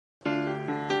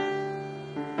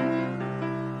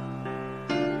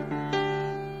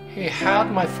Hey, how'd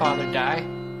my father die?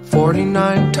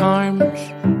 49 times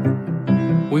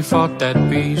we fought that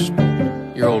beast,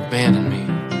 your old man and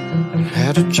me.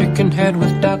 Had a chicken head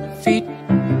with duck feet,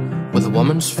 with a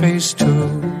woman's face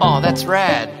too. Oh, that's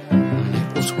rad. And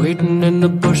it was waiting in the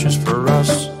bushes for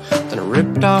us. Then it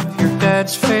ripped off your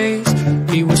dad's face.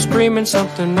 He was screaming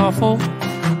something awful.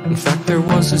 In fact, there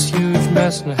was this huge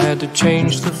mess and I had to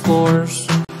change the floors.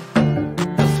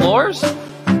 The floors?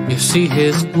 You see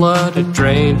his blood, it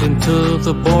drained into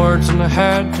the boards and I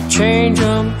had to change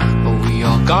them. But we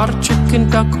all got a chicken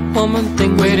duck woman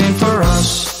thing waiting for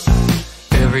us.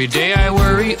 Every day I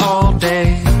worry all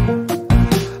day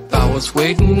about what's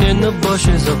waiting in the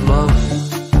bushes of love.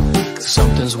 'Cause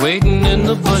something's waiting in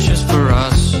the bushes for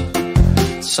us.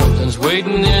 Something's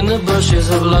waiting in the bushes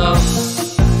of love.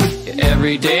 Yeah,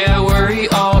 every day I worry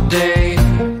all day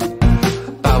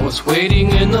about what's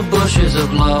waiting in the bushes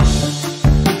of love.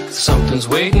 Something's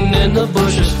waiting in the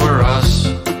bushes for us.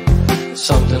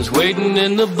 Something's waiting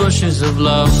in the bushes of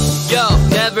love. Yo,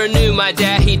 never knew my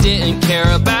dad, he didn't care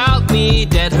about me.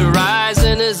 Dead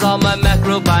horizon is all my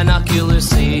macro binoculars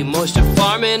see. Moisture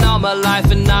farming all my life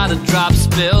and not a drop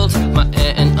spilled. My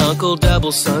aunt and uncle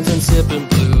double sons and sipping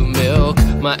blue milk.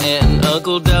 My aunt and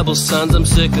uncle double sons, I'm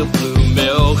sick of blue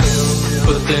milk.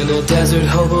 But then a desert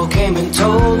hobo came and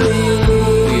told me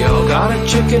we all got a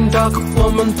chicken duck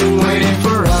woman thing waiting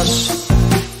for us.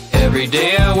 Every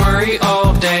day I worry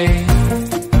all day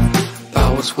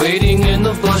about what's waiting in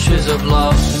the bushes of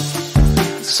love.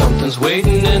 Something's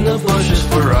waiting in the bushes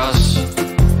for us.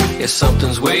 Yeah,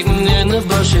 something's waiting in the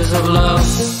bushes of love.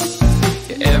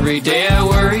 Yeah, every day I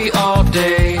worry all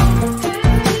day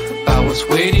about what's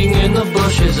waiting in the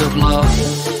bushes of love.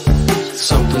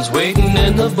 Something's waiting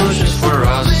in the bushes for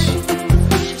us.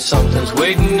 Something's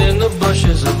waiting in the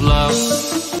bushes of love.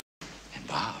 And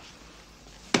Bob,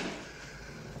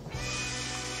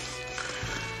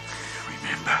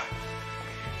 remember,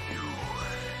 you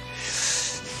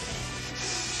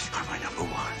are my number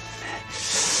one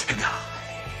guy.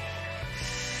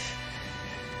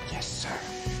 Yes, sir.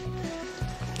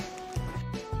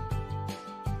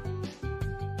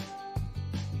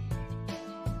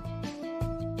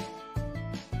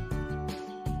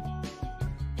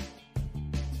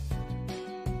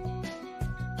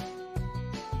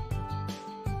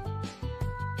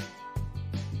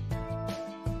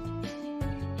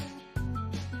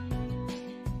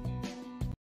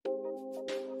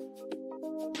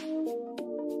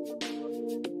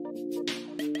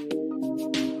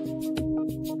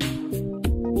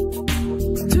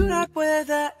 Wear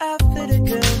that outfit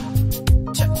again.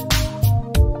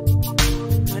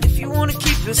 But if you wanna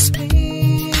keep it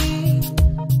sweet,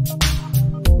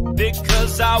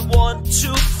 because I want to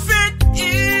fit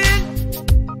in.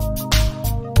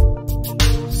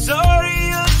 Sorry,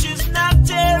 you're just not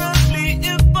terribly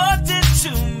important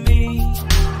to me.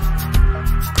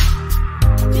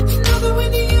 Did you know that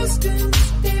when you used to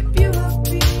debut a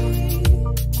beat,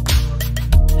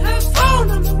 her phone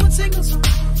number 1 single song?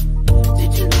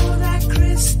 Did you know that,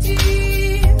 Christy,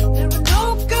 there are no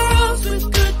girls with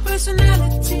good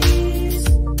personalities?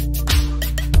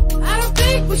 I don't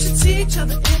think we should see each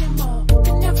other anymore.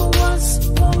 It never was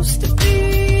supposed to be.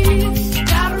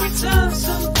 Gotta return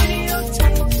some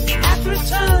videotapes. Have to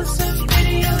return some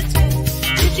videotapes.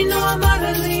 Did you know I'm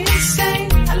utterly insane?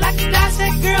 I like to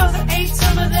dissect girls that ate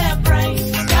some of their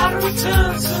brains. Gotta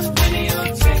return some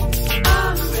videotapes.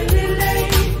 I'm really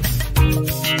late.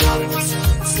 Gotta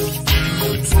return some.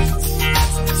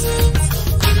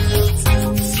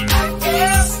 I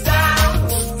guess I'm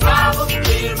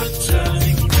probably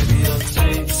returning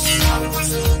videotapes.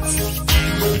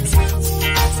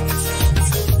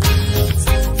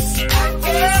 I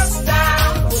guess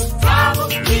I'm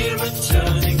probably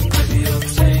returning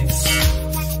videotapes.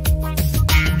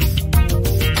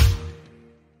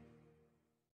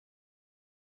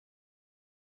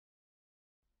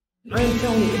 I am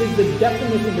telling you, it is the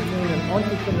definition between an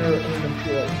entrepreneur and an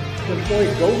employee. The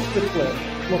employee goes to the cliff,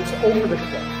 looks over the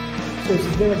cliff, says,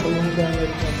 is there a balloon down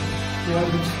there? Do I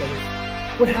be safe?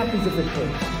 What happens if it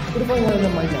hurts? What if I land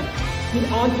on my neck? The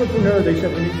entrepreneur, they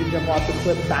said, when you jump off the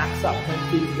cliff, backs up 10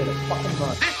 feet to get a fucking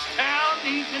run. This town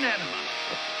needs an enema.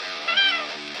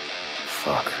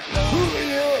 Fuck. Who are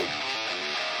you?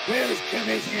 Where's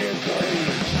Commissioner Brady?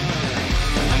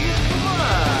 Come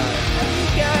on. You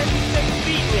guys say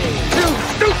beat me. Too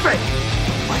stupid!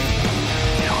 Wait,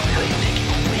 you don't really think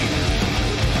you'll win.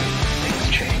 Things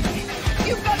change.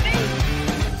 You've got me!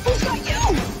 Who's got you?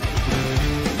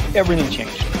 Everything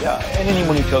changed. And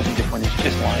anyone who tells you different is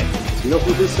just lying. You know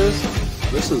who this is?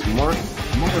 This is Mark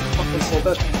motherfucking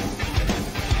Sylvester.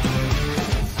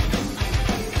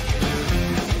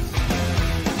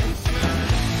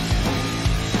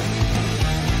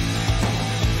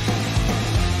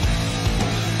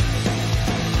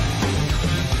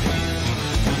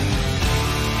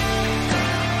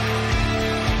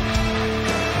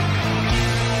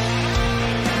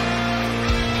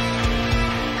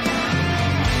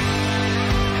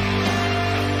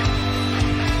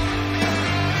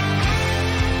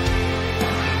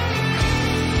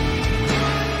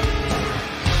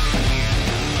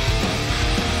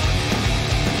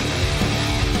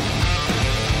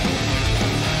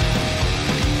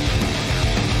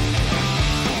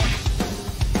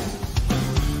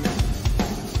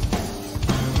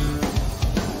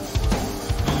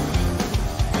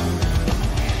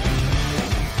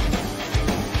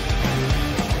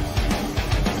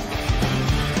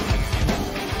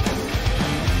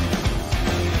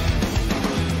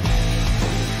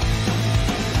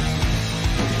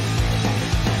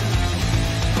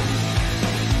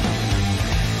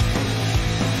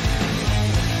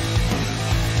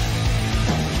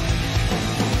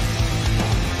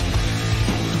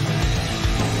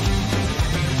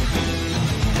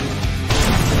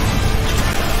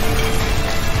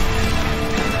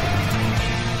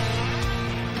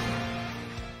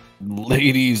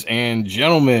 Ladies and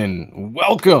gentlemen,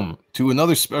 welcome to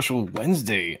another special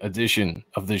Wednesday edition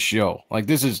of this show. Like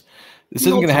this isn't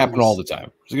going to happen all the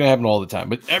time. It's going to happen all the time,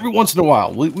 but every once in a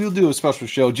while, we'll do a special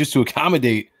show just to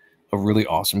accommodate a really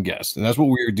awesome guest, and that's what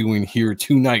we are doing here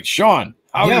tonight. Sean,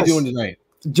 how are you doing tonight?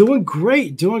 Doing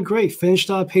great, doing great.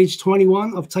 Finished page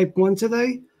 21 of Type 1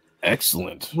 today.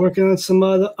 Excellent. Working on some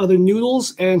other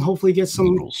noodles and hopefully get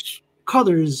some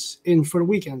cutters in for the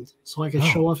weekend so I can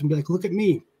show off and be like, look at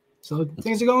me. So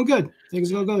things are going good.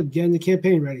 Things are going good. Getting the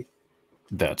campaign ready.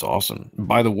 That's awesome.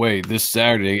 By the way, this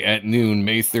Saturday at noon,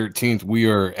 May 13th, we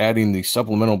are adding the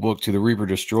supplemental book to the Reaper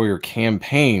Destroyer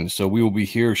campaign. So we will be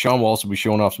here. Sean will also be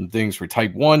showing off some things for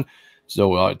Type 1.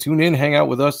 So tune in, hang out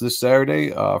with us this Saturday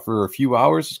for a few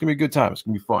hours. It's going to be a good time. It's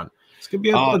going to be fun. It's going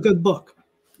to be a good book.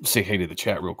 Say hey to the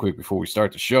chat real quick before we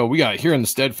start the show. We got here in the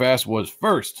Steadfast was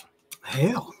first.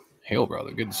 Hail. Hail, brother.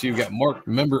 Good to see you. We got Mark,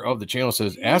 member of the channel,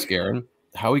 says, ask Aaron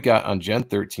how he got on Gen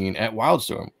 13 at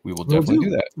Wildstorm. We will definitely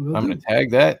do that. I'm going to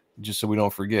tag that just so we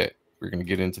don't forget. We're going to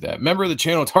get into that. Member of the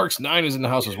channel, Tarks9 is in the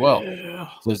house as well.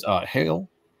 Says, hail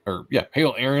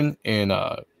Aaron and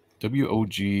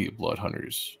WOG Blood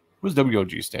Hunters. What does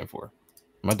WOG stand for?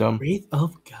 Am I dumb? Wraith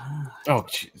of God. Oh,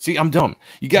 see, I'm dumb.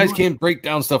 You guys can't break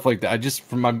down stuff like that. I just,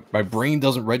 from my brain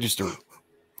doesn't register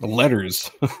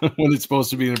letters when it's supposed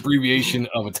to be an abbreviation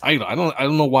of a title. I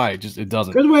don't know why. It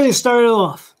doesn't. Good way to start it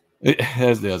off.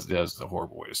 That's a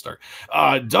horrible way to start.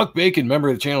 Duck Bacon, member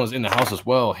of the channel, is in the house as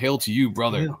well. Hail to you,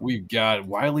 brother. Yeah. We've got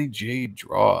Wiley J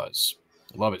Draws.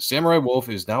 Love it. Samurai Wolf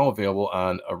is now available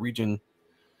on a Region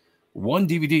 1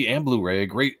 DVD and Blu-ray. A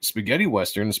great spaghetti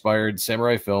western inspired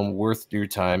samurai film worth your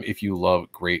time if you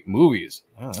love great movies.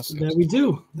 Oh, that we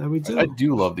do. I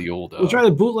do love the old. We'll try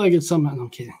to bootleg it somehow. No, I'm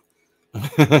kidding.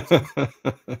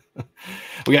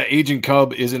 We got Agent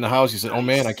Cub is in the house. He said, "Oh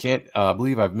man, I can't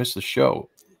believe I've missed the show."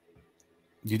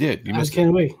 You did. You missed. I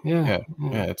can't wait. Yeah.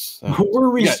 It's we're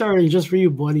restarting just for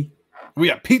you, buddy. We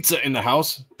got Pizza in the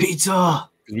house. Pizza.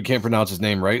 We can't pronounce his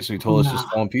name right, so he told us just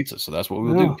call him Pizza. So that's what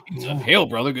we'll do. Pizza. Hail,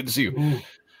 brother. Good to see you.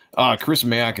 Chris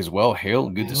Mack as well. Hail.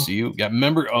 Good to see you. Got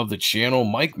member of the channel,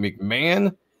 Mike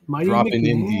McMahon, dropping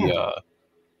in the.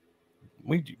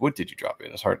 What did you drop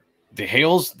in? It's hard. The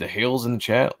hails in the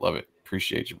chat. Love it.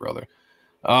 Appreciate you, brother.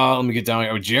 Let me get down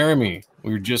here. Oh, Jeremy.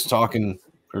 We were just talking,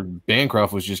 or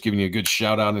Bancroft was just giving you a good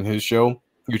shout out in his show.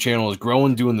 Your channel is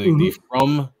growing, doing the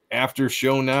From After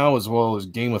show now, as well as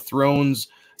Game of Thrones.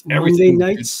 Everything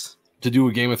nights to do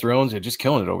with Game of Thrones. Just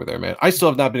killing it over there, man. I still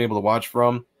have not been able to watch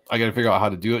From. I got to figure out how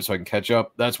to do it so I can catch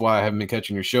up. That's why I haven't been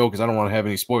catching your show, because I don't want to have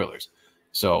any spoilers.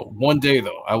 So one day,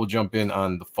 though, I will jump in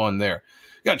on the fun there.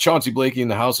 Got Chauncey Blakey in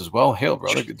the house as well. Hail,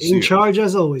 brother. Good to see you. In charge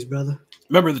as always, brother.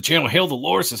 Member of the channel, Hail the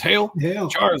Lore says hail. Hail.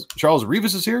 Charles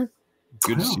Rivas is here.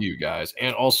 Good to see you guys.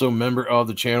 And also member of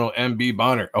the channel, MB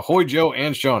Bonner. Ahoy, Joe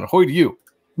and Sean. Ahoy to you.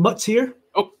 Mutt's here.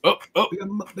 Oh.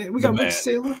 We got Rick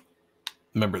Sailor.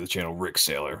 Member of the channel, Rick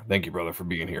Sailor. Thank you, brother, for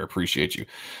being here. Appreciate you.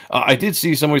 I did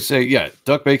see somebody say, yeah,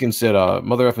 Duck Bacon said,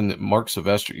 mother effing Mark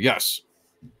Sylvester. Yes.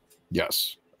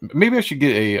 Maybe I should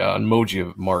get an emoji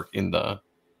of Mark in the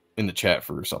chat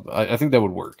for something. I think that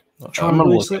would work. I'm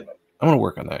gonna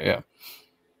work on that. Yeah.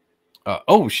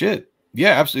 Oh shit.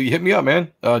 Yeah, absolutely. Hit me up,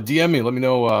 man. DM me. Let me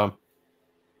know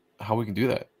how we can do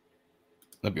that.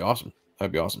 That'd be awesome.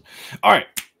 All right.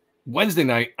 Wednesday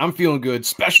night. I'm feeling good.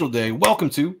 Special day. Welcome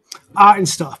to Art and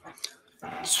Stuff.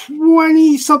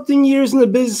 20-something years in the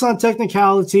business on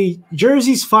technicality.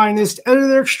 Jersey's finest.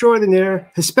 Editor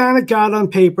extraordinaire. Hispanic god on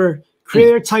paper.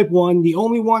 Creator Type 1. The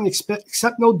only one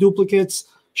except no duplicates.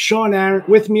 Sean Ahrendt.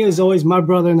 With me as always, my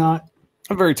brother Not.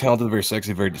 I'm very talented, very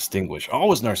sexy, very distinguished,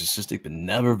 always narcissistic, but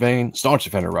never vain, staunch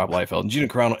defender Rob Liefeld, and Gina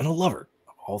Carano, and a lover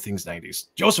of all things 90s.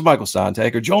 Joseph Michael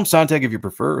Sonntag, or Joe M Sonntag if you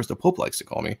prefer, or as the Pope likes to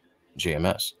call me,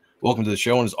 JMS. Welcome to the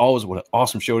show, and as always, what an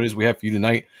awesome show it is we have for you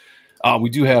tonight. We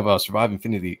do have Survive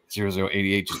Infinity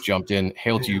 0088 just jumped in.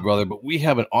 Hail to you, brother. But we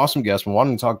have an awesome guest. We're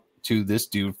wanting to talk to this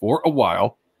dude for a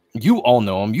while. You all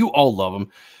know him. You all love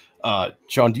him.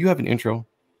 Sean, do you have an intro?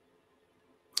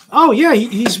 Oh yeah,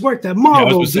 he's worked at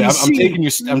Marvel. Yeah,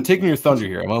 I'm taking your thunder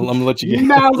here. I'm gonna let you get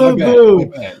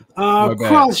Malibu,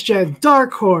 CrossGen,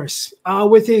 Dark Horse,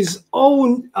 with his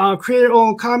own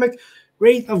creator-owned comic,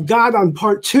 Wraith of God on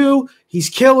Part 2. He's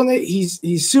killing it.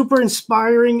 He's super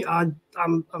inspiring. I'm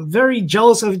very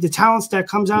jealous of the talents that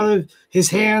comes out of his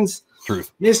hands.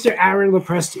 Truth, Mr. Aaron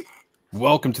Lopresti.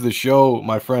 Welcome to the show,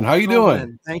 my friend. How you doing?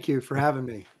 Man. Thank you for having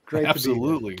me. Great.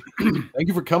 Absolutely. Thank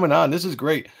you for coming on. This is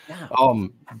great. Yeah.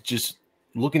 Just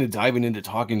looking at diving into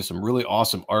talking to some really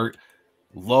awesome art.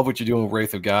 Love what you're doing with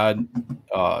Wraith of God.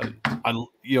 I'm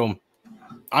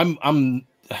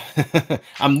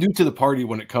I'm new to the party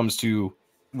when it comes to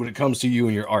when it comes to you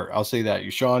and your art. I'll say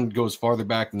that. Sean goes farther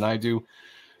back than I do.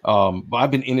 But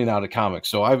I've been in and out of comics,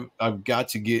 so I've got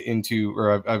to get into,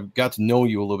 or I've got to know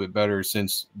you a little bit better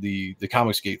since the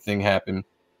Comicsgate thing happened,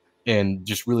 and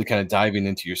just really kind of diving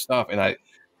into your stuff. And I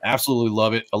absolutely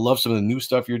love it. I love some of the new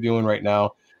stuff you're doing right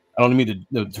now. I don't mean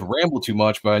to ramble too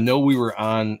much, but I know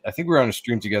I think we were on a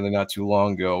stream together not too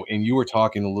long ago, and you were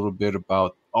talking a little bit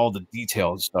about all the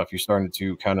detailed stuff you're starting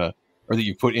to kind of, or that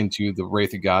you put into the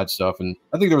Wraith of God stuff. And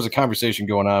I think there was a conversation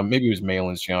going on, maybe it was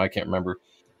Malin's channel, I can't remember,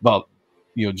 about,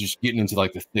 you know, just getting into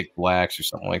like the thick blacks or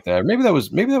something like that. Or maybe that was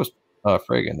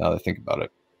Fragan, now that I think about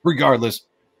it. Regardless,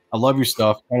 I love your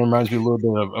stuff. Kind of reminds me a little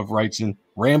bit of Wrightson.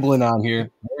 Rambling on here.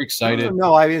 Very excited.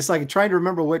 No, I mean, it's like trying to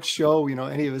remember which show, you know,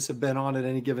 any of us have been on at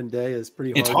any given day is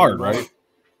pretty hard. It's hard, right?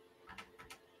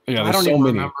 Yeah, I don't so even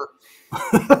many. remember.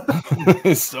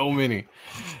 So many.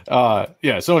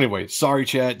 Yeah, so anyway, sorry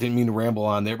chat, didn't mean to ramble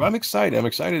on there, but I'm excited. I'm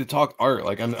excited to talk art.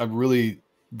 Like I'm really,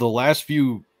 the last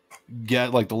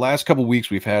couple weeks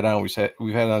we've had on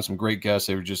some great guests.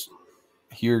 They were just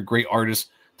here, great artists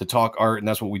to talk art, and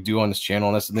that's what we do on this channel,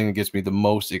 and that's the thing that gets me the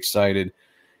most excited.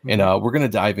 And we're going to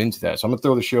dive into that. So I'm going to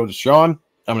throw the show to Sean.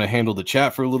 I'm going to handle the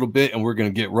chat for a little bit, and we're going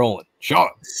to get rolling. Sean.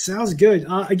 Sounds good.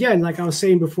 Again, like I was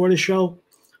saying before the show,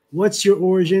 what's your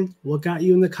origin? What got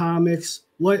you in the comics?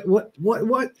 What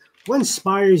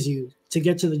inspires you to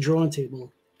get to the drawing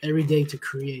table every day to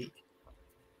create?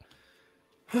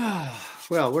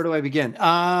 Well, where do I begin?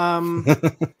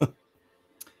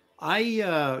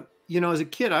 You know, as a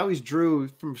kid, I always drew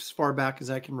from as far back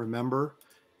as I can remember.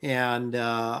 And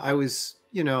I was,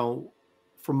 you know,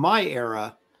 from my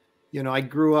era, you know, I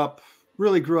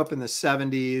really grew up in the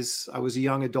 70s. I was a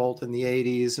young adult in the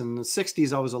 80s. And the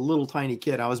 60s, I was a little tiny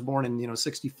kid. I was born in, you know,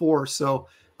 64. So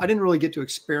I didn't really get to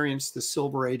experience the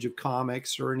silver age of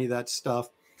comics or any of that stuff.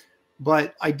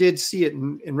 But I did see it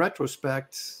in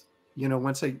retrospect, you know,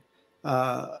 once I got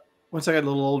a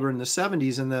little older in the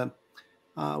 70s. And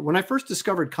when I first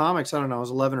discovered comics, I don't know, I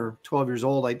was 11 or 12 years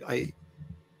old.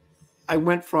 I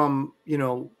went from, you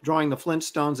know, drawing the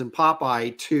Flintstones and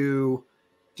Popeye to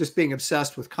just being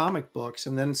obsessed with comic books.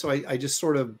 And then so I just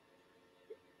sort of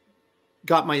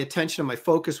got my attention, and my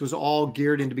focus was all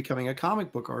geared into becoming a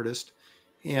comic book artist.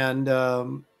 And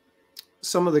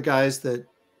some of the guys that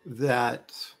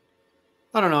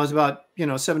I don't know, it was about, you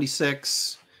know,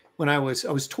 76 when I was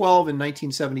 12 in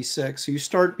 1976. So you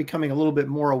start becoming a little bit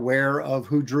more aware of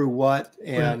who drew what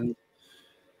and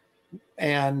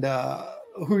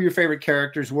who your favorite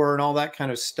characters were and all that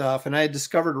kind of stuff. And I had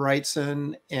discovered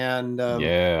Wrightson and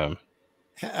on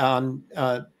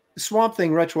Swamp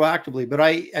Thing retroactively. But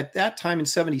at that time in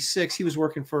 76, he was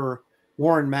working for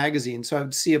Warren Magazine. So I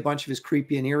would see a bunch of his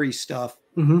creepy and eerie stuff,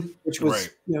 which was,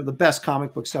 you know, the best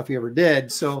comic book stuff he ever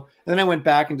did. So and then I went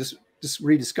back and just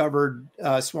rediscovered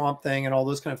Swamp Thing and all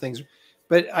those kind of things.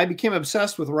 But I became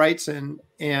obsessed with Wrightson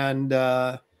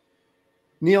and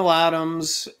Neil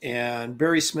Adams and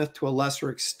Barry Smith to a lesser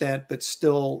extent, but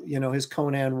still, you know, his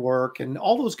Conan work and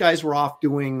all those guys were off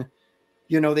doing,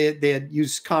 you know, they had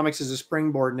used comics as a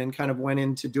springboard and then kind of went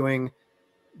into doing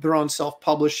their own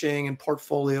self-publishing and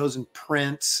portfolios and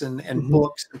prints and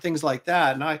books and things like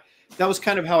that. And that was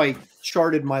kind of how I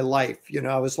charted my life. You know,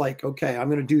 I was like, okay, I'm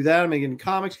going to do that. I'm going to get in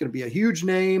comics, going to be a huge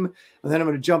name. And then I'm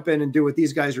going to jump in and do what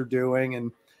these guys are doing.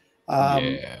 And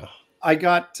I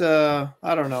got,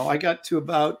 I don't know, I got to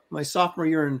about my sophomore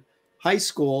year in high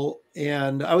school,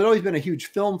 and I had always been a huge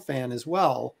film fan as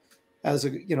well as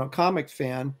a, you know, comic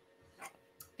fan.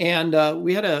 And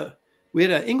we had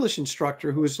an English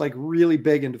instructor who was like really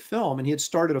big into film, and he had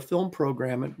started a film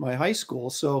program at my high school.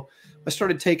 So I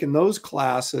started taking those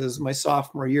classes my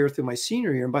sophomore year through my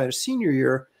senior year. And by the senior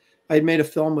year, I had made a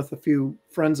film with a few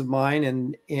friends of mine,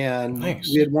 and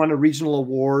we had won a regional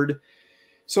award.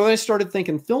 So then I started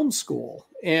thinking film school.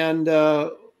 And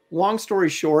long story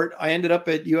short, I ended up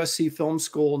at USC Film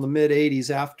School in the mid 80s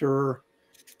after,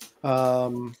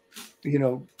 you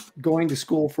know, going to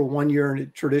school for 1 year in a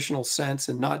traditional sense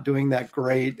and not doing that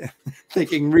great,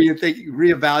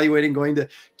 reevaluating, going to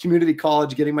community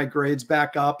college, getting my grades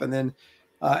back up, and then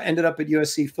ended up at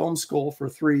USC Film School for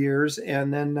 3 years.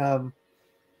 And then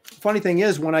funny thing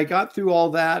is, when I got through all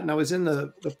that and I was in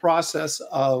the process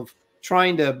of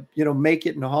trying to, you know, make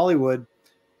it in Hollywood,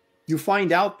 you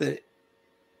find out that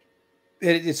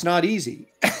it's not easy.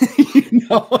 You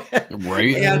know?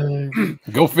 Right. And,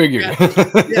 go figure.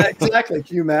 Yeah, exactly.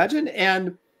 Can you imagine?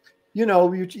 And, you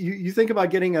know, you think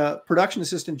about getting a production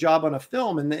assistant job on a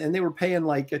film, and they were paying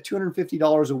like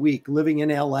 $250 a week living in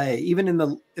LA, even in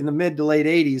the mid to late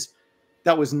 80s,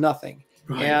 that was nothing.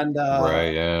 Right. And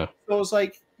yeah. So it was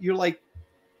like,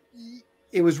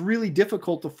 it was really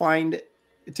difficult to find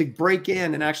to break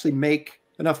in and actually make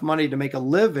enough money to make a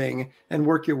living and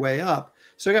work your way up.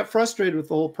 So I got frustrated with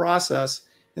the whole process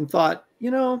and thought,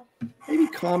 you know, maybe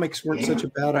comics weren't such a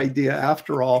bad idea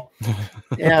after all.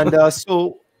 And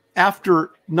so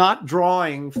after not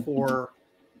drawing for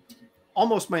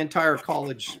almost my entire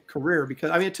college career,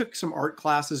 because I mean, I took some art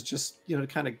classes just, you know, to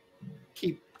kind of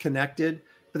keep connected,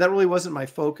 but that really wasn't my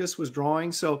focus, was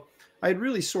drawing. So I had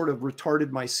really sort of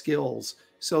retarded my skills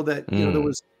so that, you know, there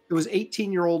was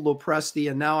 18-year-old Lopresti,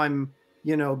 and now I'm,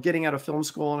 you know, getting out of film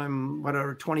school and I'm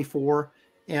whatever, 24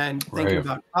 and thinking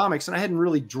about comics. And I hadn't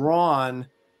really drawn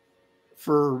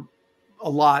for a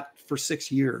lot for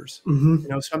 6 years, you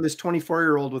know, so I'm this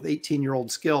 24-year-old with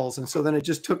 18-year-old skills. And so then it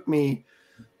just took me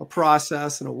a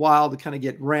process and a while to kind of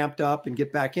get ramped up and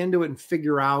get back into it and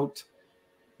figure out,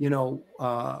 you know,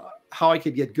 how I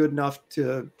could get good enough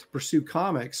to pursue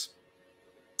comics.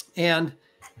 And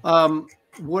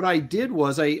what I did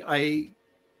was I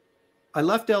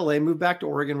left LA, moved back to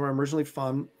Oregon, where I'm originally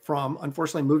from.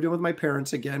 Unfortunately, moved in with my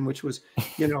parents again, which was,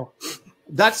 you know,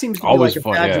 that seems to be like a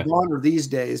badge of honor these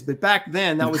days. But back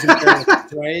then, that was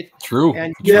embarrassing, right? True.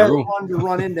 And you never wanted to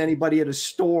run into anybody at a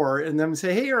store and then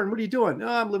say, "Hey, Aaron, what are you doing?" "Oh,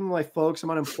 I'm living with my folks.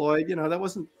 I'm unemployed." You know, that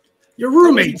wasn't your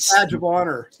roommates. Badge of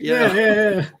honor.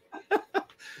 Yeah.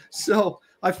 So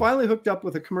I finally hooked up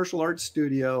with a commercial arts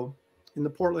studio in the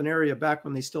Portland area back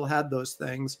when they still had those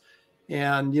things.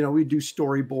 And, you know, we do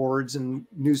storyboards and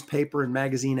newspaper and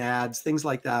magazine ads, things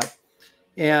like that.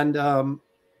 And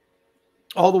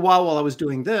all the while I was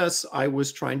doing this, I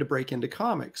was trying to break into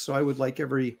comics. So I would, like,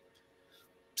 every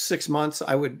 6 months,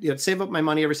 I would, you know, save up my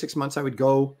money. Every 6 months, I would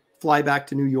go fly back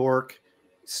to New York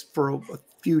for a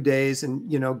few days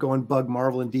and, you know, go and bug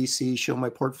Marvel and DC, show my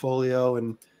portfolio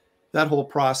and that whole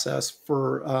process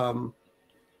for,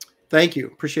 thank you.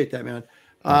 Appreciate that, man.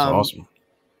 That's awesome.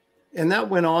 And that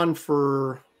went on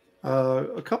for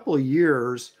a couple of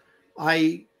years.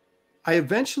 I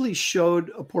eventually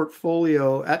showed a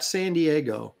portfolio at San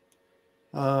Diego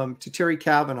to Terry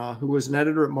Cavanaugh, who was an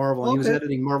editor at Marvel. And he was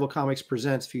editing Marvel Comics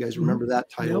Presents, if you guys remember that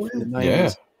title from the 90s.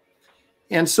 Yeah.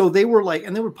 And so they were like,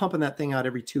 and they were pumping that thing out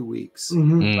every 2 weeks.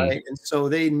 Right. And so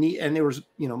there was,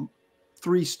 you know,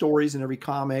 3 stories in every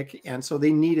comic. And so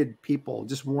they needed people,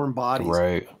 just warm bodies.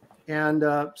 Right. And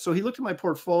so he looked at my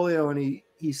portfolio and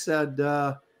he said,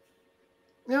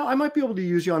 you know, I might be able to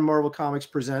use you on Marvel Comics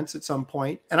Presents at some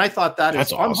point. And I thought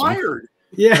that's awesome. I'm hired.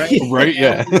 Yeah. Right.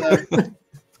 Yeah.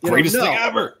 Greatest thing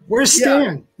ever. Where's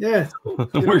Stan? Yeah.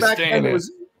 Where's Stan?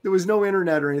 There was no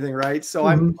internet or anything, right? So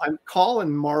I'm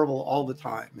calling Marvel all the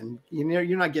time, and you know,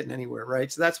 you're not getting anywhere,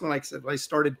 right? So that's when, like I said, I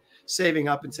started saving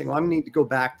up and saying, well, I need to go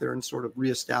back there and sort of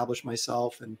reestablish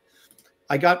myself. And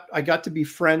I got to be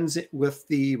friends with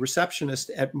the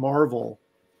receptionist at Marvel.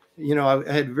 You know,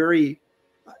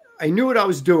 I knew what I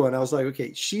was doing. I was like,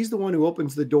 okay, she's the one who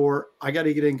opens the door. I got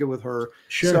to get in good with her.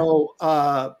 Sure.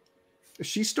 So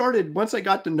she started, once I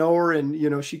got to know her, and, you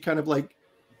know, she kind of like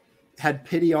had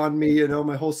pity on me, you know,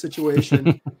 my whole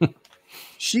situation.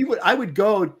 I would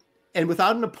go, and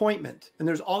without an appointment, and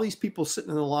there's all these people sitting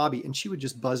in the lobby, and she would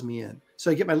just buzz me in.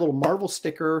 So I get my little Marvel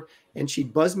sticker and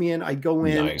she'd buzz me in. I'd go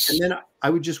in, and then I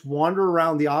would just wander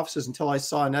around the offices until I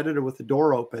saw an editor with the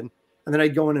door open. And then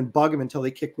I'd go in and bug them until they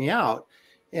kicked me out.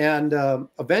 And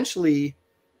eventually,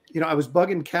 you know, I was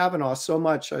bugging Cavanaugh so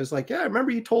much. I was like, yeah, I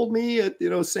remember you told me at, you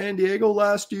know, San Diego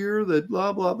last year that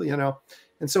blah, blah, blah, you know.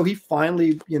 And so he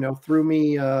finally, you know, threw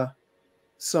me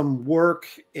some work,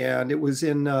 and it was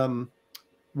in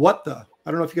What The?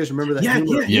 I don't know if you guys remember that.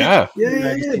 Yeah.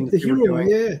 The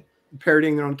humor,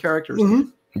 parodying their own characters.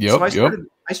 So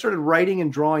I started writing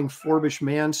and drawing Forbish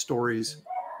Man stories.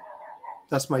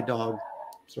 That's my dog.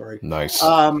 Sorry. Nice.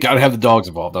 Got to have the dogs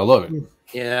involved. I love it.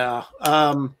 Yeah.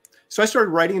 So I started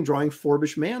writing and drawing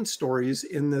Forbish Man stories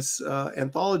in this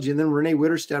anthology. And then Renee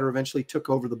Witterstatter eventually took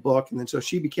over the book. And then so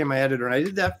she became my editor. And I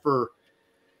did that for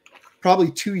probably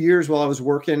 2 years while I was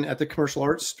working at the commercial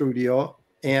arts studio.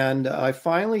 And I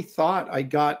finally thought I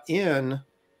got in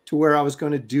to where I was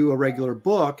going to do a regular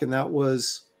book. And that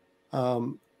was,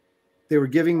 they were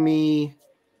giving me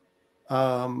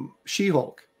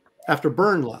She-Hulk after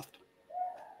Byrne left.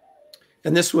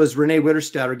 And this was Renee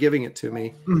Witterstatter giving it to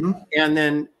me. And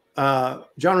then John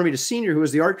Romita Sr., who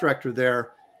was the art director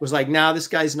there, was like, nah, this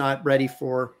guy's not ready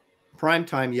for prime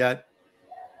time yet.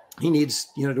 He needs,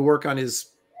 you know, to work on his,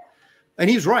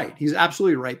 and he's right. He's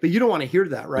absolutely right. But you don't want to hear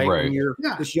that, right? When you're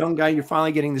this young guy, you're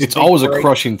finally getting this. It's always a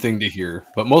crushing thing to hear,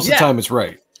 but most of the time it's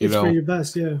right. It's for your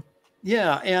best,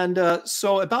 Yeah. And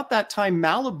so about that time,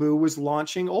 Malibu was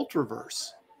launching Ultraverse,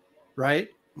 right?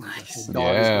 Nice. The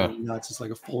dog is going nuts. It's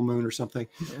like a full moon or something.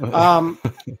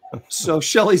 So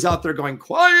Shelly's out there going,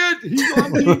 quiet. He's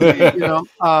on TV, you know.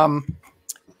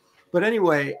 But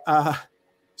anyway,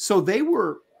 so they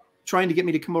were trying to get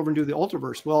me to come over and do the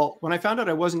Ultraverse. Well, when I found out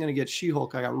I wasn't going to get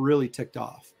She-Hulk, I got really ticked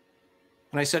off.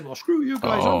 And I said, well, screw you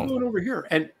guys. I'm going over here.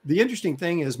 And the interesting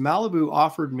thing is Malibu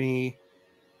offered me,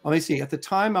 let me see, at the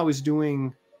time I was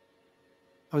getting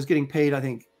paid, I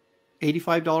think,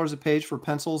 $85 a page for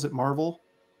pencils at Marvel.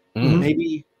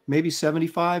 Maybe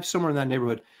 75, somewhere in that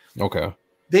neighborhood. Okay.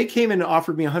 They came in and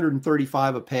offered me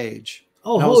 135 a page.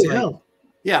 Oh, holy hell.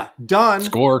 Yeah, done.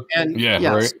 Score. And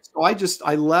right. So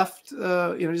I left,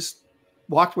 just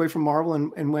walked away from Marvel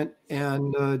and went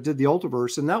and did the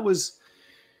Ultraverse. And that was,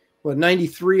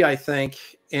 93, I think.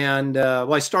 And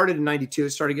I started in 92. It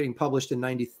started getting published in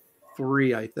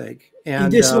 93, I think.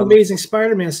 And he did some amazing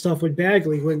Spider-Man stuff with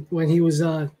Bagley when he was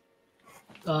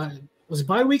it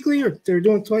bi-weekly, or they're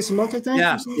doing twice a month, I think?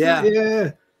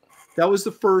 Yeah. That was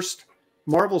the first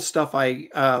Marvel stuff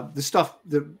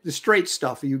the straight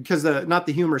stuff, because not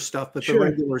the humor stuff, but the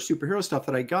regular superhero stuff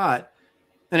that I got.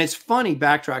 And it's funny,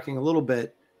 backtracking a little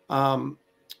bit.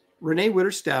 Renee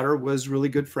Witterstatter was really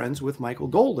good friends with Michael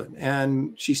Golden,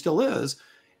 and she still is.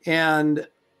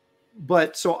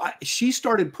 But she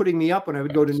started putting me up when I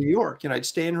would go to New York, and I'd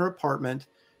stay in her apartment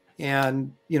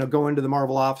and, go into the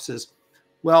Marvel offices.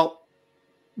 Well,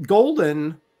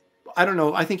 Golden, I don't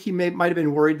know. I think he might have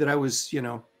been worried that I was,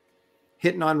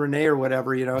 hitting on Renee or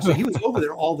whatever, so he was over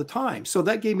there all the time. So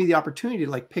that gave me the opportunity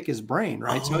to pick his brain.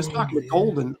 Right. So I was talking to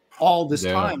Golden all this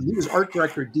time. He was art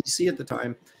director at DC at the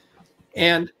time.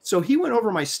 And so he went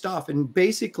over my stuff and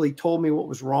basically told me what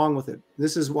was wrong with it.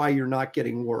 This is why you're not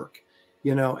getting work,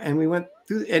 and we went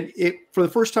through, and for the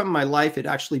first time in my life, it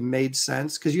actually made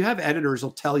sense, because you have editors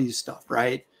will tell you stuff.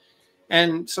 Right.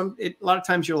 And a lot of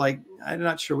times you're like, I'm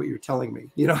not sure what you're telling me.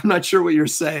 I'm not sure what you're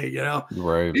saying,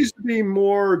 Right. It needs to be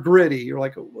more gritty. You're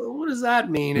like, well, what does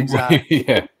that mean exactly?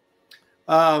 Yeah.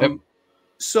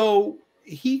 So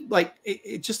he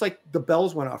it just like the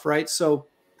bells went off, right? So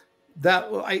that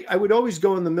I would always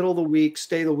go in the middle of the week,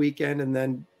 stay the weekend, and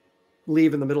then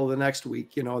leave in the middle of the next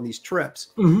week, on these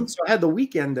trips. So I had the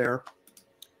weekend there,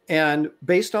 and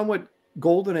based on what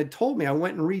Golden had told me, I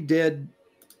went and redid,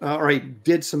 or I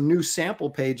did some new sample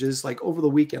pages over the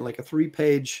weekend, like a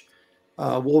 3-page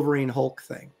Wolverine Hulk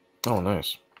thing. Oh,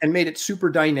 nice. And made it super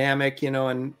dynamic, and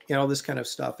all this kind of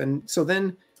stuff. And so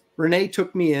then Renee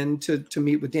took me in to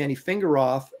meet with Danny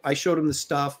Fingeroth. I showed him the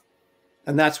stuff.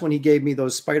 And that's when he gave me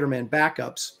those Spider-Man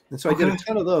backups. And so I did a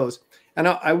ton of those. And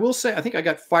I will say, I think I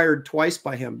got fired twice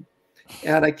by him.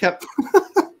 And I kept,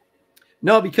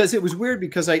 no, because it was weird,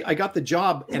 because I got the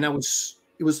job, and it was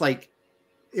like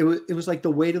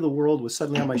the weight of the world was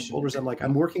suddenly on my shoulders. I'm like,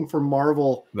 I'm working for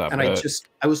Marvel. I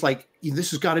was like,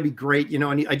 this has got to be great. And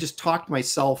I just talked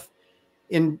myself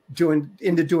into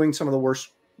doing some of the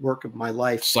worst work of my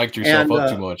life. Psyched yourself up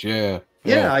too much.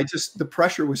 Yeah, the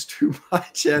pressure was too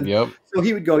much. And so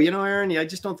he would go, Aaron, I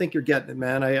just don't think you're getting it,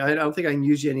 man. I don't think I can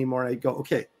use you anymore. And I'd go,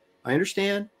 okay, I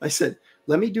understand. I said,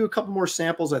 let me do a couple more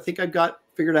samples. I think I've got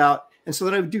figured out. And so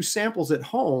then I would do samples at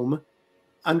home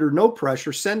under no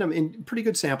pressure, send them in pretty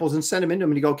good samples and send them into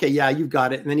him. And he'd go, okay, yeah, you've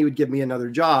got it. And then he would give me another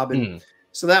job. And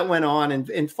so that went on.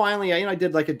 And finally, I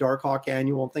did like a Darkhawk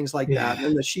annual and things like that. And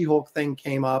then the She-Hulk thing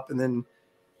came up. And then,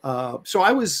 so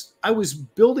I was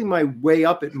building my way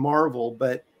up at Marvel,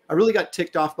 but I really got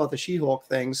ticked off about the She-Hulk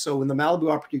thing. So when the Malibu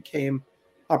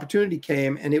opportunity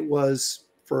came, and it was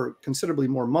for considerably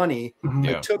more money,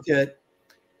 I took it.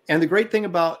 And the great thing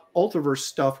about Ultraverse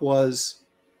stuff was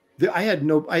that I had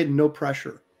no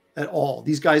pressure at all.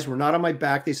 These guys were not on my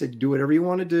back. They said, do whatever you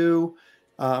want to do.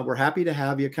 We're happy to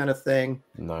have you, kind of thing.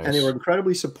 Nice. And they were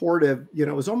incredibly supportive. It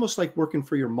was almost like working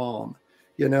for your mom,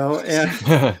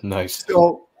 and nice.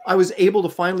 So I was able to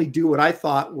finally do what I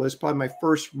thought was probably my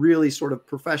first really sort of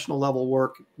professional level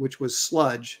work, which was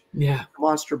Sludge,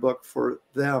 monster book for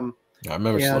them. I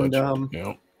remember Sludge.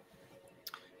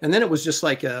 And then it was just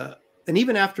like and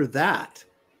even after that,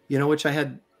 which I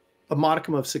had a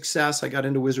modicum of success. I got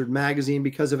into Wizard Magazine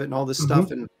because of it and all this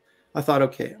stuff. And I thought,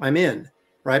 okay, I'm in,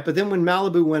 right? But then when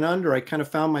Malibu went under, I kind of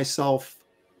found myself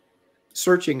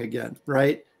searching again,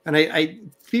 right?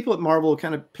 And people at Marvel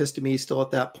kind of pissed at me still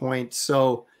at that point.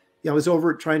 So I was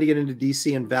over trying to get into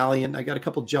DC and Valiant. I got a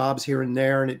couple jobs here and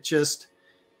there, and it just,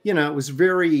 it was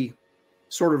very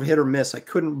sort of hit or miss. I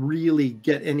couldn't really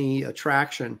get any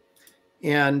traction.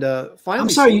 And finally, I'm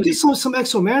sorry, you did some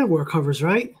Exo Manowar covers,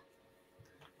 right?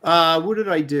 What did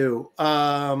I do?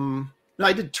 No,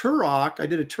 I did Turok. I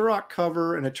did a Turok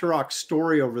cover and a Turok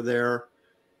story over there.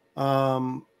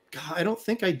 God, I don't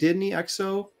think I did any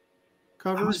Exo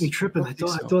covers. I must be tripping. I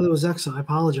thought it was Exo. I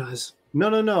apologize.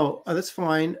 No. That's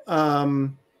fine.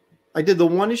 I did the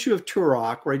one issue of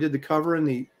Turok where I did the cover and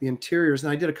the interiors,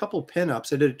 and I did a couple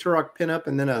pinups. I did a Turok pinup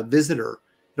and then a Visitor.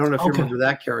 I don't know if you remember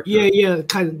that character. Yeah,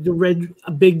 kind of the red,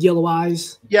 big yellow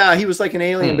eyes. Yeah, he was like an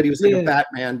alien, but he was like a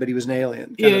Batman, but he was an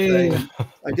alien. Yeah.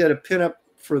 I did a pinup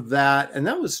for that, and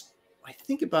that was, I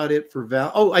think, about it for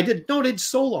Val. Oh, I did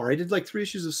Solar. I did like 3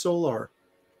 issues of Solar,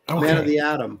 Man of the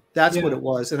Atom. That's what it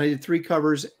was, and I did 3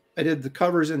 covers. I did the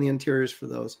covers and the interiors for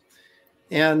those,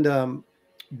 and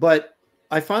but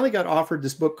I finally got offered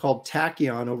this book called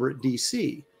Tachyon over at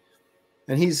DC.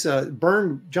 And he's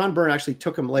John Byrne actually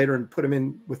took him later and put him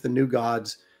in with the New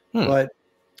Gods. But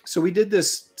so we did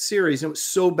this series, and it was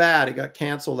so bad it got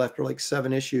canceled after like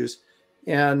 7 issues.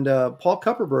 And Paul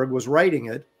Kupperberg was writing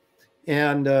it.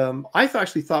 And I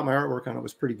actually thought my artwork on it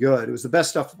was pretty good. It was the best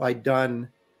stuff I'd done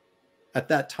at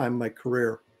that time in my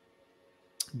career.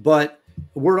 But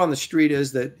the word on the street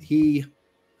is that he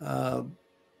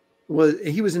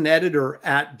was an editor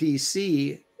at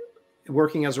DC,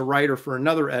 working as a writer for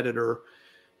another editor.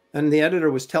 And the editor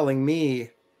was telling me,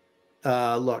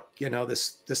 look,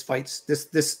 this fights,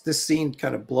 this scene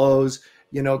kind of blows,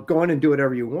 go in and do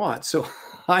whatever you want. So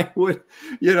I would,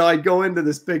 I'd go into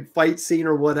this big fight scene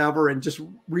or whatever and just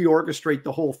reorchestrate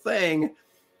the whole thing,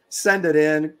 send it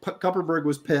in. Kupperberg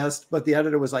was pissed, but the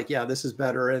editor was like, yeah, this is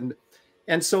better. And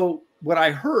so what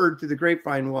I heard through the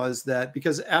grapevine was that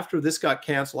because after this got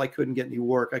canceled, I couldn't get any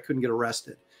work. I couldn't get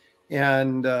arrested.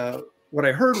 And what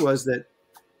I heard was that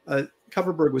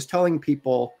Kupperberg was telling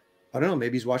people, I don't know,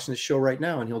 maybe he's watching this show right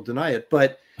now and he'll deny it.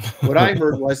 But what I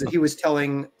heard was that he was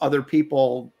telling other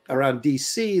people around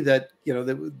DC that,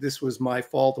 that this was my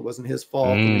fault. It wasn't his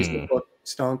fault. The reason the book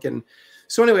stunk. And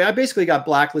so anyway, I basically got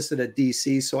blacklisted at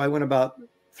DC. So I went about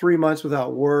 3 months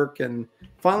without work and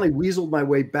finally weaseled my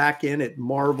way back in at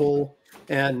Marvel.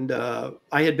 And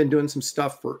I had been doing some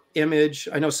stuff for Image.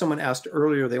 I know someone asked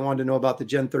earlier, they wanted to know about the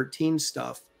Gen 13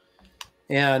 stuff.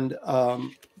 And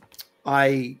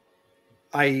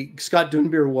Scott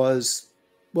Dunbier was,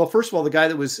 well, first of all, the guy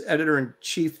that was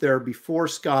editor-in-chief there before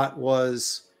Scott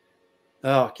was,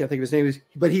 I can't think of his name,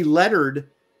 but he lettered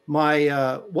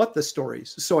my What the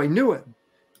Stories. So I knew him,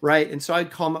 right? And so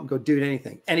I'd call him up and go, dude,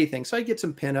 anything. So I'd get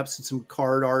some pinups and some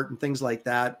card art and things like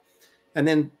that. And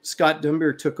then Scott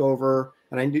Dunbier took over,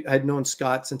 and I'd known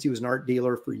Scott since he was an art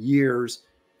dealer for years.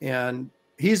 And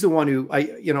he's the one who I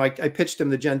pitched him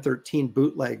the Gen 13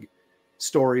 bootleg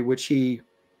story, which he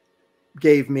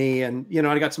gave me. And,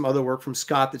 I got some other work from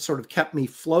Scott that sort of kept me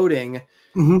floating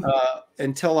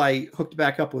until I hooked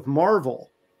back up with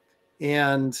Marvel.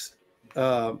 And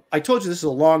I told you this is a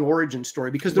long origin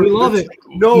story because we love it.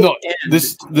 No,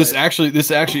 this actually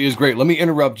is great. Let me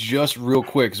interrupt just real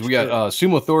quick because we got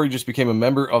Sumo Authority just became a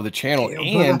member of the channel,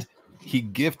 and he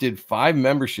gifted 5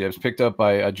 memberships picked up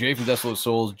by Jay from Desolate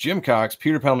Souls, Jim Cox,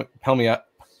 Peter Palmiotti,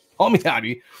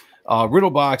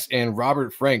 Riddlebox, and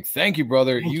Robert Frank. Thank you,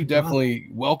 brother. You definitely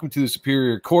welcome to the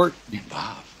Superior Court.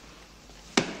 Bob,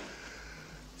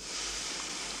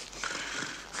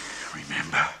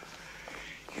 remember,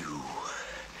 you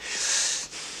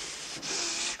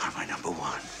are my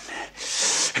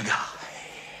 #1 guy.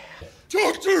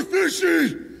 Dr.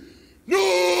 Fishy!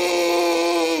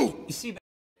 No! You see,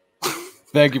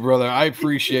 thank you, brother. I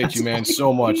appreciate you, man,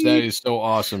 so much. That is so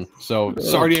awesome. So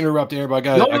sorry to interrupt, everybody.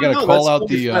 I got to call out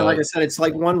the. Like I said, it's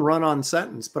like one run-on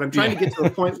sentence, but I'm trying to get to the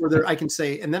point where I can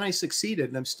say, and then I succeeded,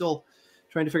 and I'm still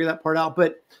trying to figure that part out.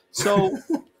 But so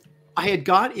I had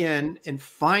got in and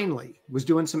finally was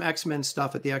doing some X-Men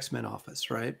stuff at the X-Men office,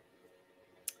 right?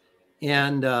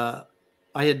 And I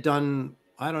had done,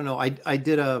 I don't know, I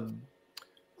did a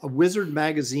Wizard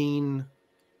magazine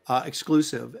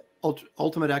exclusive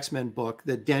Ultimate X-Men book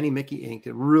that Danny Mickey inked.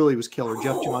 It really was killer.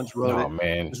 Jeff Johns wrote it.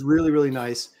 Man. It was really, really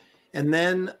nice. And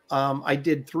then I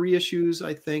did 3 issues,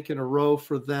 I think, in a row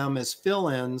for them as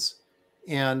fill-ins.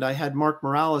 And I had Mark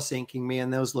Morales inking me,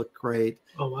 and those looked great.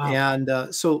 Oh, wow.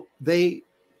 And so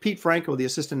Pete Franco, the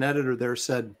assistant editor there,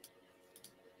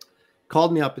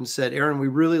 called me up and said, Aaron, we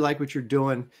really like what you're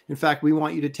doing. In fact, we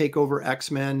want you to take over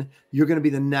X-Men. You're going to be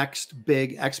the next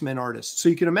big X-Men artist. So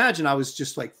you can imagine I was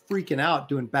just like freaking out,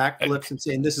 doing backflips and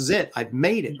saying, this is it. I've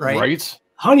made it, right? Right.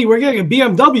 Honey, we're getting a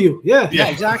BMW. Yeah. Yeah,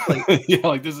 exactly. Yeah,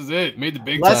 like this is it. Made the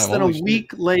big Less time. than a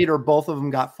week later, both of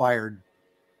them got fired.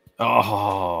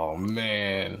 Oh,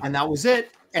 man. And that was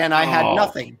it. And I had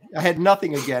nothing. I had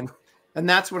nothing again. And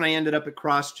that's when I ended up at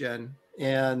CrossGen.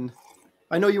 And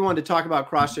I know you wanted to talk about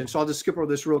CrossGen, so I'll just skip over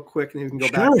this real quick and you can go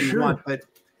back if you want. But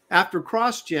after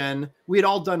CrossGen, we had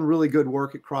all done really good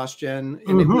work at CrossGen,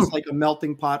 and it was like a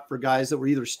melting pot for guys that were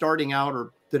either starting out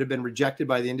or that had been rejected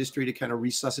by the industry to kind of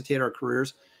resuscitate our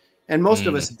careers. And most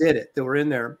of us did it that were in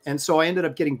there. And so I ended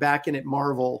up getting back in at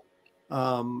Marvel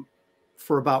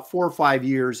for about 4 or 5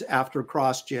 years after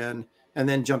CrossGen, and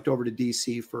then jumped over to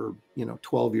DC for,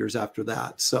 12 years after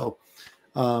that. So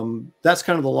that's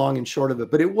kind of the long and short of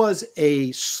it. But it was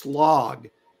a slog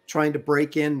trying to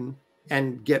break in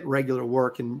and get regular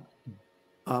work and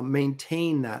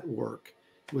maintain that work.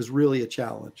 It was really a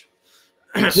challenge.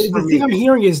 The thing I'm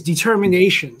hearing is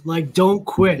determination. Like, don't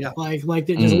quit. Yeah. Like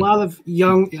there's a lot of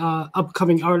young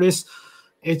upcoming artists.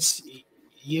 It's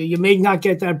you may not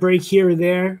get that break here or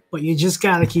there, but you just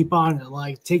got to keep on it.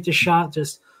 Like, take the shot,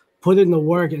 just put in the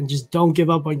work, and just don't give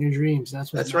up on your dreams.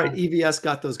 That's right. EVS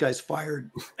got those guys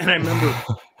fired, and I remember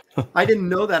I didn't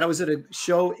know that. I was at a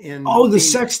show in the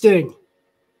sex thing.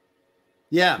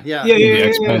 Yeah.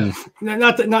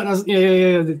 Not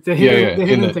the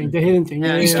hidden thing.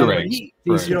 Easter eggs.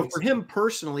 For him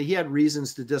personally, he had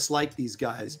reasons to dislike these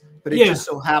guys, but it just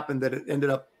so happened that it ended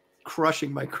up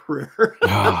crushing my career.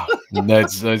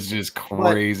 That's just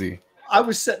crazy. But I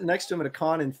was sitting next to him at a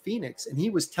con in Phoenix, and he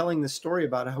was telling the story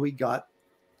about how he got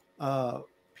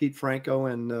Pete Franco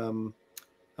and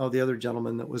the other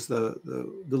gentleman that was the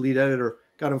lead editor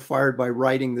got him fired by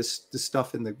writing this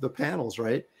stuff in the panels,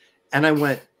 right? And I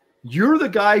went, "You're the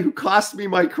guy who cost me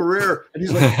my career." And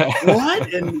he's like,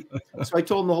 "What?" And so I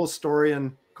told him the whole story. And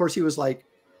of course he was like,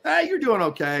 "Hey, you're doing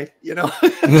okay." I'm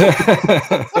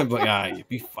like, you'd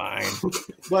be fine.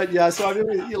 But yeah, so I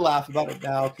mean, you laugh about it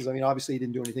now because I mean, obviously he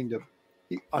didn't do anything to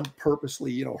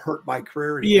unpurposely, hurt my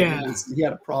career. Yeah. He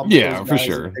had a problem. Yeah, for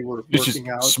sure. They were it's just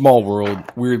working out. Small world,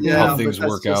 weird how things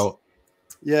work out.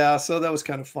 Yeah. So that was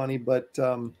kind of funny, but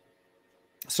so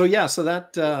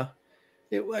that,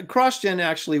 CrossGen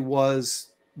actually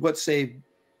was what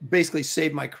basically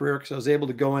saved my career, because I was able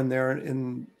to go in there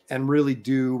and really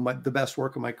do the best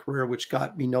work of my career, which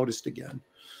got me noticed again.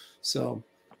 So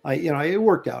it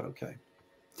worked out okay.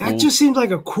 That just seemed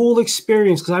like a cool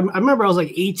experience, because I remember I was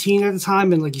like 18 at the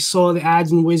time, and like you saw the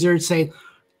ads in Wizard saying,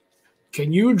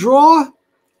 "Can you draw?"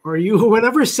 Or you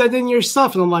whatever, send in your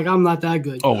stuff, and I'm like, I'm not that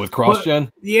good. Oh, with CrossGen?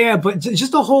 Yeah, but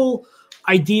just the whole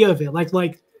idea of it, like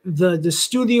the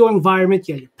studio environment.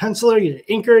 You had your penciler, you had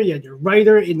your inker, you had your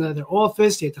writer in their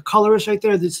office, you had the colorist right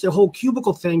there. It's the whole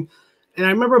cubicle thing. And I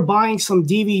remember buying some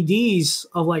DVDs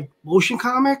of like motion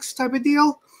comics type of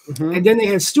deal. Mm-hmm. And then they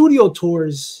had studio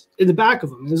tours in the back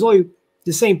of them. It was only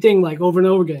the same thing like over and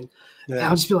over again. Yeah. And I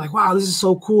would just be like, wow, this is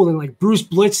so cool. And like Bruce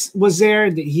Blitz was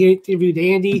there. He interviewed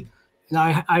Andy. And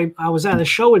I was at a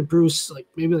show with Bruce like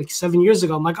maybe like 7 years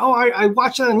ago. I'm like, oh, I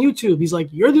watched that on YouTube. He's like,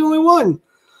 you're the only one.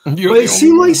 But it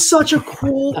seemed like such a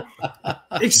cool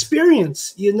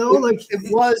experience,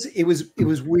 It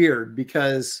was weird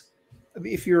because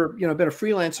if you're, been a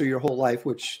freelancer your whole life,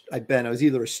 which I've been, I was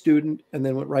either a student and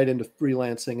then went right into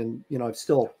freelancing, and I've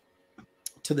still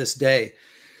to this day.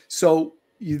 So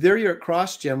you're at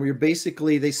CrossGen, where you're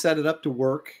basically, they set it up to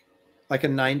work like a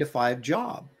 9-to-5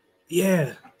 job.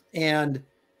 Yeah. And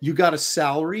you got a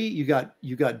salary, you got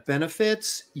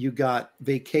benefits, you got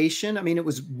vacation. I mean, it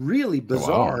was really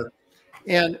bizarre. Wow.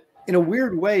 And in a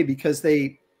weird way, because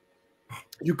you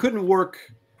couldn't work,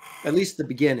 at least at the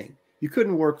beginning, you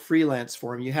couldn't work freelance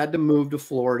for them. You had to move to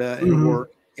Florida and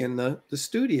work in the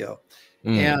studio.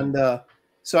 And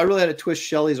so I really had to twist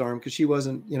Shelley's arm because she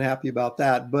wasn't happy about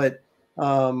that. But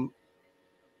so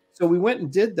we went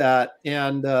and did that.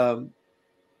 And,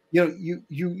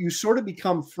 you sort of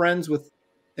become friends with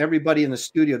everybody in the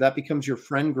studio. That becomes your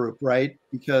friend group, right?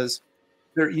 Because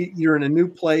you're in a new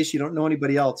place. You don't know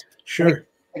anybody else. Sure.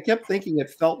 I kept thinking it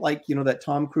felt like, that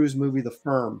Tom Cruise movie, The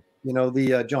Firm,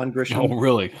 the John Grisham. Oh,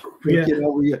 really?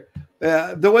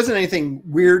 Yeah. There wasn't anything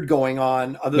weird going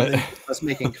on other than us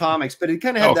making comics, but it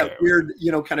kind of had that weird,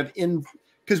 kind of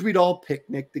because we'd all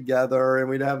picnic together and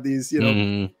we'd have these,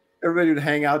 everybody would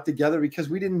hang out together because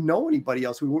we didn't know anybody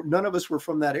else. None of us were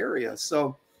from that area.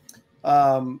 So,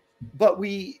 but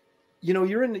we,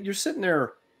 you're sitting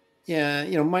there,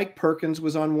 Mike Perkins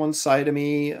was on one side of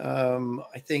me.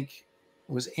 I think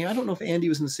I don't know if Andy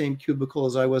was in the same cubicle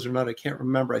as I was or not. I can't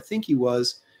remember. I think he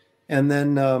was. And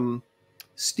then,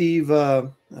 Steve,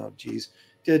 did,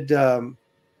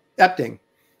 Epting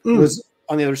was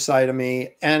on the other side of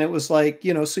me. And it was like,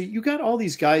 so you got all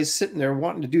these guys sitting there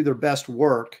wanting to do their best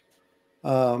work.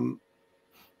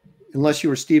 Unless you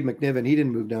were Steve McNiven, he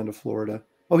didn't move down to Florida.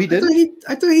 Oh, he did.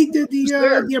 I thought he did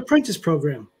the apprentice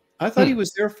program. I thought he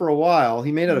was there for a while.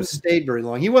 He may not have stayed very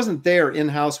long. He wasn't there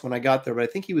in-house when I got there, but I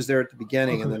think he was there at the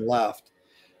beginning and then left.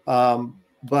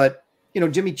 But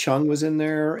Jimmy Chung was in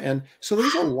there, and so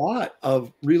there's a lot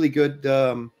of really good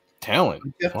talent.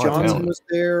 Jeff Johnson was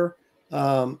there.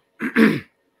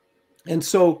 And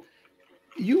so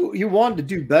you wanted to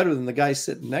do better than the guy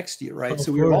sitting next to you, right?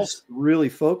 So we were all really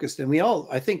focused, and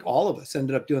I think all of us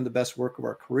ended up doing the best work of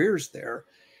our careers there.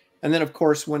 And then, of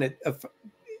course, when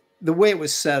the way it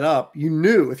was set up, you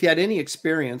knew if you had any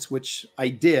experience, which I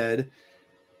did,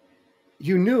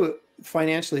 you knew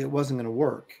financially it wasn't going to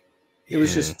work. It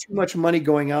was just too much money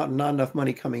going out and not enough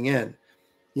money coming in.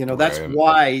 You know, that's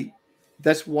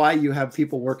why you have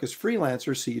people work as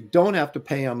freelancers, so you don't have to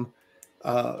pay them,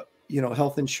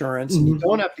 health insurance, and you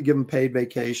don't have to give them paid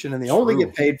vacation, and they only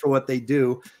get paid for what they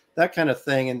do, that kind of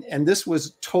thing. And this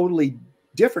was totally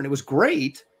different. It was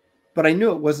great, but I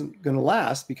knew it wasn't going to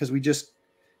last because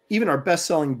even our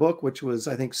best-selling book, which was,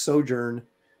 I think, Sojourn,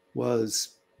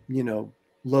 was,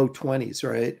 low 20s,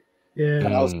 right?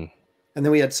 Yeah. And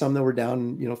then we had some that were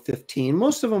down, 15.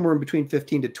 Most of them were in between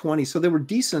 15 to 20. So they were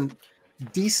decent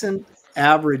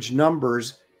average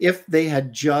numbers if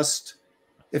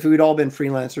we'd all been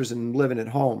freelancers and living at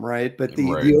home, right? But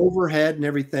the overhead and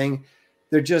everything,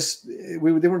 they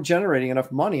weren't generating enough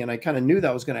money. And I kind of knew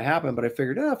that was going to happen, but I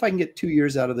figured, if I can get 2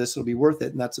 years out of this, it'll be worth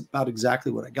it. And that's about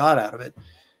exactly what I got out of it.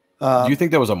 Do you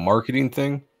think that was a marketing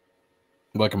thing?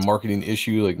 Like a marketing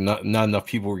issue? Like not enough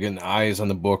people were getting eyes on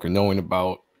the book or knowing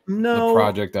about the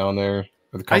project down there?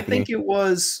 Or the company? I think it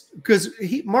was because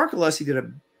Mark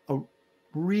Alessi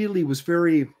was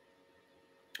very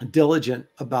diligent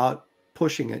about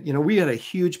pushing it. We had a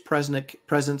huge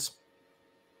presence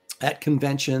at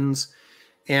conventions,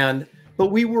 but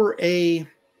we were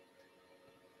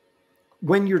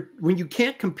when you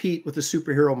can't compete with the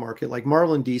superhero market, like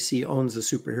Marvel and DC owns the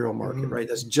superhero market, right?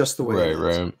 That's just the way it is.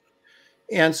 Right.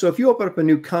 And so if you open up a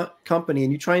new company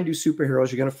and you try and do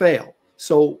superheroes, you're going to fail.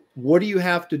 So what do you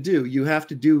have to do? You have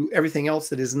to do everything else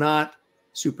that is not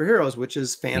superheroes, which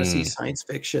is fantasy, science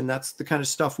fiction. That's the kind of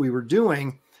stuff we were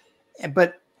doing.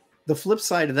 But the flip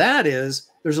side of that is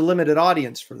there's a limited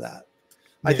audience for that.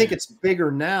 Yeah. I think it's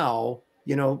bigger now,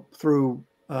 through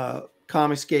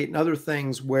Comicsgate and other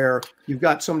things where you've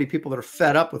got so many people that are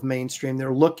fed up with mainstream.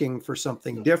 They're looking for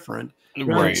something different.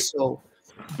 Right. So,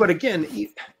 but again,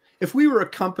 if we were a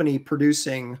company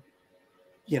producing,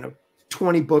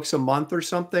 20 books a month or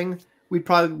something, we'd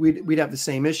have the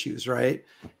same issues, right?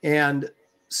 And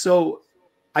so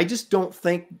I just don't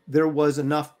think there was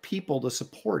enough people to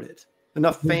support it,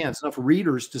 enough fans, enough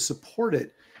readers to support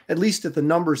it, at least at the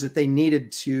numbers that they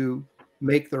needed to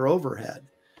make their overhead.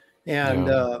 And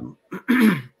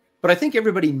but I think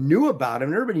everybody knew about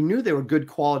them. Everybody knew they were good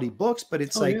quality books, but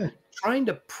it's trying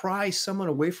to pry someone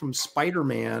away from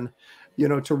Spider-Man,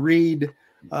 to read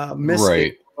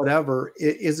Mystic, whatever,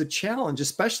 is a challenge,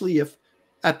 especially if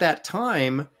at that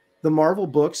time the Marvel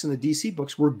books and the DC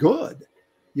books were good,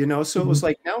 so it was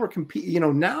like, now we're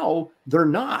competing, now they're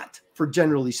not, for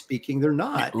generally speaking, they're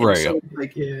not. Right. So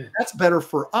that's better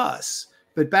for us.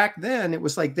 But back then it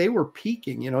was like they were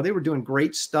peaking, they were doing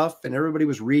great stuff and everybody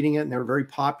was reading it and they were very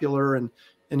popular. And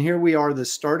here we are,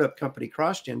 this startup company,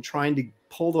 CrossGen, trying to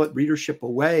pull the readership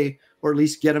away, or at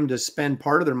least get them to spend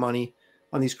part of their money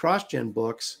on these CrossGen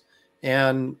books.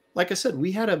 And like I said,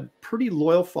 we had a pretty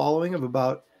loyal following of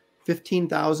about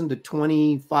 15,000 to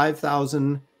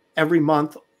 25,000 every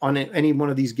month on any one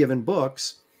of these given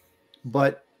books.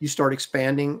 But you start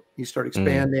expanding,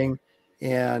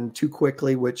 and too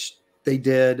quickly, which they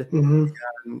did. And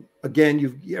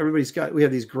again, we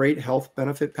have these great health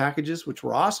benefit packages, which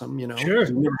were awesome. Sure.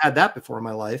 I've never had that before in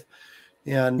my life.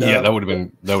 And that would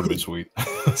have been sweet.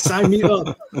 Sign me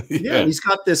up. Yeah, he's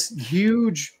got this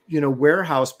huge,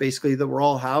 warehouse basically that we're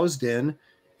all housed in,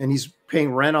 and he's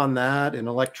paying rent on that and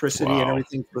electricity and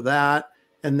everything for that.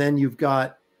 And then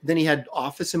then he had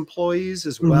office employees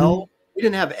as well. We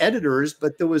didn't have editors,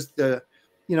 but there was he had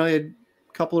a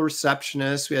couple of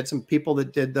receptionists. We had some people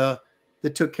that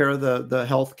took care of the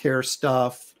healthcare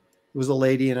stuff. There was a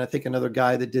lady and I think another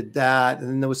guy that did that. And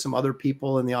then there was some other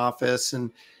people in the office.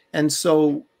 And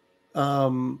so,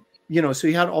 so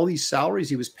he had all these salaries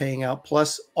he was paying out,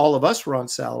 plus all of us were on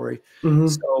salary.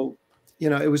 So,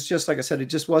 it was just, like I said, it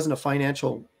just wasn't a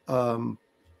financial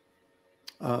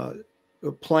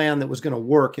plan that was going to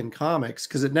work in comics,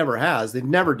 because it never has. They've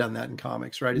never done that in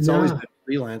comics, right? It's always been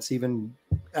freelance. Even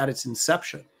at its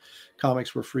inception,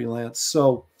 comics were freelance.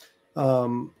 So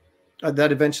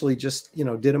that eventually just,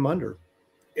 did them under.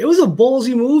 It was a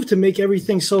ballsy move to make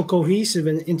everything so cohesive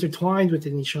and intertwined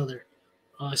within each other,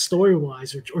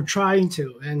 story-wise, or trying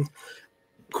to. And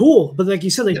cool, but like you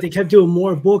said, they kept doing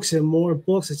more books and more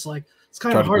books. It's like it's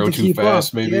kind of hard to keep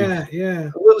up. Maybe. Yeah.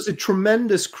 Well, it was a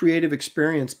tremendous creative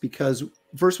experience because,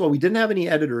 first of all, we didn't have any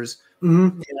editors,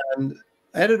 and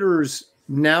editors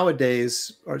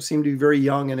nowadays seem to be very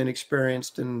young and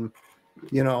inexperienced, and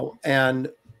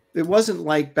it wasn't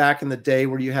like back in the day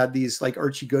where you had these like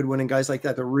Archie Goodwin and guys like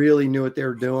that that really knew what they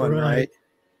were doing, right?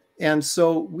 And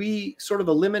so we sort of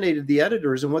eliminated the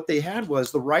editors, and what they had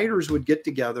was the writers would get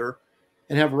together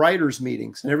and have writers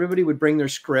meetings, and everybody would bring their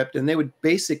script, and they would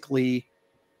basically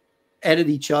edit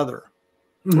each other,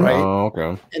 right? Oh,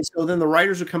 okay. And so then the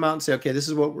writers would come out and say, okay, this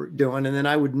is what we're doing. And then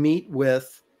I would meet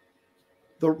with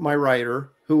my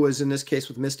writer, who was in this case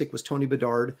with Mystic, was Tony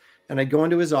Bedard. And I'd go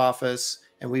into his office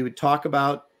and we would talk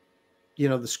about, you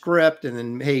know, the script, and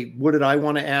then, hey, what did I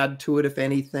want to add to it, if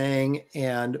anything?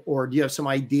 And, or do you have some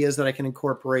ideas that I can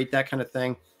incorporate, that kind of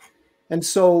thing. And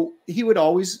so he would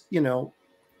always, you know,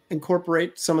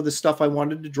 incorporate some of the stuff I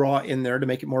wanted to draw in there to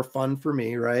make it more fun for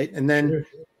me. Right. And then,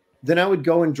 then I would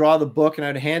go and draw the book, and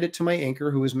I'd hand it to my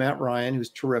inker, who was Matt Ryan, who's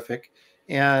terrific.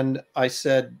 And I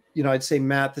said, you know, I'd say,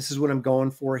 Matt, this is what I'm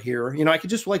going for here. You know, I could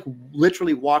just like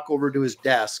literally walk over to his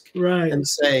desk and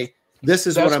say, this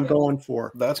is what I'm going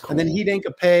for. That's cool. And then he'd ink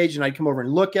a page, and I'd come over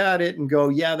and look at it and go,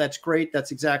 yeah, that's great.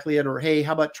 That's exactly it. Or, hey,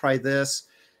 how about try this?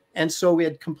 And so we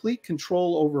had complete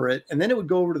control over it. And then it would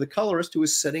go over to the colorist, who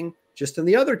was sitting just in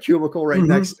the other cubicle right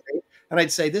next to me. And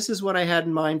I'd say, this is what I had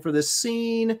in mind for this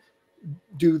scene.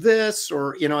 Do this,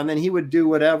 or, you know, and then he would do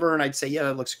whatever. And I'd say, yeah,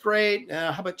 that looks great.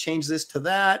 How about change this to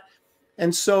that?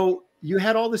 And so you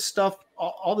had all this stuff,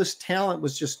 all this talent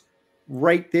was just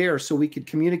right there, so we could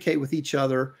communicate with each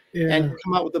other and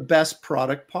come out with the best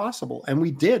product possible. And we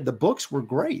did. The books were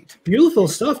great. Beautiful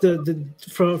stuff.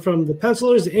 From the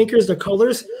pencilers, the inkers, the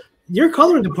colors. Your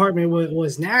coloring department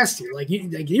was nasty. Like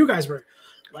you guys were,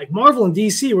 like Marvel and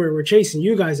DC were chasing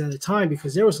you guys at the time,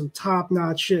 because there was some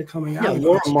top-notch shit coming out. Yeah,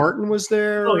 Laura Martin was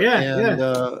there. Oh yeah,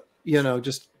 and you know,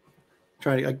 just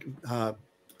trying to.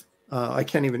 I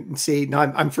can't even see. Now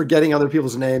I'm forgetting other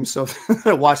people's names. So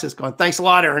watch this going. Thanks a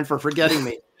lot, Aaron, for forgetting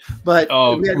me. But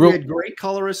we had great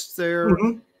colorists there,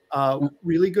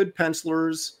 really good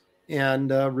pencilers, and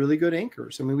really good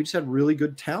inkers. I mean, we just had really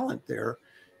good talent there,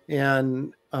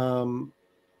 and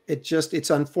it's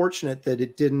unfortunate that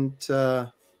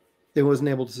it wasn't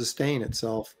able to sustain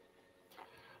itself.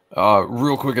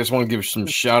 Real quick, I just want to give some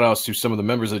shout outs to some of the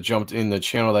members that jumped in the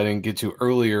channel that I didn't get to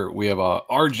earlier. We have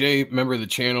RJ, member of the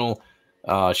channel,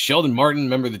 Sheldon Martin,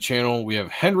 member of the channel. We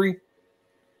have Henry,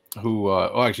 who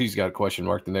actually he's got a question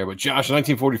marked in there, but Josh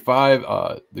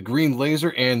 1945, the Green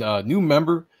Laser, and new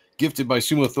member gifted by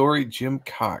Sumo Authority, Jim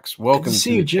Cox. Welcome to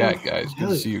the chat, guys. Good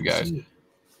to see you guys.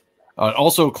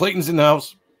 Also, Clayton's in the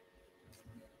house.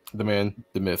 The man,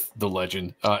 the myth, the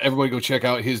legend. Everybody go check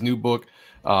out his new book,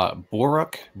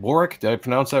 Borak. Did I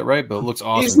pronounce that right? But it looks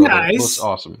awesome. It's nice. Looks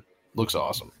awesome. Looks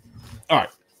awesome. All right.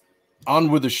 On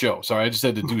with the show. Sorry, I just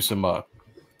had to do some management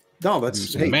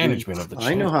of the channel.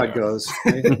 I know how it goes.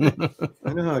 I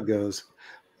know how it goes.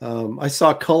 I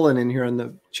saw Cullen in here in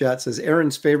the chat, says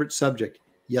Aaron's favorite subject,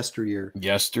 yesteryear.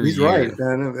 Yesteryear. He's right,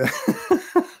 man.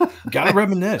 Gotta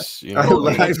reminisce. You know,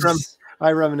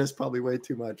 I reminisce probably way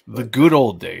too much. The good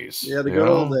old days. Yeah, the good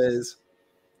old days.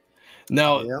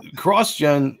 Now,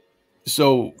 cross-gen,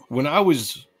 so when I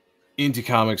was into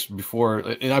comics before,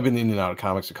 and I've been in and out of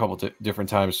comics a couple different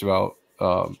times throughout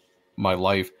my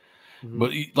life,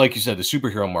 but like you said, the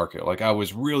superhero market, like I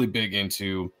was really big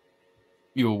into,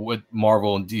 you know, what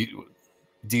Marvel and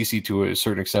DC to a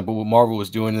certain extent, but what Marvel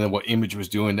was doing and then what Image was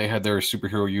doing. They had their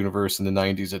superhero universe in the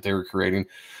 90s that they were creating.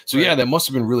 So yeah, that must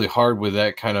have been really hard with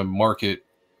that kind of market,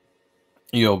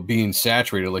 you know, being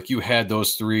saturated. Like you had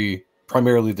those three,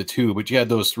 primarily the two, but you had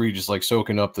those three just like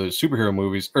soaking up the superhero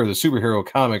movies or the superhero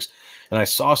comics. And I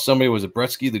saw somebody, was it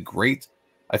Bretsky the Great,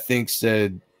 I think,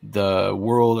 said the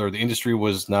world or the industry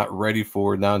was not ready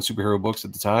for non-superhero books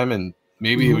at the time. And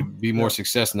maybe it would be more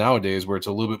success nowadays where it's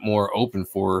a little bit more open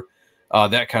for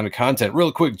that kind of content.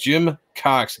 Real quick, Jim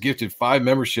Cox gifted 5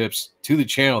 memberships to the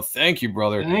channel. Thank you,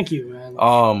 brother. Thank you,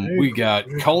 man. We got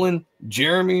Cullen,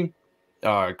 Jeremy,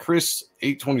 Chris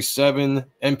 827,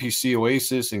 NPC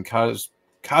Oasis, and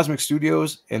Cosmic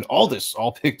Studios, and Aldous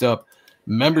all picked up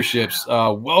memberships.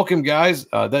 Welcome, guys.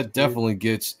 That definitely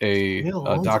gets a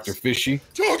Dr. Fishy.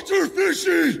 Dr.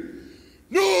 Fishy!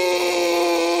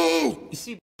 No! You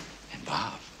see, and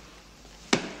Bob,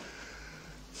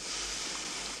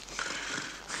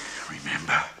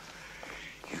 remember,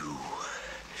 you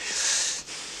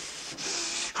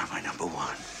are my number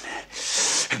one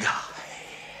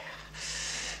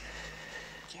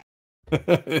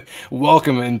guy.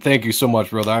 Welcome, and thank you so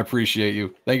much, brother. I appreciate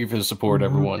you. Thank you for the support,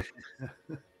 everyone.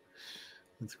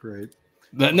 That's great.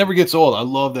 That never gets old. I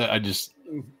love that.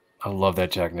 I love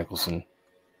that Jack Nicholson.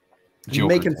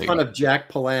 Making fun of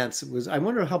Jack Palance. I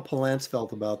wonder how Palance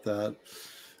felt about that.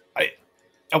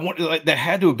 I want like that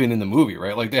had to have been in the movie,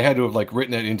 right? Like they had to have like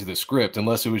written that into the script,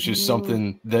 unless it was just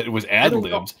something that was ad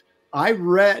libbed. I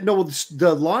read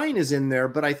the line is in there,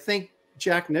 but I think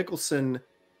Jack Nicholson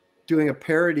doing a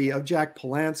parody of Jack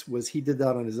Palance he did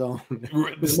that on his own.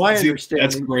 Is my understanding.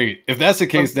 That's great. If that's the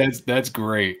case, that's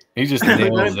great. He just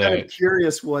nails I'm that. kind of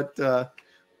curious what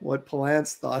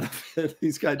Palance thought of it.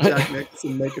 He's got Jack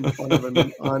Nicholson making fun of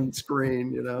him on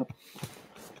screen, you know.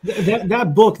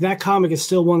 That book, that comic is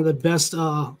still one of the best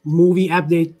movie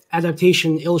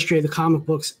adaptation illustrated comic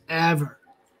books ever.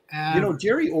 You know,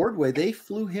 Jerry Ordway, they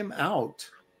flew him out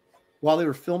while they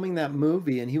were filming that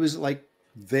movie, and he was like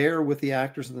there with the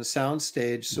actors in the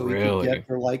soundstage, so he could get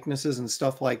their likenesses and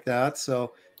stuff like that.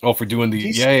 So, for doing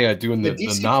the doing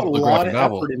the novel, the graphic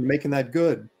novel, in making that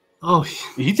good. Oh,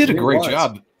 he did a great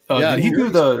job. Did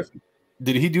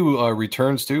he do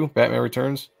Returns too? Batman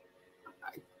Returns?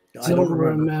 I don't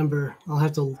remember. I'll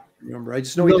have to remember. I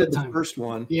just know he did the first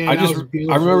one. Yeah, I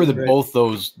remember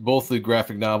that both the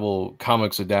graphic novel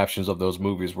comics adaptations of those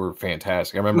movies were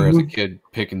fantastic. I remember as a kid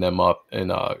picking them up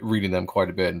and reading them quite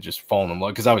a bit and just falling in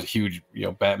love, because I was a huge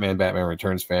Batman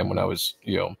Returns fan when I was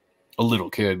a little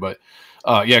kid. But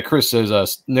Chris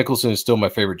says Nicholson is still my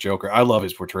favorite Joker. I love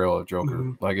his portrayal of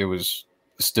Joker. Like it was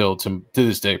still to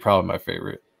this day probably my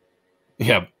favorite.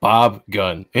 Yeah, Bob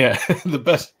Gunn. Yeah, the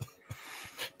best.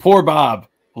 Poor Bob.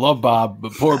 Love Bob,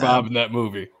 but poor Bob in that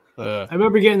movie. I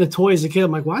remember getting the toy as a kid.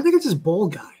 I'm like, why do I get this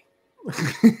bald guy?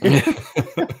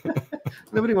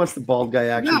 Nobody wants the bald guy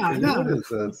action. What is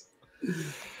this?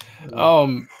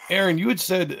 Aaron, you had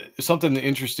said something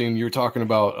interesting. You were talking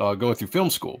about going through film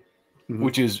school,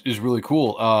 which is really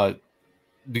cool.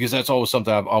 Because that's always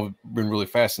something I've been really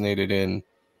fascinated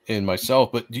in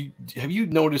myself. But have you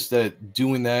noticed that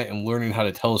doing that and learning how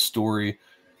to tell a story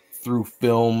through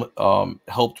film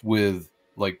helped with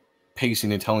like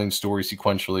pacing and telling stories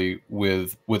sequentially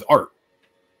with art?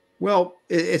 Well,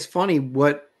 it's funny.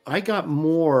 What I got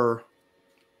more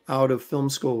out of film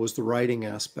school was the writing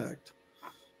aspect,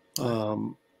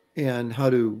 and how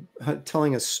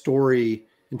telling a story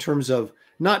in terms of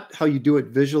not how you do it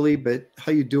visually, but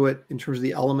how you do it in terms of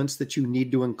the elements that you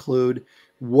need to include,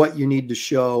 what you need to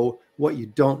show, what you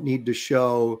don't need to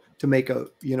show to make a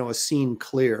scene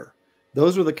clear.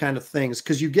 Those are the kind of things,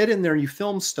 because you get in there and you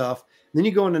film stuff, and then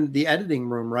you go into the editing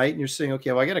room, right? And you're saying,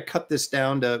 okay, well, I got to cut this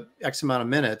down to X amount of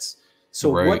minutes. So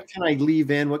what can I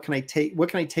leave in? What can I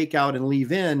take out and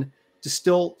leave in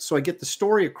so I get the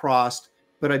story across,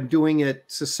 but I'm doing it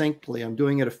succinctly. I'm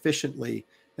doing it efficiently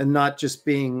and not just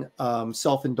being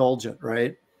self-indulgent,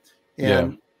 right?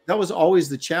 And that was always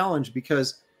the challenge,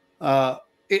 because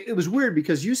it was weird,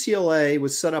 because UCLA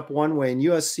was set up one way and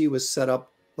USC was set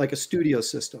up like a studio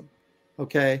system.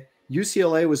 Okay.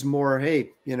 UCLA was more,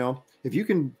 hey, if you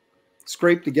can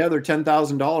scrape together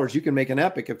 $10,000, you can make an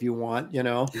epic if you want,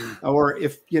 or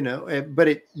if, but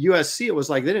at USC, it was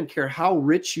like, they didn't care how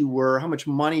rich you were, how much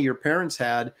money your parents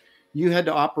had. You had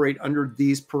to operate under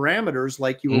these parameters,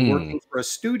 like you were working for a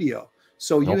studio.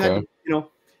 So you had to,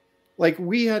 like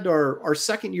we had our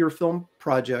second year film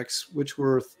projects, which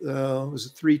were,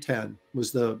 was 310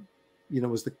 was the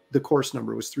course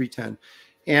number was 310.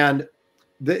 And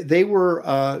they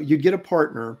were, you'd get a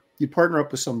partner, you'd partner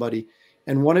up with somebody,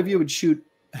 and one of you would shoot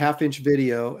 1/2-inch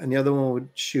video and the other one would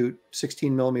shoot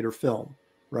 16 millimeter film.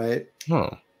 Right.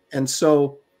 And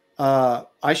so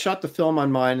I shot the film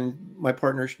on mine and my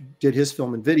partner did his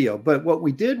film and video. But what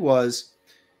we did was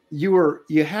you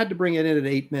had to bring it in at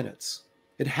 8 minutes.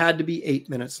 It had to be 8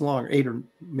 minutes long, 8 or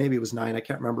maybe it was 9. I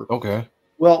can't remember. Okay.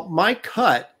 Well, my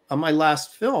cut on my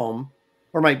last film,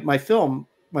 or my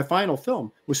final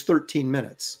film, was 13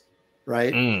 minutes.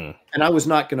 Right. And I was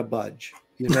not going to budge.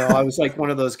 I was like one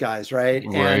of those guys. Right.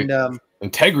 And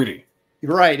integrity.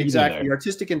 Right, exactly.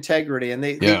 Artistic integrity. And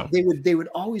they would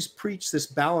always preach this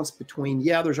balance between,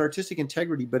 there's artistic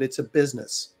integrity, but it's a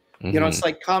business. It's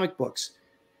like comic books.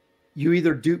 You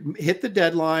either hit the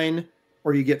deadline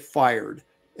or you get fired,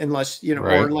 unless,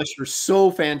 or unless you're so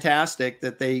fantastic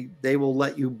that they will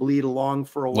let you bleed along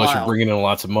for a while. Unless you're bringing in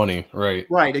lots of money. Right.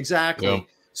 Right, exactly. Yeah.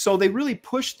 So they really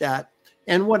pushed that.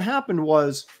 And what happened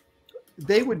was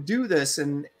they would do this,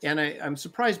 and I'm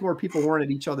surprised more people weren't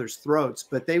at each other's throats,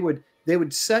 but they would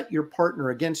set your partner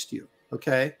against you,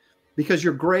 okay? Because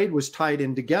your grade was tied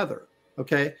in together,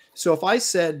 okay? So if I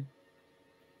said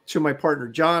to my partner,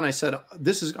 John, I said,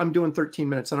 I'm doing 13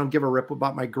 minutes. I don't give a rip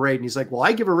about my grade. And he's like, well,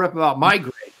 I give a rip about my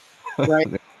grade,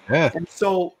 right? And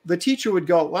so the teacher would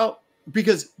go, well,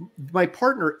 because my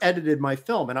partner edited my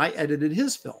film and I edited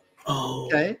his film,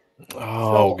 okay?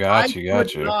 Oh, so gotcha. I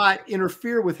could not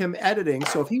interfere with him editing.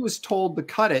 So if he was told to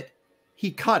cut it,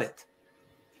 he cut it.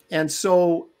 And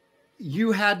so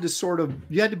you had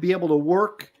to be able to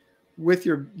work with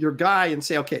your guy and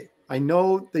say, okay, I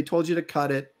know they told you to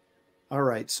cut it. All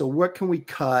right, so what can we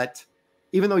cut?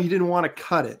 Even though you didn't want to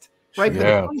cut it, right? Yeah.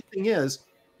 But the funny thing is,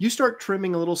 you start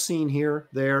trimming a little scene here,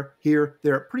 there, here,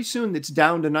 there. Pretty soon it's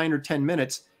down to 9 or 10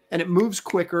 minutes and it moves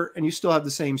quicker and you still have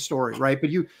the same story, right? But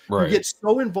you get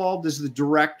so involved as the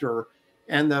director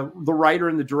and the writer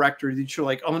and the director that you're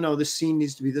like, oh no, this scene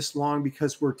needs to be this long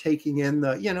because we're taking in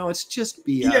the, it's just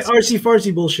BS. Yeah, artsy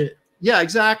fartsy bullshit. Yeah,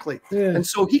 exactly. Yeah. And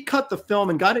so he cut the film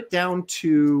and got it down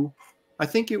to, I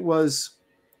think it was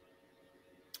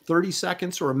 30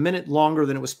 seconds or a minute longer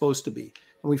than it was supposed to be.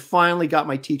 And we finally got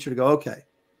my teacher to go, okay,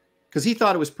 because he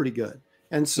thought it was pretty good.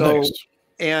 And so,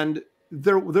 and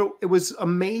there, it was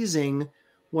amazing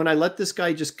when I let this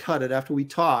guy just cut it after we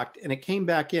talked and it came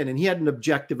back in and he had an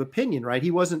objective opinion, right?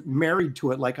 He wasn't married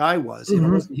to it like I was. It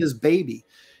wasn't his baby.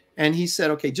 And he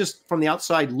said, okay, just from the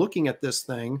outside looking at this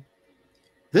thing,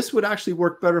 this would actually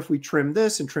work better if we trimmed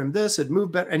this and trimmed this. It'd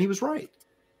move better. And he was right.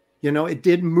 It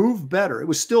did move better. It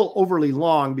was still overly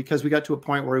long because we got to a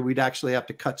point where we'd actually have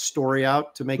to cut story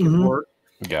out to make it work.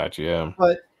 Gotcha. Yeah.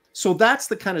 But so that's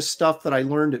the kind of stuff that I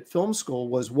learned at film school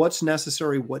was what's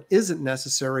necessary, what isn't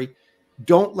necessary.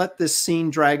 Don't let this scene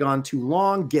drag on too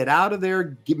long. Get out of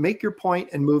there, make your point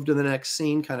and move to the next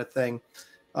scene kind of thing.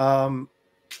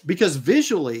 Because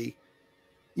visually,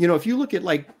 if you look at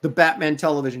like the Batman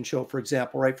television show, for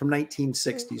example, right, from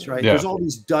 1960s, right, there's all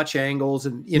these Dutch angles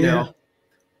and,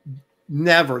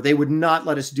 never, they would not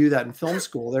let us do that in film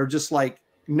school. They're just like,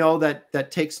 no, that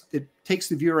takes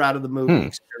the viewer out of the movie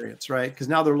experience, right? Because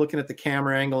now they're looking at the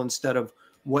camera angle instead of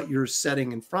what you're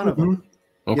setting in front of them.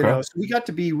 Okay. So we got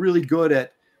to be really good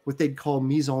at what they'd call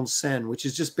mise en scène, which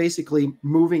is just basically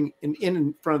moving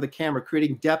in front of the camera,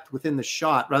 creating depth within the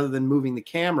shot rather than moving the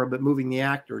camera, but moving the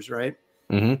actors, right?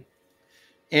 And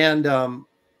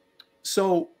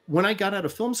so when I got out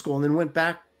of film school and then went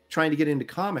back trying to get into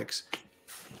comics,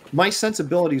 my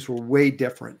sensibilities were way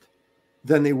different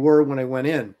than they were when I went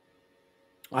in.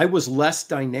 I was less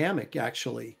dynamic,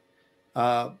 actually,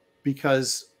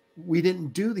 because we didn't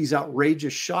do these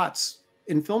outrageous shots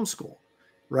in film school,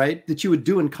 right? That you would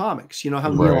do in comics. You know how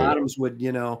Neil Adams would,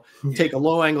 take a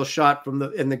low angle shot and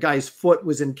the guy's foot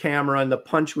was in camera and the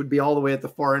punch would be all the way at the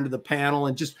far end of the panel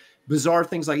and just bizarre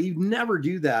things like you'd never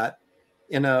do that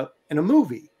in a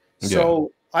movie.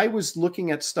 So I was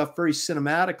looking at stuff very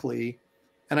cinematically.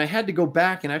 And I had to go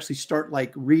back and actually start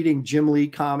like reading Jim Lee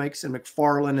comics and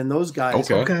McFarlane and those guys.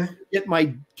 Get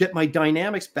my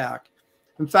dynamics back.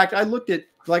 In fact, I looked at,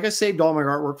 like I saved all my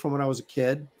artwork from when I was a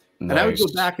kid. And I would go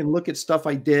back and look at stuff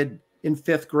I did in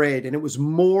 5th grade. And it was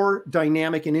more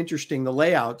dynamic and interesting, the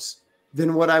layouts,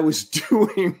 than what I was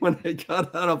doing when I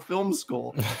got out of film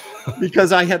school.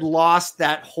 Because I had lost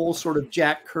that whole sort of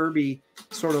Jack Kirby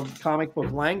sort of comic book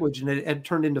language and it had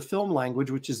turned into film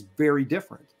language, which is very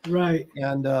different. Right.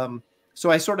 And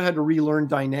so I sort of had to relearn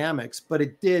dynamics, but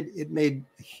it made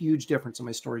a huge difference in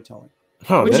my storytelling.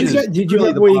 Did you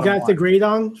remember what you got the grade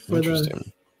on for the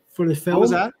film? What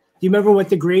was that? Do you remember what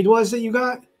the grade was that you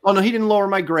got? Oh no, he didn't lower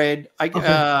my grade.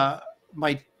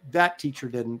 That teacher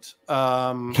didn't.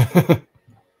 I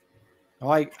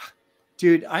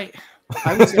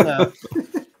was in a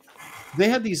they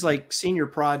had these like senior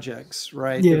projects,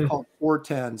 right? They're called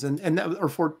 410s and that or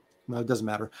 4 no, it doesn't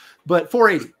matter. But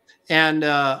 480. And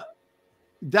that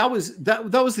was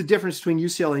the difference between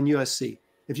UCLA and USC.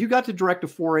 If you got to direct a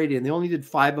 480 and they only did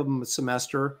 5 of them a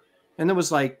semester, and there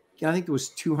was like, I think there was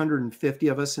 250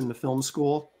 of us in the film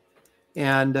school.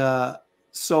 And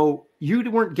so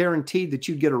you weren't guaranteed that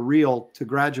you'd get a reel to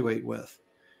graduate with,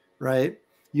 right?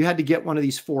 You had to get one of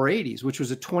these 480s, which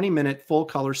was a 20-minute full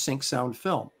color sync sound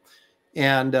film.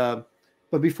 And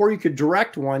but before you could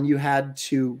direct one, you had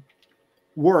to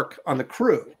work on the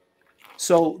crew.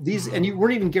 So these, and you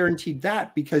weren't even guaranteed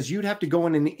that because you'd have to go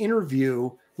in an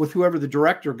interview with whoever the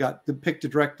director got to pick to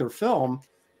direct their film.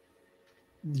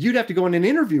 You'd have to go in an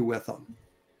interview with them,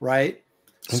 right?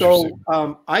 So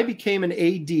I became an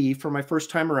AD for my first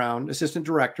time around, assistant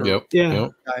director. Yep.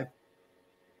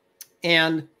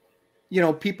 And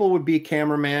people would be a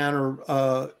cameraman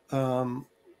or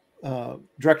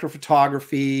director of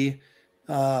photography,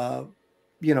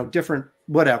 different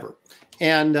whatever.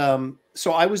 And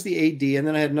so I was the AD, and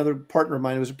then I had another partner of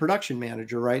mine who was a production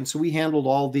manager, right? And so we handled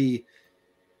all the,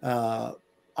 I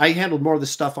handled more of the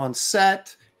stuff on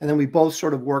set, and then we both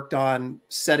sort of worked on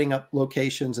setting up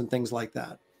locations and things like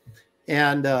that.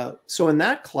 And so in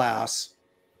that class,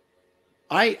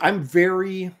 I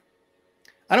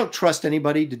don't trust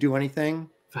anybody to do anything.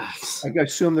 Facts. I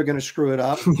assume they're going to screw it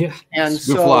up. Yeah. And Good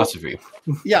so, philosophy.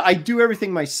 yeah, I do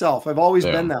everything myself. I've always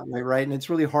Yeah. been that way, right? And it's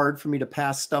really hard for me to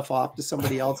pass stuff off to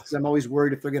somebody else because I'm always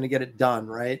worried if they're going to get it done,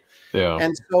 right? Yeah.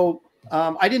 And so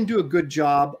I didn't do a good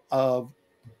job of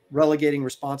relegating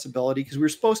responsibility because we were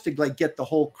supposed to like get the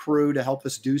whole crew to help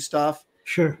us do stuff.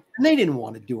 Sure. And they didn't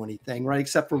want to do anything, right?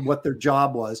 Except for what their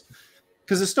job was.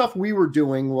 Because the stuff we were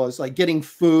doing was like getting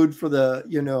food for the,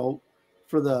 you know,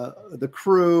 for the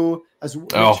crew, as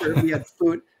make sure we had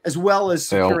food, as well as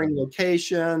securing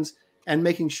locations and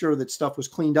making sure that stuff was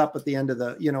cleaned up at the end of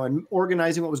the, you know, and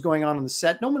organizing what was going on the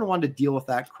set. No one wanted to deal with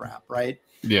that crap, right?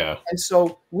 Yeah. And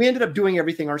so we ended up doing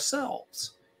everything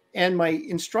ourselves. And my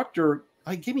instructor,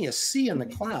 gave me a C in the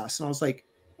class. And I was like,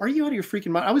 are you out of your freaking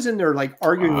mind? I was in there like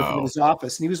arguing with him in his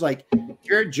office. And he was like,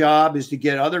 your job is to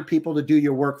get other people to do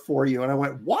your work for you. And I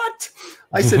went, what?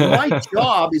 I said, my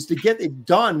job is to get it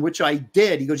done, which I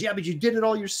did. He goes, yeah, but you did it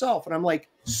all yourself. And I'm like,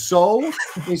 so?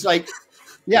 And he's like,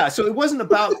 yeah. So it wasn't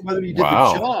about whether you did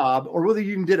the job or whether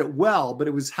you even did it well, but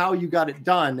it was how you got it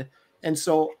done. And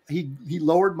so he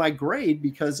lowered my grade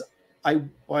because I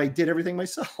did everything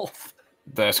myself.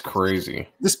 That's crazy.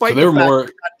 Despite they're more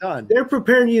done. They're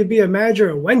preparing you to be a manager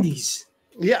at Wendy's.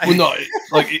 Yeah. Well, no,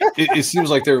 like it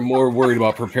seems like they're more worried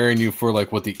about preparing you for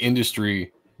like what the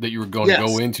industry that you were going to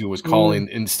go into was calling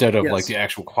instead of like the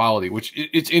actual quality, which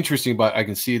it's interesting, but I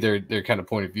can see their kind of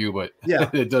point of view, but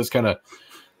it does kind of,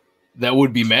 that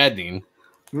would be maddening.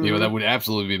 You know, that would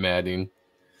absolutely be maddening.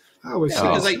 I would say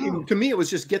because to me, it was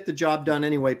just get the job done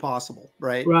any way possible.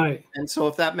 Right. Right. And so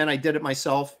if that meant I did it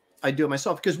myself, I do it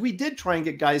myself, because we did try and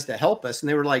get guys to help us and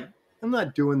they were like, I'm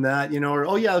not doing that, you know, or,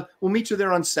 oh yeah, we'll meet you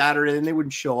there on Saturday, and they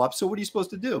wouldn't show up. So what are you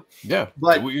supposed to do? Yeah.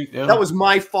 But that was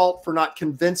my fault for not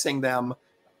convincing them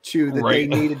that they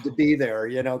needed to be there,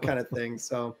 you know, kind of thing.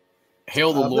 So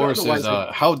Hail the Lord says,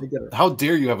 how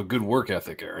dare you have a good work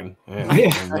ethic, Aaron?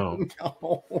 I know.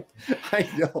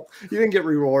 You didn't get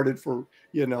rewarded for,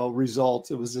 you know, results.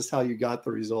 It was just how you got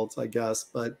the results, I guess.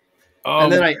 But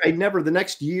and then I never, the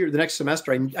next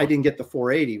semester, I didn't get the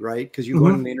 480, right? Because you go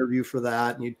in an interview for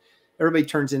that, and everybody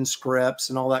turns in scripts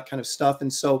and all that kind of stuff.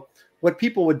 And so what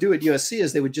people would do at USC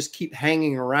is they would just keep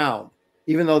hanging around,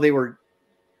 even though they were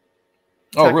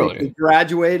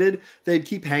graduated. They'd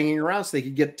keep hanging around so they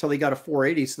could get till they got a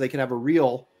 480, so they could have a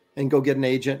reel and go get an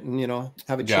agent and, you know,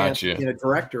 have a chance to be a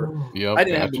director. I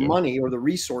didn't have the money or the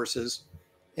resources.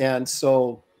 And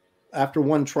so after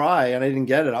one try and I didn't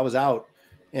get it, I was out.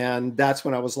 And that's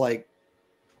when I was like,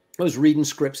 I was reading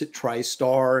scripts at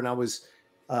TriStar, and I was,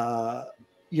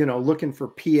 you know, looking for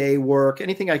PA work,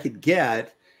 anything I could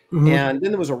get. And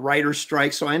then there was a writer's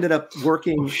strike. So I ended up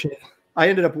working,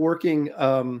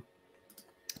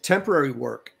 temporary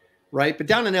work, right? But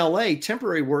down in LA,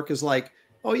 temporary work is like,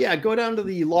 oh yeah, go down to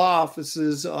the law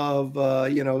offices of,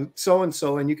 you know,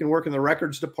 so-and-so, and you can work in the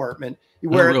records department. You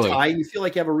wear a tie, you feel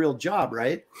like you have a real job,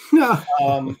 right?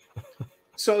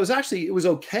 So it was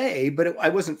okay, but I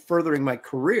wasn't furthering my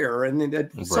career. And then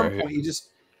at some point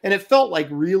and it felt like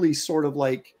really sort of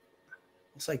like,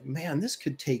 it's like, man, this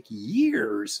could take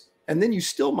years. And then you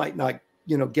still might not,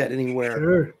 you know, get anywhere.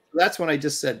 Sure. That's when I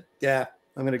just said, yeah,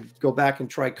 I'm going to go back and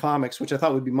try comics, which I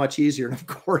thought would be much easier. And of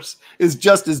course is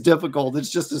just as difficult.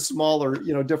 It's just a smaller,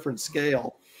 you know, different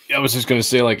scale. I was just going to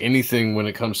say, like, anything when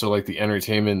it comes to like the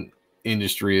entertainment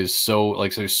industry is so,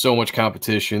 like, there's so much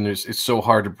competition. It's so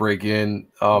hard to break in.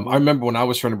 I remember when I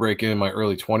was trying to break in my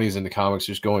early 20s into comics,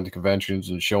 just going to conventions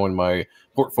and showing my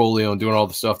portfolio and doing all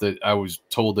the stuff that I was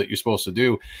told that you're supposed to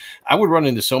do. I would run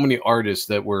into so many artists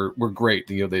that were great.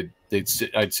 You know,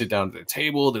 I'd sit down at the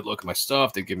table, they'd look at my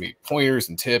stuff, they'd give me pointers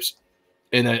and tips.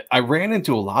 And I ran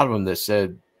into a lot of them that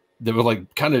said, they were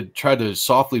like, kind of tried to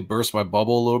softly burst my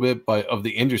bubble a little bit of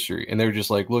the industry. And they were just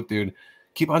like, look, dude,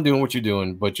 keep on doing what you're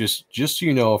doing, but just so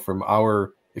you know, from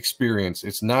our experience,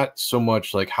 it's not so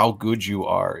much like how good you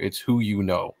are, it's who you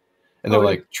know. And they're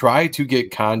like, try to get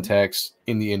contacts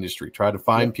in the industry, try to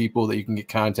find people that you can get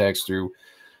contacts through,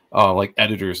 like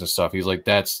editors and stuff. He's like,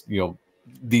 that's, you know,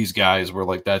 these guys were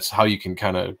like, that's how you can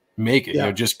kind of make it. You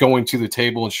know, just going to the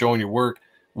table and showing your work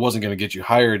wasn't going to get you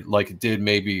hired like it did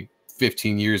maybe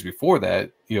 15 years before that.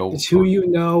 You know, it's who you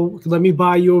know. Let me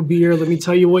buy you a beer, let me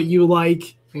tell you what you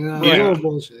like. You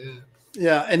know,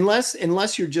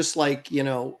 unless you're just like, you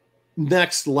know,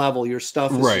 next level, your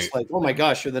stuff is just like, oh my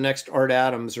gosh, you're the next Art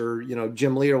Adams or, you know,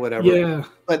 Jim Lee or whatever.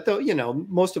 But though, you know,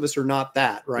 most of us are not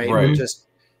that, right?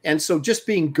 And so just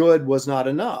being good was not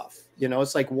enough. You know,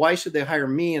 it's like, why should they hire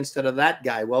me instead of that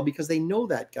guy? Well, because they know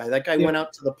that guy. That guy went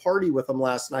out to the party with them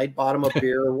last night, bought him a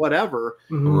beer or whatever.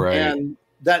 And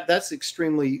that's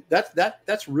extremely,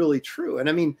 that's really true. And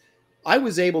I mean, I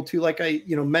was able to, like I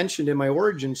mentioned in my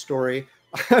origin story,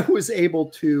 I was able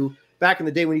to, back in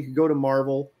the day when you could go to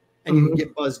Marvel and you could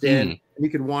get buzzed in and you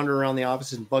could wander around the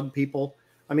office and bug people.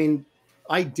 I mean,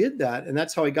 I did that, and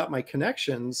that's how I got my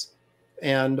connections,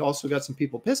 and also got some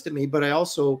people pissed at me. But I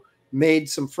also made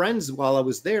some friends while I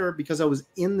was there because I was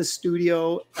in the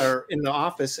studio or in the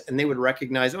office, and they would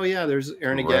recognize, oh yeah, there's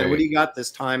Aaron again. What do you got this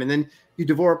time? And then you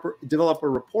develop a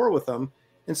rapport with them,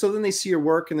 and so then they see your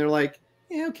work and they're like,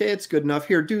 yeah, okay, it's good enough.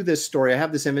 Here, do this story. I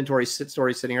have this inventory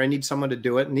story sitting here. I need someone to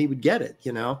do it, and he would get it.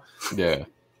 Yeah.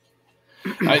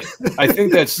 I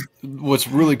think that's what's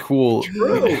really cool.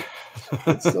 True.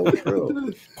 It's so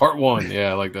true. Part 1, yeah,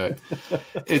 I like that.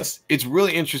 It's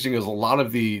really interesting as a lot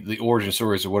of the origin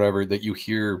stories or whatever that you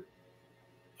hear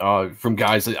from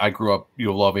guys that I grew up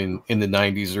loving in the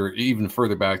 90s or even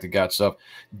further back that got stuff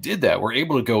did that. We're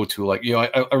able to go to like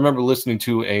I remember listening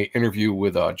to a interview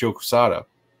with Joe Quesada.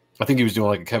 I think he was doing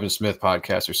like a Kevin Smith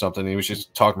podcast or something. And he was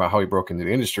just talking about how he broke into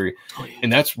the industry,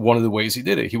 and that's one of the ways he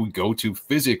did it. He would go to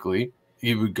physically.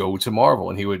 He would go to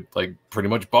Marvel and he would like pretty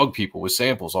much bug people with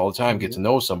samples all the time, get to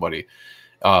know somebody.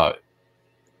 I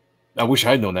wish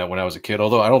I'd known that when I was a kid,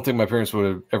 although I don't think my parents would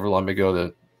have ever let me go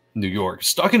to New York.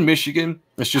 Stuck in Michigan,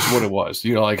 that's just what it was.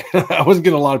 Like I wasn't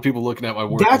getting a lot of people looking at my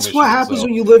work. That's what happens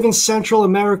when you live in Central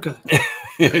America.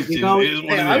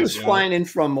 I was flying in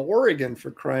from Oregon,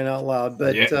 for crying out loud,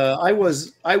 but I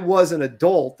was an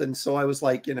adult, and so I was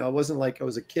like, it wasn't like I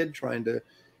was a kid trying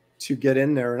to get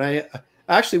in there. And I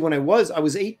actually, when I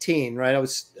was 18, right?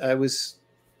 I was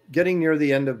getting near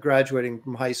the end of graduating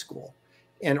from high school,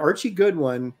 and Archie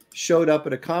Goodwin showed up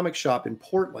at a comic shop in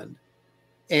Portland,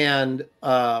 and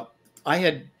I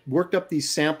had worked up these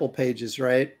sample pages,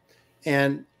 right?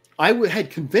 And I had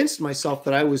convinced myself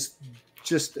that I was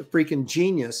just a freaking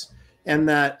genius, and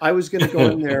that I was going to go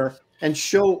in there and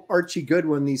show Archie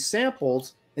Goodwin these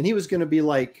samples, and he was going to be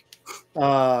like,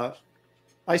 I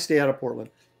stay out of Portland.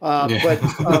 But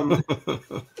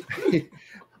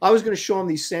I was going to show him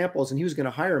these samples, and he was going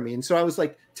to hire me. And so I was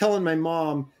like telling my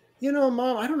mom,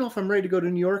 Mom, I don't know if I'm ready to go to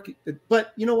New York,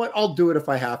 but you know what? I'll do it if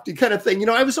I have to, kind of thing.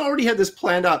 I was already had this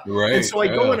planned out. Right. And so I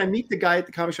go and I meet the guy at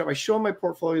the comic shop. I show him my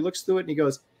portfolio. He looks through it and he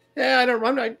goes, yeah,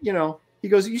 I'm not, he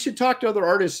goes, you should talk to other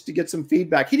artists to get some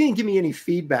feedback. He didn't give me any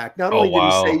feedback. Not only did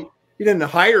he say he didn't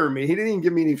hire me, he didn't even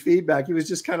give me any feedback. He was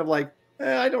just kind of like,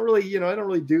 I don't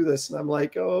really do this. And I'm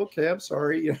like, oh, okay, I'm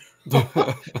sorry.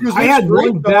 I had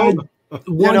one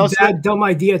bad dumb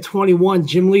idea at 21.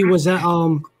 Jim Lee was at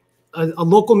a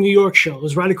local New York show. It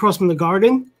was right across from the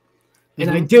Garden.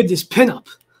 And I did this pinup.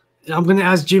 And I'm going to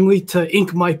ask Jim Lee to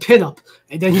ink my pinup,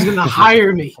 and then he's going to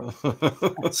hire me.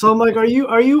 So I'm like, are you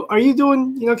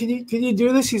doing, can you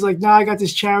do this? He's like, nah, I got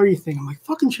this charity thing. I'm like,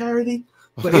 fucking charity.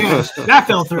 But yeah, that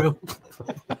fell through.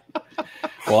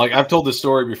 Well, like I've told this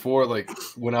story before, like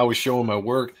when I was showing my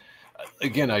work,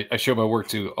 again, I showed my work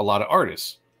to a lot of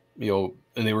artists, and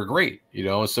they were great,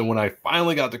 And so when I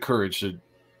finally got the courage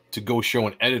to go show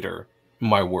an editor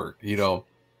my work,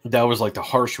 that was like the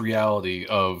harsh reality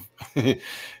of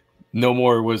no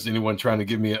more was anyone trying to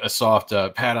give me a soft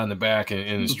pat on the back and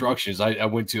instructions. I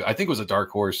went to, I think it was a Dark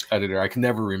Horse editor. I can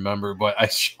never remember, but I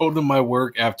showed them my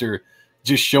work after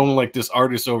just showing like this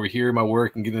artist over here my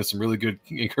work and getting some really good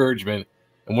encouragement,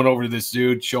 and went over to this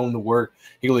dude, showed him the work.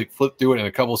 He like flipped through it in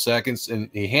a couple seconds and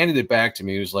he handed it back to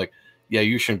me. He was like, yeah,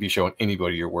 you shouldn't be showing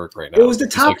anybody your work right now. It was the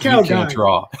Top Cow guy.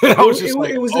 Draw. I was just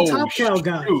it was the Top Cow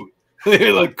guy.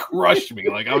 They like crushed me.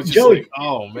 Like I was just like,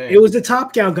 oh man. It was the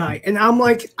Top Cow guy, and I'm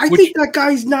like, I think that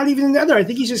guy's not even an editor. I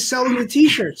think he's just selling the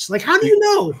T-shirts. Like, how do you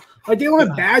know? Like they don't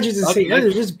have badges and say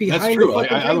editor. Just behind the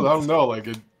fucking I don't know. Like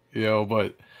it,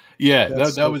 but yeah,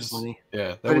 that was funny.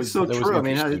 Yeah, but it's so true. I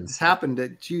mean, it's happened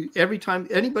that every time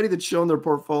anybody that's shown their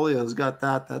portfolio has got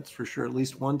that. That's for sure. At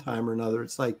least one time or another,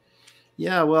 it's like,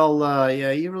 yeah, well,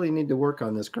 you really need to work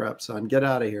on this crap, son. Get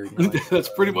out of here. That's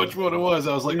pretty much what it was.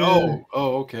 I was like, oh,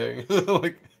 okay.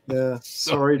 Like, yeah,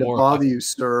 sorry to bother you,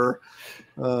 sir.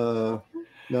 No,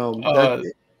 go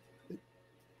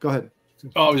ahead.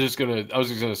 I was just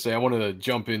gonna say I wanted to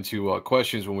jump into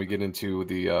questions when we get into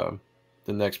the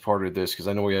next part of this, because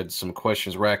I know we had some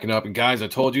questions racking up. And guys, I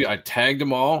told you I tagged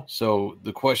them all, so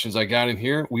the questions I got in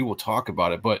here, we will talk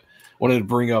about it. But I wanted to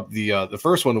bring up the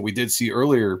first one that we did see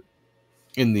earlier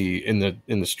in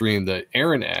the stream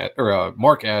that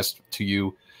Mark asked to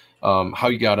you, how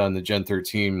you got on the Gen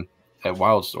 13 at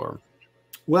Wildstorm.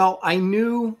 Well, I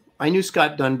knew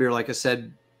Scott Dunbier, like I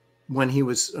said, when he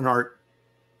was an art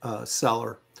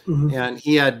seller, and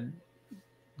he had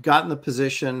gotten the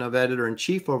position of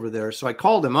editor-in-chief over there. So I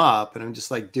called him up, and I'm just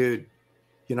like, dude,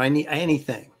 I need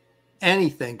anything,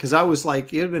 because I was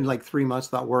like, it had been like 3 months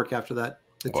without work after that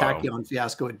Tachyon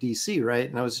fiasco at DC, right?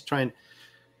 And I was trying,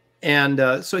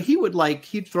 and so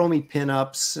he'd throw me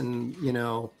pinups and, you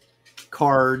know,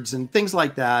 cards and things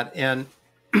like that. And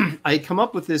I come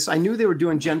up with this. I knew they were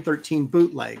doing Gen 13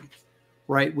 bootleg,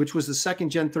 right? Which was the second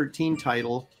Gen 13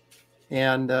 title.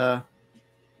 And I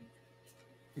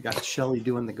got Shelly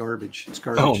doing the garbage. It's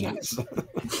garbage. Oh, nice.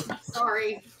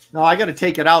 Sorry. No, I got to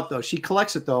take it out though. She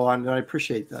collects it though, and I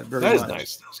appreciate that very much. That is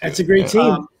nice. That's a great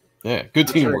team. Yeah, good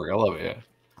teamwork. I love it. Yeah,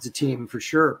 it's a team for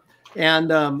sure.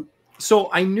 And so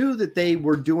I knew that they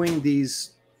were doing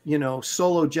these, you know,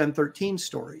 solo Gen 13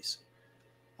 stories.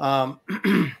 But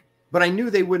I knew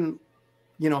they wouldn't,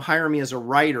 you know, hire me as a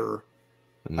writer.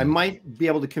 I might be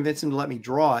able to convince them to let me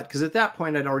draw it, because at that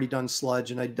point I'd already done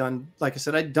Sludge, and I'd done, like I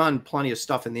said, I'd done plenty of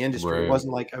stuff in the industry. Right. It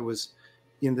wasn't like I was,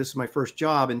 you know, this is my first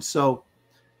job. And so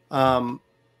I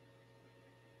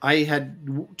had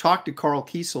talked to Carl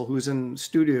Kiesel, who was in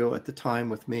studio at the time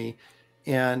with me,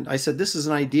 and I said, this is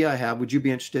an idea I have. Would you be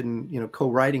interested in, you know,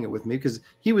 co-writing it with me? Because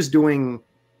he was doing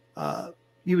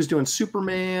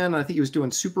Superman. I think he was doing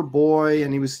Superboy,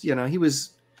 and he was, you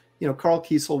know, Carl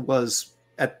Kiesel was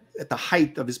at the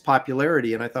height of his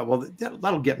popularity. And I thought, well,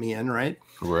 that'll get me in, right?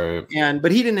 Right.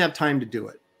 But he didn't have time to do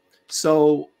it.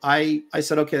 So I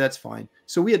said, okay, that's fine.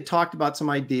 So we had talked about some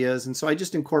ideas. And so I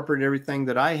just incorporated everything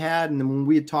that I had. And then when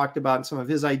we had talked about some of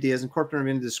his ideas, incorporated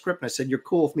them into the script. And I said, you're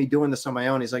cool with me doing this on my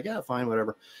own? He's like, yeah, fine,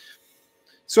 whatever.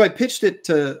 So I pitched it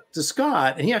to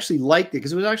Scott, and he actually liked it,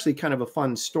 because it was actually kind of a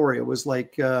fun story. It was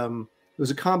like, it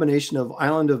was a combination of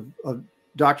Island of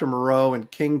Dr. Moreau and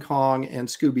King Kong and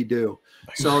Scooby-Doo.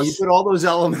 Nice. So you put all those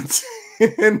elements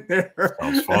in there.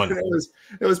 Sounds fun.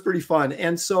 It was pretty fun.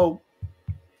 And so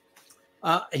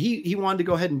he wanted to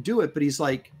go ahead and do it, but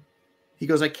he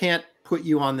goes, I can't put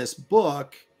you on this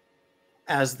book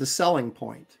as the selling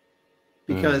point,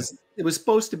 because it was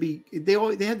supposed to be,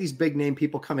 they had these big name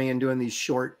people coming in doing these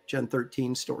short Gen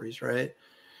 13 stories, right?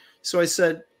 So I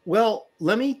said, well,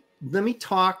 let me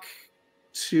talk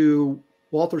to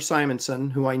Walter Simonson,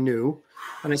 who I knew,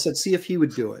 and I said, see if he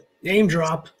would do it. Name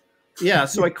drop. Yeah.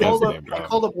 So I called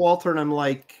up Walter, and I'm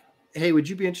like, hey, would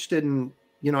you be interested in,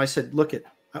 you know, I said, look,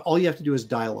 all you have to do is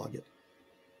dialogue it.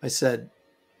 I said,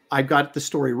 I got the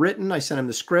story written. I sent him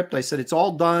the script. I said, it's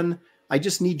all done. I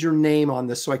just need your name on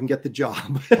this so I can get the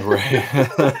job. Right.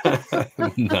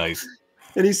 Nice.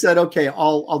 And he said, okay,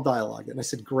 I'll dialogue it. And I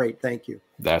said, great, thank you.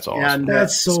 That's awesome. And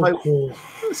that's so cool.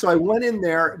 So I went in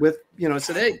there with, you know, I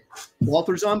said, hey,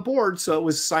 Walter's on board. So it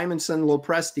was Simonson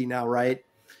Lopresti now, right?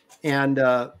 And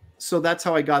so that's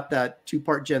how I got that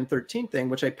 2-part Gen 13 thing,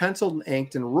 which I penciled and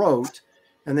inked and wrote.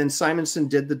 And then Simonson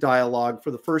did the dialogue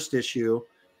for the first issue.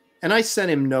 And I sent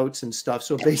him notes and stuff.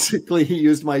 So basically he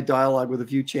used my dialogue with a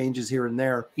few changes here and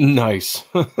there. Nice.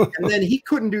 And then he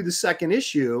couldn't do the second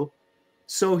issue.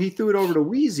 So he threw it over to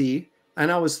Wheezy.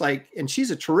 And I was like, and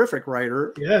she's a terrific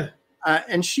writer. Yeah.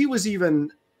 And she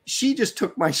just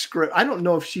took my script. I don't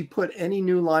know if she put any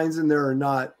new lines in there or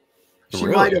not. She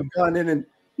might have gone in and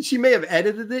she may have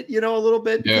edited it, you know, a little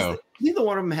bit. Yeah. Neither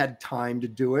one of them had time to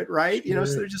do it, right? You know,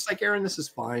 so they're just like, Aaron, this is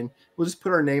fine. We'll just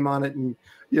put our name on it, and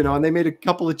you know, and they made a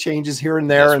couple of changes here and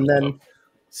there, and then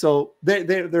so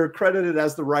they're credited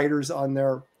as the writers on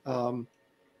there. But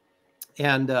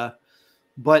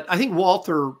I think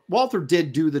Walter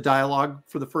did do the dialogue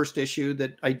for the first issue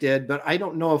that I did, but I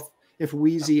don't know if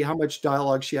Wheezy, how much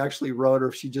dialogue she actually wrote, or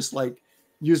if she just like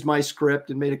used my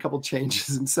script and made a couple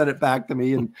changes and sent it back to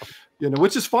me, and you know,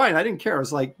 which is fine. I didn't care. I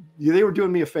was like, they were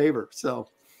doing me a favor. So,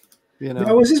 you know.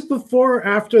 Now, was this before or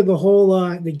after the whole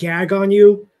the gag on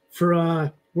you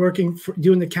for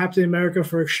doing the Captain America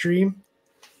for Extreme?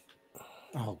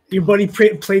 Oh, your buddy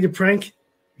played the prank.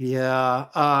 Yeah,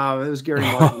 it was Gary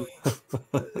Martin,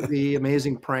 the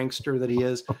amazing prankster that he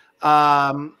is.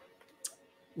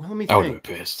 Well, let me think. I would have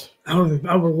been pissed. I would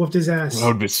have whooped his ass. I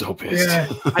would have been so pissed.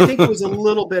 Yeah. I think it was a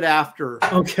little bit after.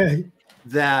 Okay.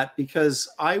 That, because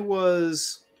I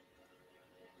was,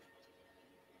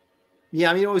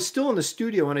 I mean, I was still in the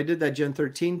studio when I did that Gen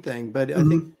 13 thing, but I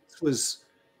think this was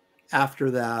after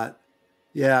that.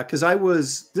 Yeah,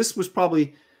 because this was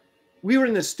probably, we were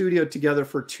in the studio together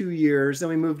for 2 years. Then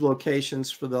we moved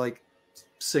locations for the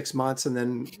 6 months. And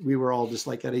then we were all just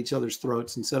like at each other's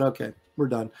throats and said, okay, we're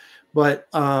done. But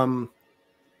the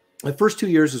first 2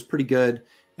 years was pretty good.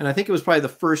 And I think it was probably the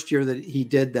first year that he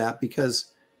did that,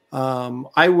 because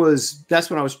that's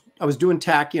when I was doing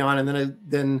Tachyon, and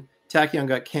then Tachyon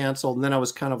got canceled. And then I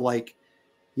was kind of like,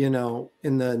 you know,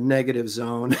 in the negative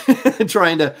zone,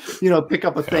 trying to, you know, pick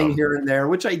up a thing here and there,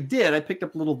 which I did. I picked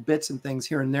up little bits and things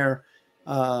here and there.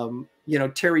 You know,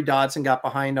 Terry Dodson got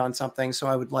behind on something, so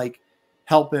I would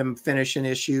help him finish an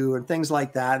issue and things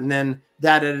like that. And then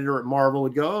that editor at Marvel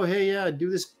would go, oh, hey, yeah, do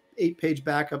this 8-page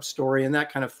backup story and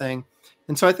that kind of thing.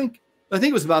 And so I think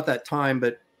it was about that time,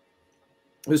 but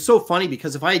it was so funny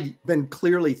because if I had been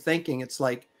clearly thinking, it's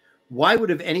like, why would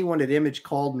have anyone at Image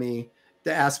called me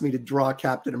to ask me to draw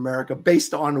Captain America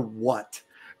based on what?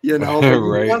 You know, but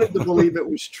Right. you wanted to believe it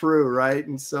was true, right?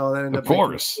 And so that ended up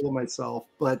making me fool myself.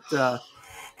 But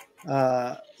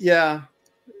yeah,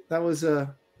 that was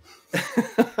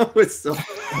I was so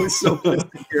pissed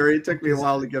at Gary. It took me a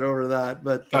while to get over that,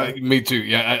 but me too.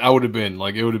 Yeah, I would have been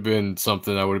like, it would have been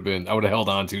something I would have held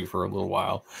on to for a little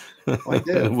while. I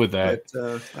did with that.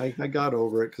 But, I got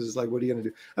over it because it's like, what are you going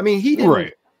to do? I mean, he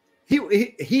didn't.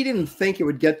 He didn't think it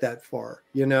would get that far,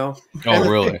 you know. Oh,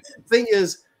 really? The thing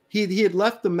is, he had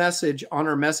left the message on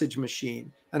our message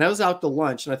machine, and I was out to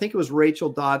lunch, and I think it was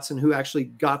Rachel Dotson who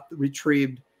actually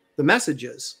retrieved the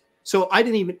messages. So I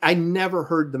never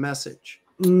heard the message.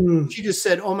 She just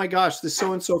said, oh my gosh, this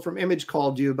so-and-so from Image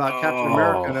called you about Captain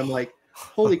America. And I'm like,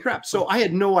 holy crap. So I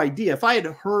had no idea. If I had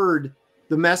heard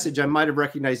the message, I might have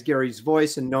recognized Gary's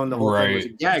voice and known the whole thing was a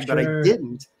gag, but I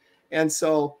didn't. And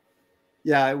so,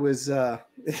 yeah, it was,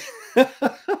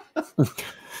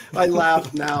 I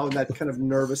laugh now in that kind of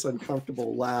nervous,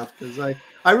 uncomfortable laugh because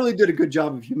I really did a good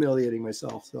job of humiliating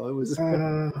myself. So it was.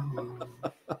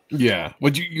 Yeah,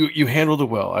 but you handled it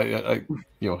well. I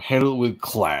handled it with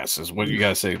class is what you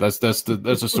gotta say. That's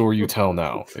the story you tell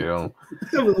now. You know,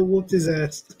 I would have whooped his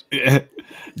ass.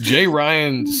 Jay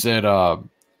Ryan said,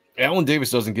 Alan Davis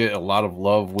doesn't get a lot of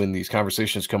love when these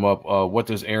conversations come up. What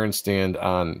does Aaron stand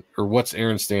on, or what's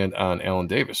Aaron stand on Alan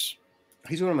Davis?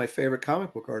 He's one of my favorite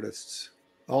comic book artists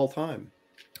all time.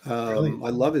 Really? I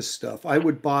love his stuff. I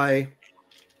would buy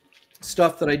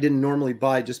stuff that I didn't normally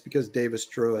buy just because Davis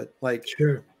drew it. Like,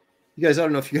 sure. You guys, I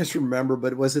don't know if you guys remember,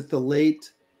 but was it the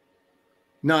late?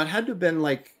 No, it had to have been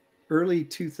like early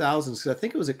 2000s because I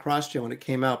think it was at CrossGen when it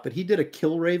came out. But he did a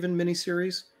Kill Raven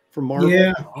miniseries for Marvel.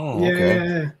 Yeah. Oh, okay.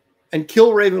 Yeah. And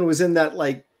Kill Raven was in that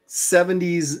like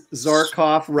 70s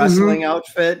Zarkov wrestling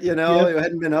outfit. You know, it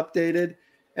hadn't been updated,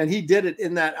 and he did it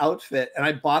in that outfit. And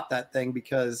I bought that thing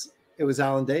because it was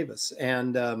Alan Davis,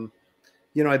 and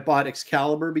you know, I bought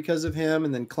Excalibur because of him,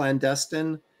 and then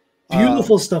Clandestine.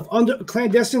 Beautiful stuff.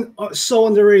 Clandestine, so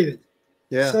underrated.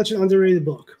 Yeah, such an underrated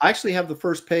book. I actually have the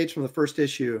first page from the first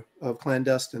issue of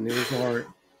Clandestine, the original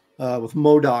art, with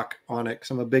MODOK on it, because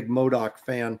I'm a big MODOK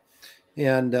fan.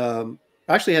 And I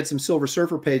actually had some Silver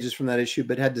Surfer pages from that issue,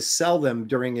 but had to sell them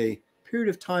during a period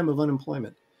of time of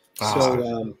unemployment.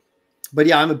 So, but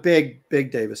yeah, I'm a big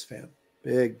Davis fan.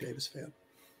 Big Davis fan.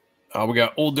 We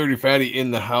got Old Dirty Fatty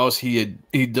in the house. He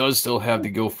does still have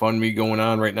the GoFundMe going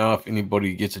on right now. If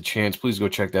anybody gets a chance, please go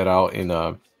check that out. And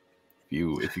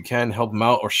if you can help him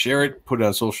out or share it, put it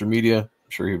on social media. I'm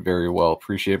sure he'd very well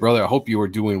appreciate it, brother. I hope you are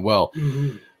doing well.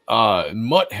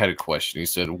 Mutt had a question. He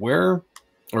said, "Where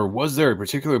or was there a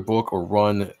particular book or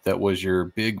run that was your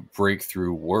big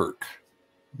breakthrough work?"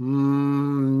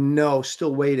 No,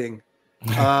 still waiting.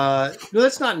 No,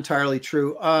 that's not entirely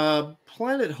true.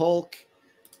 Planet Hulk.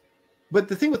 But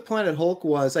the thing with Planet Hulk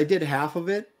was I did half of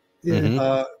it.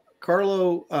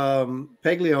 Carlo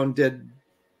Paglione did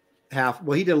half.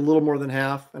 Well, he did a little more than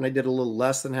half, and I did a little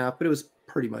less than half, but it was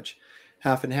pretty much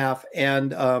half and half.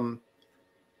 And that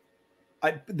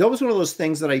was one of those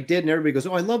things that I did, and everybody goes,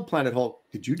 "Oh, I love Planet Hulk.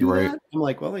 Did you do that?" I'm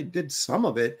like, "Well, I did some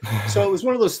of it." So it was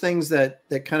one of those things that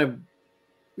kind of,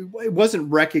 it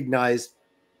wasn't recognized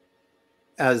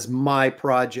as my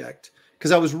project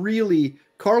because I was really.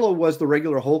 Carlo was the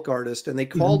regular Hulk artist, and they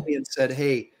called me and said,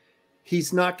 "Hey,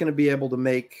 he's not going to be able to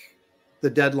make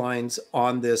the deadlines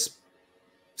on this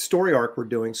story arc we're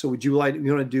doing. So you want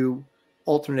to do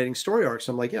alternating story arcs?"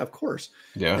 I'm like, "Yeah, of course."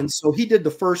 Yeah. And so he did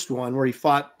the first one where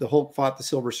the Hulk fought the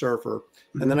Silver Surfer,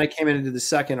 and then I came in and did the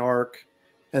second arc,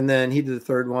 and then he did the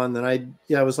third one. Then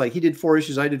I was like, he did 4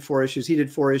 issues, I did 4 issues, he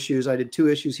did 4 issues, I did 2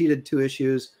 issues, he did 2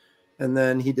 issues, and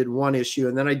then he did 1 issue,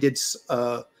 and then I did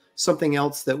something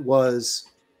else that was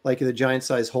like the giant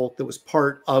size Hulk that was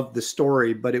part of the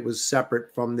story, but it was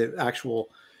separate from the actual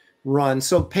run.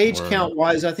 So page count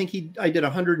wise, I think I did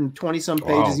 120 some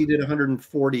pages. Wow. He did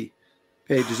 140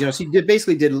 pages, you know, so he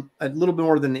basically did a little bit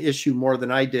more than the issue, more than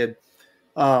I did.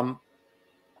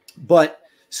 But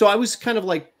so I was kind of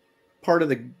like part of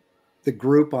the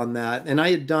group on that. And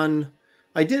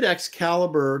I did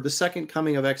Excalibur, the second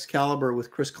coming of Excalibur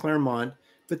with Chris Claremont,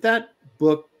 but that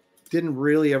book didn't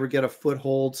really ever get a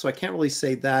foothold, so I can't really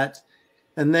say that.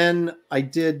 And then I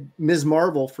did Ms.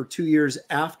 Marvel for 2 years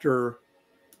after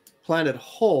Planet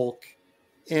Hulk,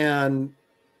 and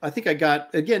I think I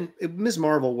got, again, Ms.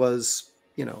 Marvel was,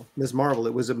 you know, Ms. Marvel.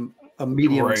 It was a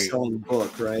medium Right. selling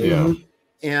book, right? Yeah.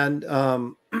 And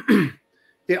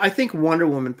I think Wonder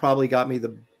Woman probably got me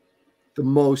the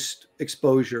most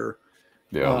exposure.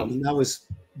 Yeah.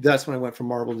 That's when I went from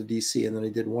Marvel to DC, and then I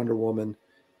did Wonder Woman.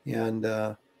 And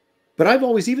but I've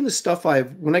always, even the stuff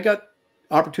when I got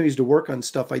opportunities to work on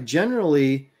stuff, I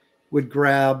generally would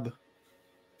grab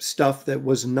stuff that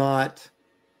was not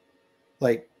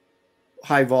like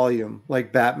high volume,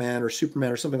 like Batman or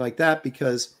Superman or something like that,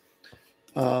 because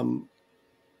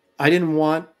I didn't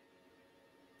want,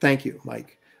 thank you,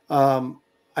 Mike.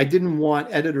 I didn't want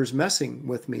editors messing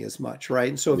with me as much, right?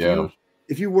 And so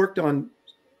if you worked on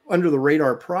under the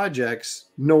radar projects,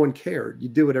 no one cared. You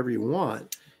do whatever you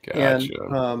want. Gotcha.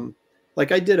 And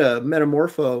like I did a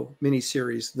Metamorpho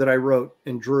miniseries that I wrote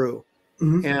and drew.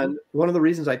 And one of the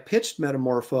reasons I pitched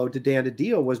Metamorpho to Dan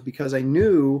DiDio was because I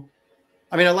knew,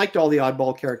 I mean, I liked all the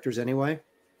oddball characters anyway,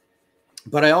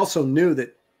 but I also knew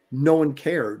that no one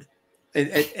cared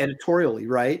editorially,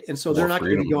 right? And so they're not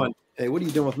going to be going, hey, what are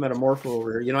you doing with Metamorpho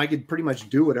over here? You know, I could pretty much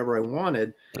do whatever I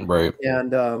wanted. Right.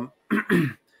 And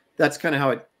that's kind of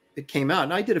how it came out.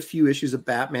 And I did a few issues of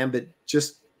Batman, but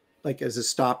just like as a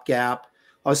stopgap.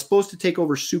 I was supposed to take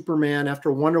over Superman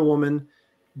after Wonder Woman,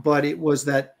 but it was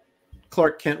that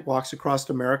Clark Kent Walks Across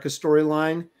America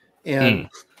storyline. And,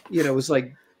 you know, it was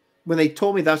like, when they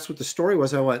told me that's what the story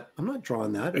was, I went, I'm not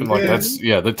drawing that. And like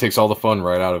that takes all the fun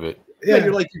right out of it. Yeah,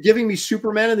 you're like, you're giving me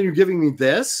Superman and then you're giving me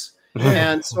this.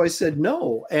 And so I said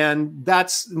no. And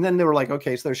then they were like,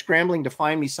 okay, so they're scrambling to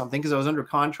find me something because I was under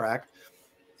contract.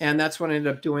 And that's what I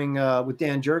ended up doing with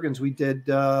Dan Jurgens. We did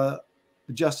the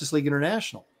Justice League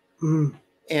International.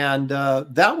 And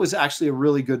that was actually a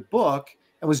really good book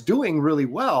and was doing really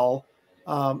well.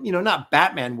 You know, not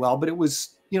Batman well, but it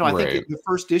was, you know, I think the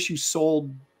first issue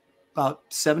sold about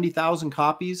 70,000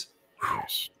 copies.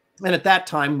 And at that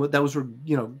time, those were,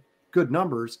 you know, good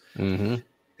numbers. And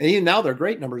even now they're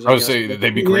great numbers. I would say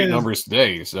they'd be great numbers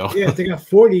today. So yeah, if they got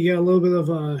 40, you got a little bit of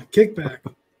a kickback.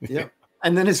 Yeah.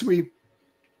 And then as we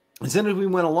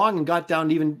went along and got down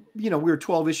to even, you know, we were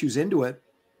 12 issues into it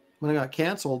when it got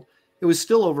canceled, it was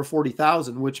still over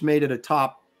 40,000, which made it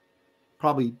a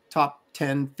probably top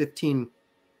 10, 15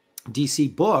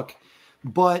 DC book.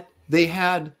 But they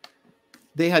had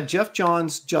Jeff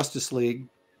Johns' Justice League,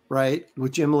 right,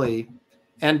 with Jim Lee.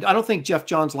 And I don't think Jeff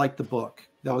Johns liked the book.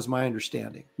 That was my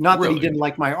understanding. Not that he didn't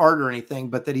like my art or anything,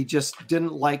 but that he just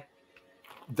didn't like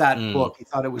that book. He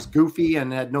thought it was goofy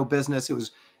and had no business. It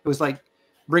was like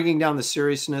bringing down the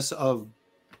seriousness of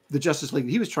the Justice League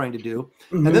that he was trying to do.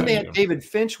 And then they had David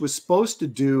Finch was supposed to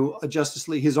do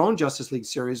his own Justice League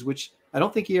series, which I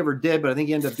don't think he ever did, but I think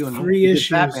he ended up doing 3 issues.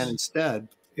 Batman instead.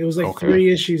 It was like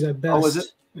 3 issues at best. Oh, was it?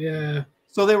 Yeah.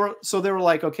 So they were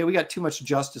like, okay, we got too much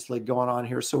Justice League going on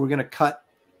here, so we're going to cut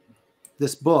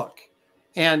this book.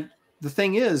 And the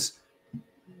thing is,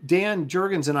 Dan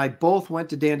Jurgens and I both went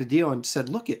to Dan DiDio and said,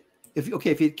 look, if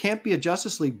it can't be a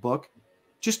Justice League book,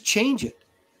 just change it.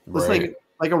 It's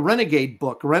like a Renegade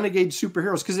book, Renegade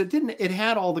superheroes, because it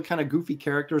had all the kind of goofy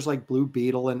characters like Blue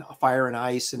Beetle and Fire and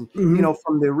Ice, and you know,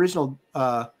 from the original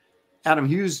Adam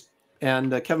Hughes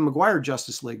and Kevin Maguire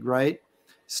Justice League, right?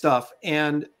 Stuff.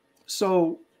 And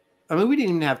so, I mean, we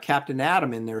didn't even have Captain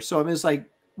Atom in there. So I mean, it's like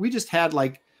we just had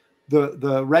like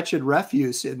the wretched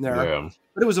refuse in there. Yeah.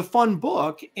 But it was a fun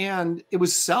book and it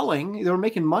was selling. They were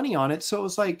making money on it. So it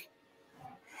was like,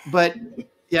 but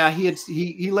yeah,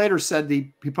 he later said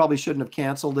he probably shouldn't have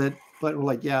canceled it. But we're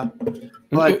like, yeah.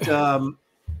 But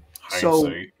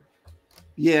so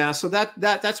yeah, so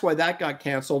that's why that got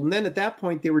canceled. And then at that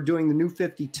point, they were doing the New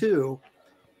 52,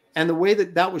 and the way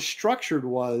that was structured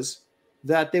was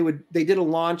that they did a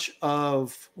launch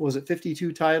of, was it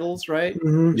 52 titles, right?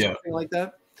 Yeah, something like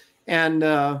that. And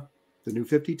the New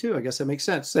 52, I guess that makes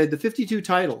sense. So they had the 52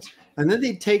 titles, and then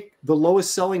they'd take the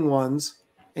lowest selling ones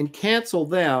and cancel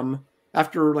them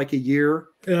after like a year.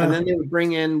 Yeah. And then they would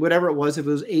bring in whatever it was, if it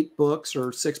was 8 books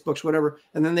or 6 books, whatever.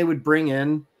 And then they would bring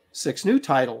in 6 new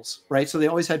titles, right? So they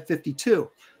always had 52.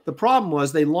 The problem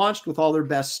was they launched with all their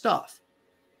best stuff,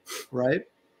 right?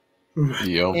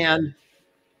 Yeah.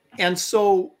 And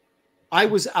so I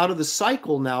was out of the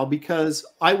cycle now because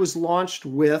I was launched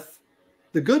with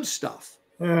the good stuff.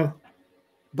 Yeah.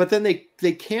 But then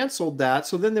they canceled that.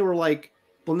 So then they were like,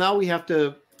 well, now we have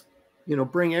to, you know,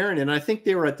 bring Aaron in. I think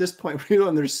they were at this point really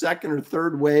on their 2nd or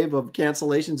 3rd wave of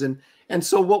cancellations. And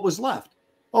so what was left?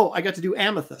 Oh, I got to do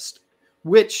Amethyst,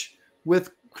 which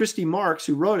with Christy Marks,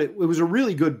 who wrote it, it was a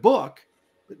really good book,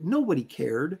 but nobody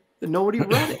cared and nobody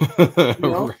read it. You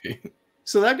know? Right.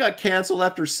 So that got canceled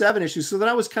after 7 issues. So then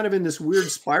I was kind of in this weird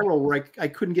spiral where I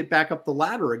couldn't get back up the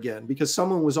ladder again because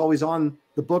someone was always on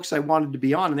the books I wanted to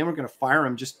be on, and they weren't going to fire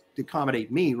him just to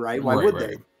accommodate me, right? Why would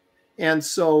they? And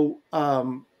so,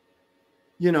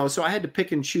 you know, so I had to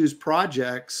pick and choose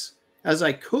projects as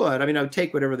I could. I mean, I would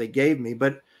take whatever they gave me,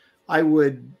 but I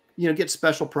would, you know, get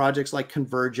special projects like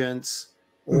Convergence,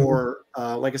 or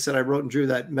like I said, I wrote and drew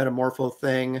that Metamorpho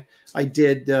thing. I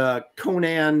did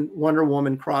Conan Wonder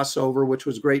Woman crossover, which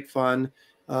was great fun.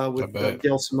 With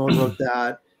Gail Simone wrote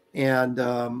that, and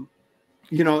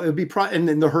you know, it would be and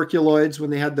then the Herculoids when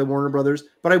they had the Warner Brothers.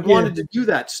 But I wanted to do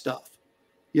that stuff.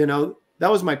 You know,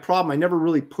 that was my problem. I never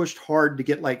really pushed hard to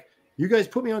get like, you guys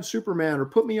put me on Superman or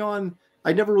put me on.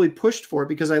 I never really pushed for it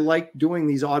because I liked doing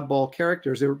these oddball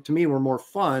characters. They were, to me, were more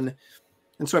fun,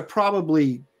 and so I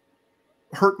probably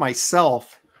hurt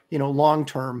myself, you know, long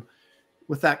term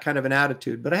with that kind of an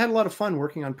attitude. But I had a lot of fun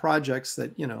working on projects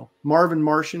that, you know, Marvin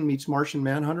Martian meets Martian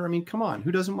Manhunter. I mean, come on,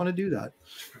 who doesn't want to do that?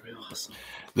 Awesome.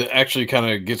 That actually kind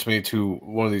of gets me to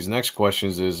one of these next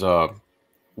questions is,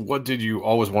 what did you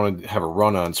always want to have a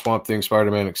run on? Swamp Thing,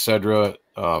 Spider-Man, etc.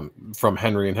 From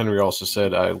Henry, and Henry also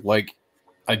said,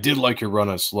 I did like your run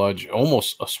on Sludge,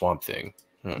 almost a Swamp Thing.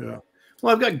 Yeah.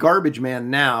 Well, I've got Garbage Man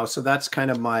now, so that's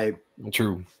kind of my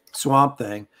Swamp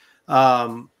Thing.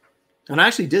 And I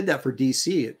actually did that for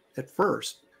DC at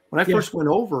first. When I first went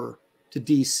over to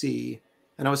DC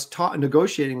and I was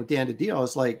negotiating with Dan DiDio, I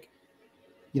was like,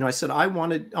 you know, I said, I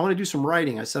want to do some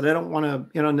writing. I said, I don't want to,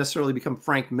 you know, necessarily become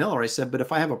Frank Miller. I said, but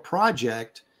if I have a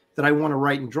project that I want to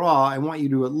write and draw, I want you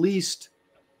to at least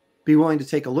be willing to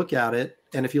take a look at it.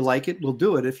 And if you like it, we'll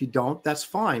do it. If you don't, that's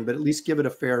fine, but at least give it a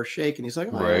fair shake. And he's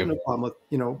like, I have no problem with,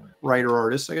 you know, writer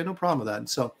artists. I got no problem with that. And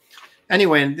so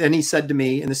anyway, and he said to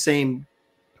me in the same,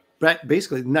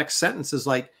 basically the next sentence is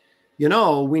like, you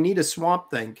know, we need a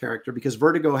Swamp Thing character because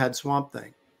Vertigo had Swamp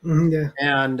Thing.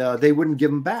 And they wouldn't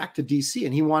give him back to DC,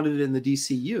 and he wanted it in the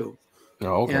DCU. Oh,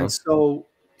 okay. And so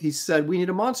he said, we need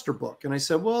a monster book. And I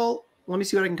said, well, let me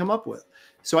see what I can come up with.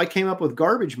 So I came up with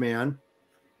Garbage Man,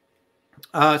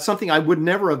 something I would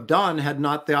never have done had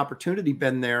not the opportunity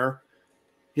been there,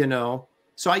 you know.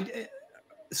 So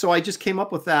I just came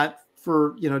up with that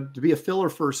for, you know, to be a filler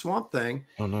for Swamp Thing.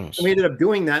 Oh, nice. And we ended up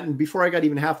doing that, and before I got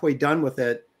even halfway done with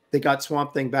it, they got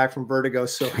Swamp Thing back from Vertigo,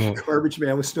 so Garbage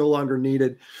Man was no longer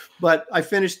needed. But I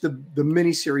finished the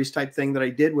miniseries type thing that I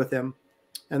did with him,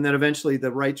 and then eventually the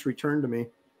rights returned to me.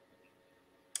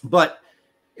 But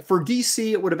for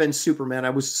DC, it would have been Superman. I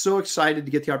was so excited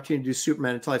to get the opportunity to do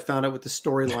Superman until I found out what the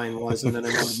storyline was, and then I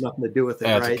wanted nothing to do with it.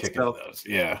 Right? So,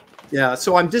 yeah.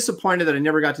 So I'm disappointed that I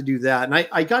never got to do that. And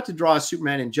I got to draw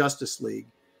Superman in Justice League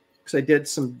because I did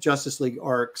some Justice League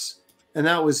arcs, and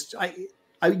that was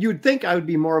you'd think I would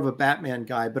be more of a Batman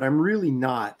guy, but I'm really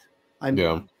not. I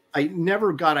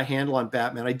never got a handle on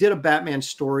Batman. I did a Batman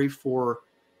story for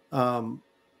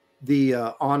the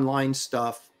online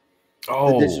stuff,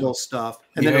 the digital stuff,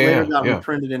 and then it later got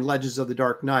reprinted in Legends of the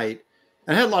Dark Knight.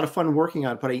 And I had a lot of fun working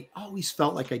on it, but I always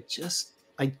felt like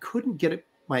I couldn't get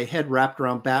my head wrapped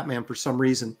around Batman for some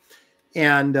reason.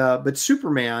 And but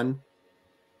Superman,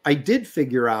 I did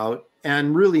figure out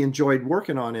and really enjoyed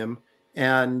working on him.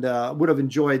 And would have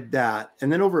enjoyed that. And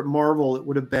then over at Marvel, it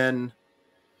would have been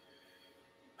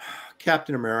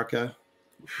Captain America.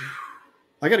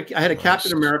 I had a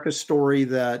Captain America story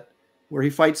where he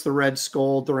fights the Red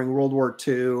Skull during World War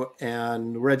II,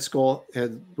 and Red Skull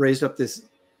had raised up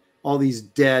all these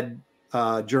dead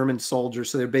German soldiers.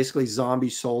 So they're basically zombie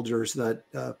soldiers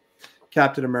that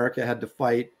Captain America had to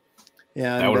fight.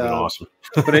 And that would have been awesome.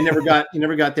 But I never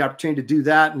got the opportunity to do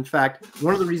that. In fact,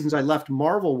 one of the reasons I left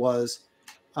Marvel was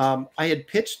I had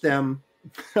pitched them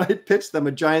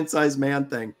a giant-sized man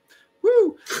thing.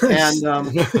 Woo!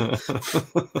 And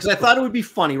because I thought it would be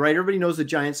funny, right? Everybody knows the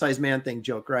giant-sized man thing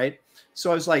joke, right?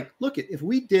 So I was like, look, if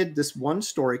we did this one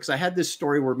story, because I had this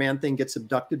story where Man Thing gets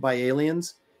abducted by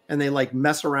aliens, and they like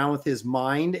mess around with his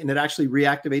mind, and it actually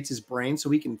reactivates his brain so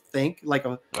he can think, like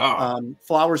a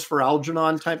Flowers for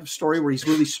Algernon type of story where he's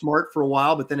really smart for a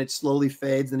while, but then it slowly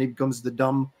fades, and he becomes the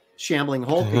dumb, shambling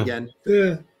Hulk again.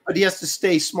 But he has to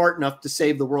stay smart enough to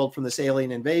save the world from this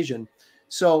alien invasion.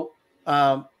 So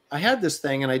I had this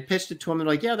thing, and I pitched it to him. They're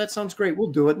like, yeah, that sounds great.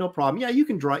 We'll do it. No problem. Yeah, you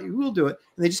can draw it. We'll do it.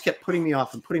 And they just kept putting me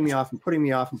off and putting me off and putting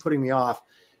me off and putting me off.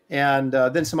 And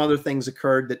then some other things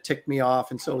occurred that ticked me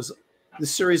off. And so it was the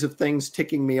series of things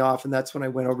ticking me off, and that's when I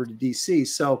went over to DC.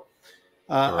 So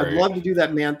I'd love to do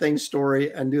that Man Thing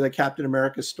story and do the Captain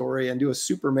America story and do a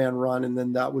Superman run, and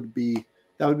then that would be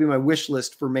my wish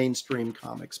list for mainstream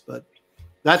comics. But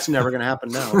that's never going to happen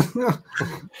now.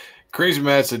 Crazy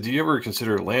Matt said, "Do you ever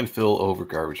consider Landfill over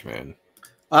Garbage Man?"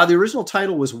 The original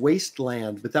title was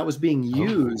Wasteland, but that was being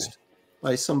used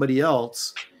by somebody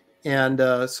else. And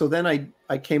so then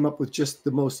I came up with just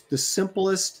the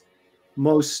simplest,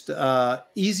 most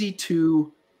easy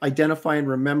to identify and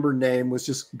remember name was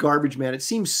just Garbage Man. It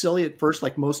seems silly at first,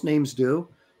 like most names do,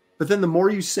 but then the more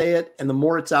you say it and the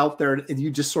more it's out there, and you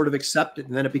just sort of accept it,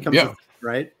 and then it becomes a thing,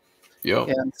 right? Yeah.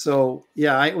 And so,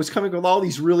 yeah, I was coming up with all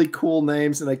these really cool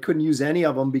names, and I couldn't use any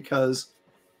of them because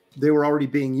they were already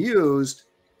being used.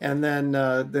 And then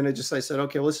I said,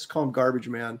 okay, let's just call him Garbage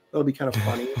Man. That'll be kind of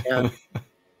funny. And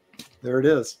there it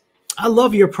is. I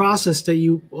love your process that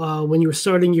you, when you were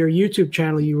starting your YouTube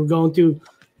channel, you were going through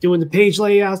doing the page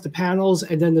layouts, the panels,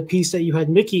 and then the piece that you had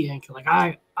Mickey ink. Like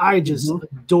I just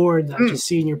adored that, just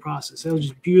seeing your process. It was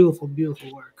just beautiful,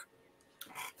 beautiful work.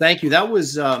 Thank you. That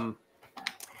was,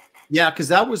 because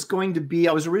that was going to be,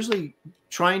 I was originally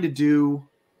trying to do,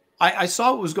 I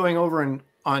saw what was going over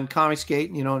on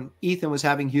Comicsgate, you know, and Ethan was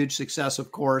having huge success,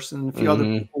 of course, and a few other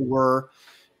people were.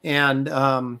 And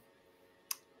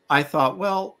I thought,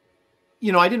 well,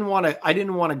 you know, I didn't want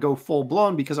to go full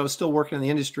blown because I was still working in the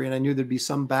industry and I knew there'd be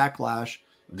some backlash.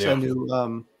 So I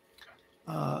knew,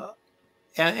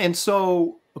 and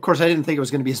so of course I didn't think it was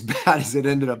going to be as bad as it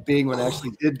ended up being when I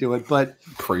actually did do it, but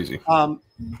crazy.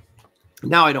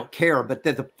 Now I don't care, but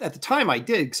at the time I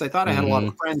did, because I thought I had a lot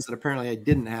of friends that apparently I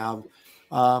didn't have.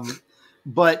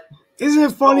 But isn't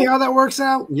it funny how that works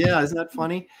out? Yeah, isn't that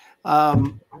funny?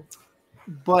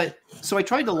 But so I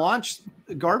tried to launch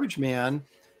Garbage Man,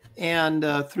 and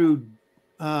through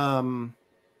you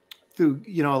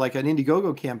know, like an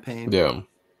Indiegogo campaign. Yeah.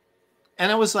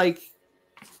 And I was like,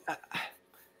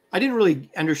 I didn't really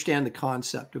understand the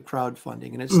concept of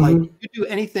crowdfunding, and it's like you do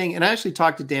anything. And I actually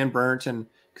talked to Dan Burrington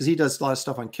because he does a lot of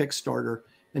stuff on Kickstarter,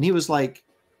 and he was like,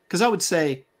 because I would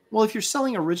say, well, if you're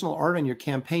selling original art on your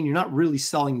campaign, you're not really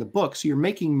selling the book. So you're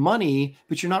making money,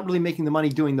 but you're not really making the money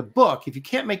doing the book. If you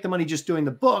can't make the money just doing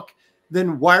the book,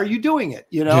 then why are you doing it?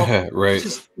 You know, right. It's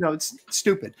just, you know, it's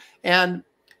stupid. And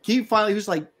he was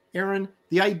like, Aaron,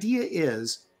 the idea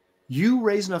is you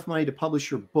raise enough money to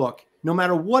publish your book, no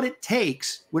matter what it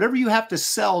takes, whatever you have to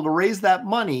sell to raise that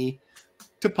money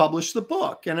to publish the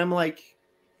book. And I'm like,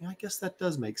 yeah, I guess that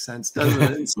does make sense, doesn't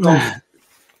it?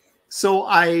 So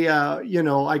I, you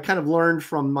know, I kind of learned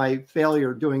from my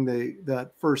failure doing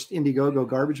that first Indiegogo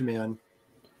Garbage Man,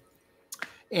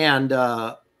 and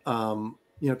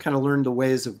you know, kind of learned the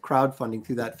ways of crowdfunding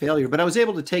through that failure. But I was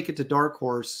able to take it to Dark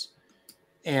Horse,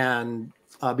 and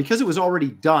because it was already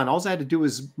done, all I had to do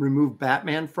was remove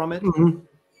Batman from it.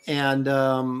 And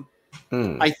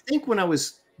I think when I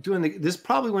was doing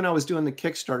probably when I was doing the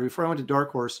Kickstarter before I went to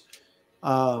Dark Horse,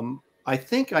 I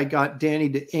think I got Danny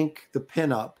to ink the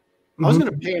pinup. I was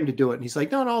going to pay him to do it. And he's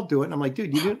like, no, I'll do it. And I'm like,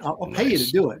 dude, I'll pay you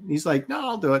to do it. And he's like, no,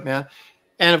 I'll do it, man.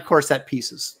 And of course that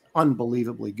piece is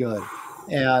unbelievably good.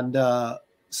 And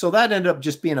so that ended up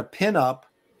just being a pinup.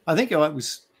 I think it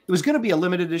was going to be a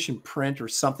limited edition print or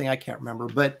something. I can't remember,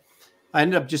 but I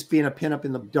ended up just being a pinup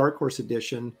in the Dark Horse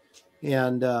edition.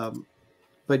 And,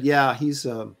 but yeah, I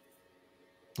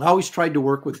always tried to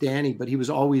work with Danny, but he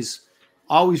was always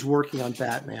working on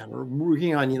Batman or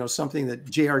working on, you know, something that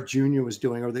JR Jr. was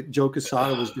doing or that Joe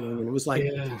Quesada was doing. And it was like,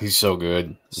 he's so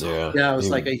good. Yeah. It was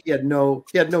like, he had no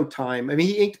time. I mean,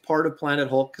 he inked part of Planet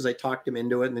Hulk because I talked him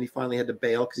into it. And then he finally had to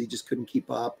bail because he just couldn't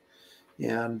keep up.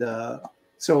 And, and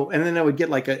then I would get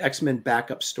like an X-Men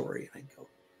backup story. And I'd go,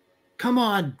 come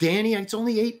on, Danny, it's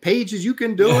only 8 pages. You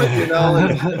can do it, you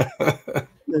know?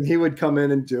 And he would come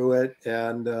in and do it.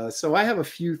 And so I have a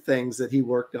few things that he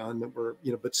worked on that were,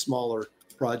 you know, but smaller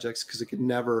projects because I could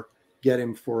never get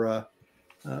him for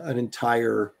an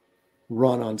entire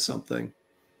run on something.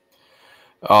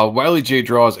 Wiley J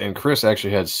Draws and Chris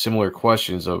actually had similar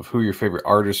questions of who your favorite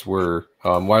artists were.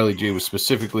 Wiley J was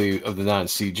specifically of the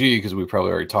non-CG because we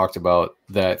probably already talked about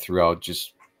that throughout.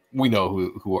 Just we know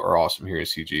who are awesome here at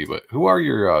CG, but who are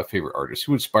your favorite artists?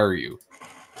 Who inspire you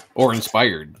or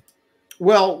inspired?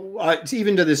 Well,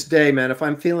 even to this day, man, if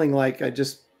I'm feeling like I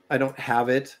don't have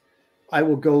it, I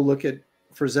will go look at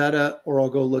Frazetta or I'll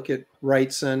go look at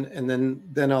Wrightson, and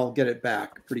then I'll get it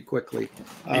back pretty quickly.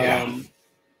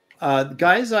 But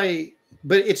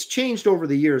it's changed over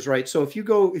the years, right? So if you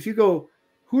go,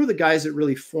 who are the guys that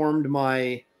really formed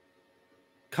my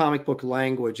comic book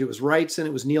language? It was Wrightson,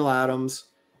 it was Neil Adams,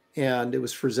 and it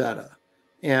was Frazetta.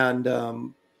 And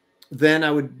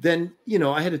then you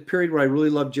know, I had a period where I really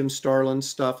loved Jim Starlin's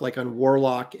stuff, like on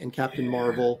Warlock and Captain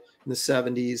Marvel in the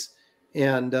 70s.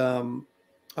 And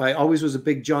I always was a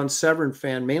big John Severin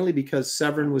fan, mainly because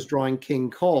Severin was drawing King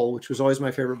Kull, which was always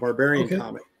my favorite Barbarian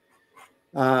comic.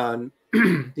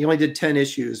 He only did 10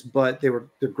 issues, but they're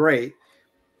great.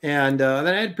 And then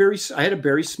I had a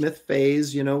Barry Smith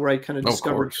phase, you know, where I kind of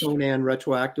discovered Conan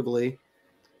retroactively.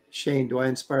 Shane, do I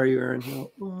inspire you, Aaron?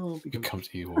 Oh, becomes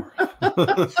Eeyore.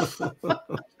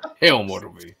 Hail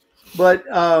Mortalby. But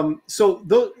so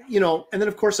though, you know, and then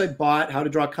of course I bought How to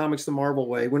Draw Comics the Marvel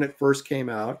Way when it first came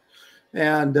out.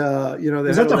 And you know,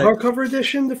 is that the hardcover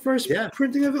edition, the first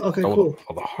printing of it? Okay, cool.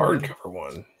 Oh, the hardcover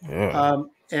one. Yeah.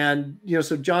 And you know,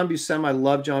 so John Buscema, I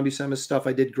love John Buscema's stuff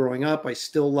I did growing up. I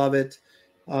still love it.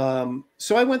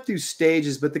 So I went through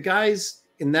stages, but the guys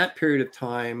in that period of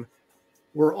time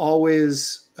were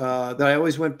always that I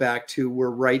always went back to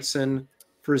were Wrightson,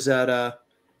 Frazetta,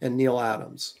 and Neil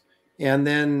Adams. And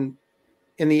then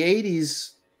in the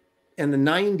 80s and the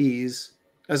 90s,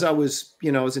 as I was,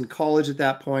 you know, I was in college at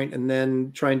that point and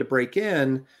then trying to break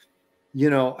in, you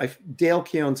know, Dale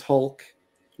Keown's Hulk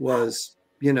was,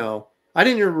 you know, I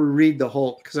didn't ever read the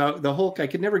Hulk because the Hulk, I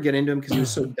could never get into him because he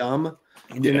was so dumb,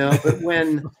 you know. But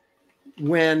when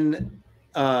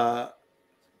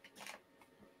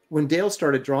Dale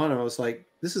started drawing, I was like,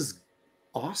 this is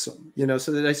awesome, you know.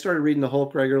 So that I started reading the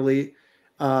Hulk regularly.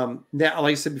 Now, like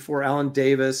I said before, Alan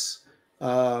Davis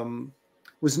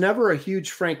was never a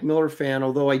huge Frank Miller fan,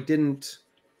 although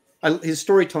his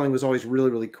storytelling was always really,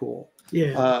 really cool.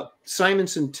 Yeah.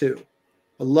 Simonson too.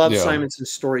 I love Simonson's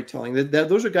storytelling.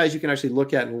 Those are guys you can actually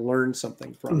look at and learn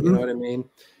something from. You know what I mean?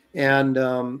 And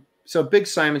so a big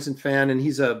Simonson fan, and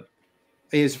he's a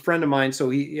friend of mine.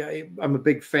 So I'm a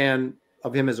big fan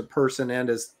of him as a person and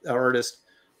as an artist.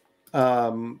 I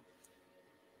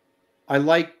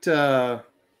liked.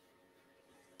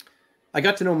 I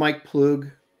got to know Mike Plug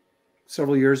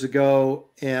several years ago,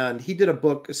 and he did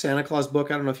a Santa Claus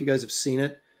book. I don't know if you guys have seen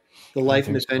it, The Life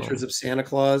and Adventures of Santa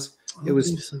Claus. It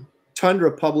was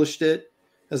Tundra published it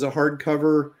as a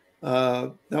hardcover.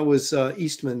 That was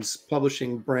Eastman's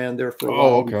publishing brand there for a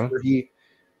while before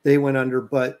they went under.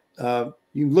 But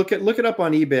you look it up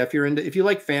on eBay if you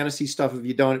like fantasy stuff. If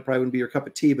you don't, it probably wouldn't be your cup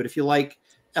of tea. But if you like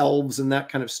elves and that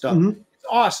kind of stuff, it's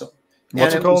awesome.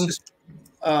 What's it called?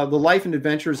 The Life and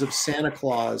Adventures of Santa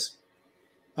Claus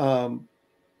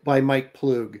by Mike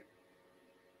Plug.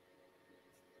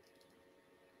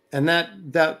 And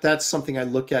that's something I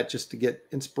look at just to get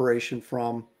inspiration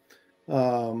from.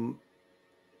 You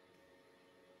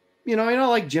know, I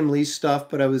like Jim Lee's stuff,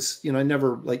 but I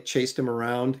never like chased him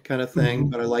around kind of thing,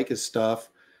 but I like his stuff.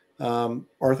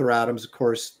 Arthur Adams, of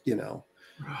course, you know.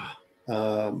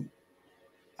 I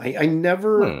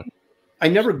never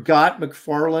got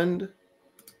McFarlane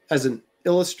as an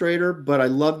illustrator, but I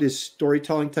loved his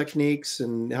storytelling techniques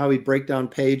and how he'd break down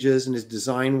pages and his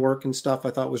design work and stuff. I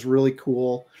thought was really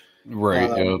cool.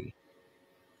 Right.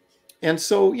 And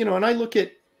so, you know, and I look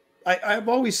at, I've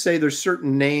always say there's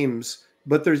certain names,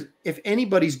 but if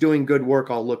anybody's doing good work,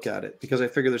 I'll look at it because I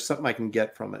figure there's something I can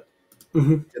get from it,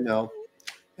 you know?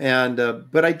 And,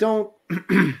 but I don't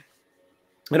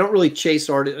really chase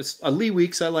artists. Lee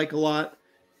Weeks I like a lot.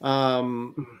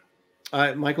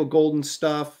 Michael Golden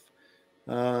stuff.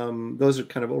 Those are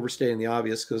kind of overstating the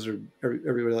obvious because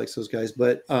everybody likes those guys,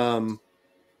 but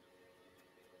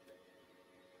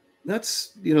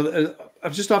that's, you know,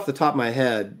 just off the top of my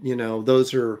head, you know,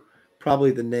 those are probably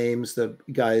the names, the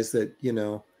guys that, you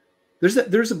know,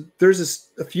 there's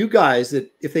a few guys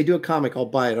that if they do a comic, I'll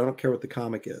buy it. I don't care what the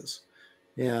comic is.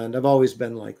 And I've always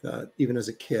been like that. Even as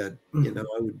a kid, you know,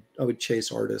 I would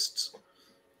chase artists.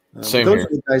 Same those here. are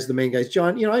the guys, the main guys.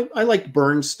 John, you know, I liked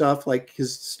Byrne's stuff, like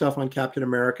his stuff on Captain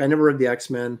America. I never read the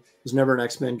X-Men. Was never an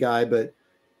X-Men guy, but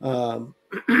I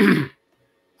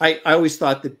always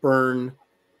thought that Byrne.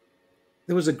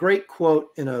 There was a great quote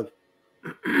in a,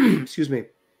 excuse me.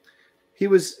 He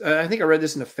was, I think I read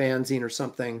this in a fanzine or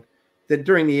something, that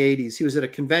during the 80s he was at a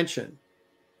convention,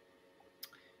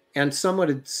 and someone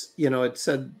had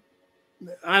said,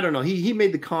 I don't know. He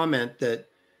made the comment that,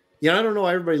 yeah, I don't know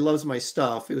why everybody loves my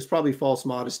stuff. It was probably false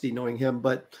modesty knowing him,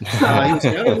 but he was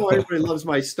saying, I don't know why everybody loves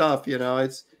my stuff. You know,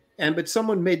 but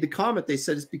someone made the comment. They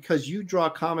said, it's because you draw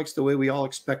comics the way we all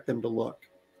expect them to look.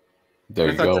 There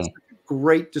you go. That's a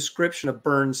great description of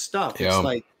Byrne's stuff. Yeah. It's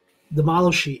like the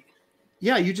model sheet.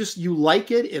 Yeah. You like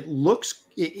it. It looks,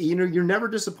 you know, you're never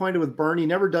disappointed with Byrne. He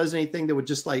never does anything that would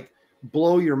just like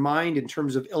blow your mind in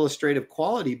terms of illustrative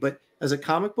quality. But as a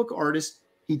comic book artist,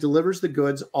 he delivers the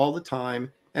goods all the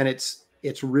time. And it's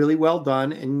really well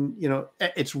done, and you know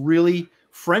it's really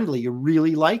friendly. You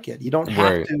really like it. You don't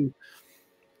have to,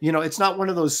 you know, it's not one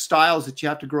of those styles that you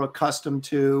have to grow accustomed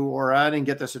to. Or I didn't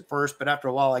get this at first, but after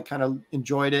a while, I kind of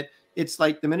enjoyed it. It's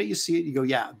like the minute you see it, you go,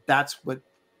 "Yeah, that's what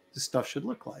this stuff should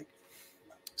look like."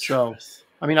 So,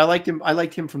 I mean, I liked him. I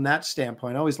liked him from that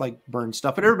standpoint. I always liked Byrne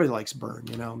stuff, but everybody likes Byrne.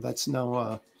 You know, that's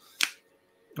no.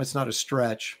 That's not a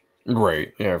stretch.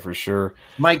 Right. Yeah, for sure.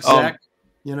 Mike Zeck,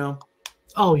 you know.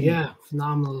 Oh yeah,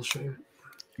 phenomenal illustrator.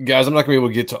 Guys, I'm not gonna be able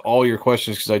to get to all your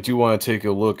questions because I do want to take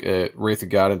a look at Wraith of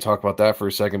God and talk about that for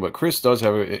a second. But Chris does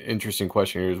have an interesting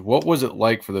question here. What was it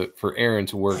like for Aaron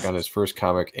to work on his first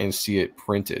comic and see it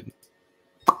printed?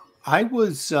 I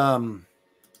was it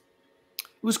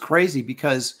was crazy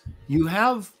because you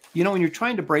have, you know, when you're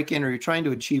trying to break in or you're trying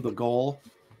to achieve a goal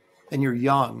and you're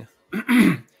young,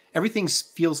 everything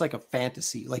feels like a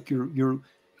fantasy. Like you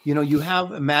know, you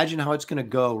have imagine how it's going to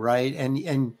go, right?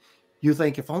 And you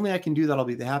think, if only I can do that, I'll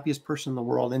be the happiest person in the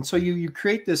world. And so you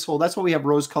create this whole, that's why we have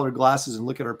rose-colored glasses and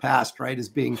look at our past, right? As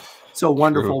being so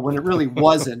wonderful when it really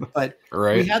wasn't. But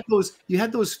right. you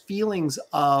had those feelings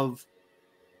of,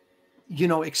 you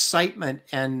know, excitement.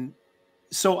 And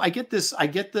so I get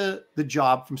the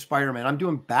job from Spider-Man. I'm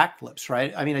doing backflips,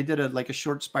 right? I mean, I did a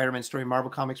short Spider-Man story, Marvel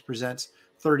Comics Presents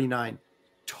 39.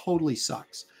 Totally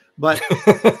sucks. But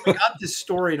I got this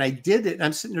story and I did it. And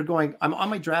I'm sitting there going, I'm on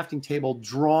my drafting table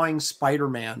drawing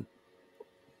Spider-Man,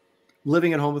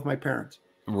 living at home with my parents.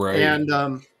 Right.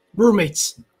 And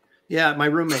roommates. Yeah, my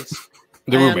roommates.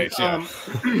 The roommates, yeah.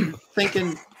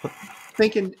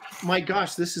 Thinking, my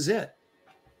gosh, this is it.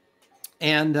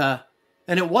 And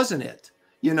it wasn't it,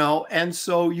 you know. And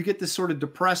so you get this sort of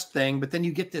depressed thing, but then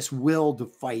you get this will to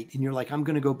fight. And you're like, I'm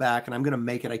going to go back and I'm going to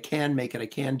make it. I can make it. I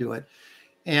can do it.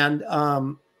 And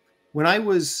when I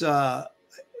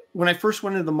first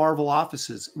went into the Marvel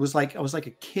offices, it was like I was like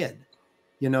a kid.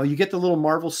 You know, you get the little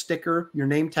Marvel sticker, your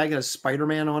name tag has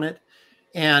Spider-Man on it,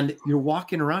 and you're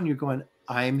walking around, you're going,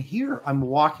 I'm here. I'm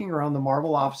walking around the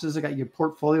Marvel offices. I got your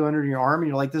portfolio under your arm, and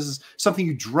you're like, this is something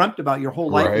you dreamt about your whole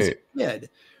life as a kid,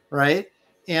 right?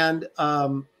 And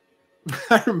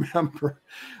I remember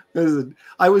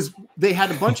they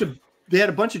had a bunch of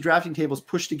drafting tables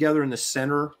pushed together in the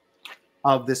center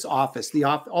of this office.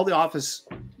 All the office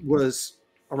was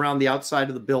around the outside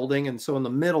of the building. And so in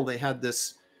the middle, they had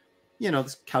this, you know,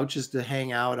 this couches to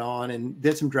hang out on and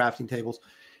did some drafting tables.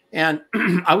 And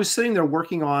I was sitting there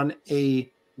working on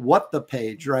a what the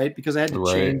page, right? Because I had to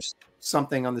change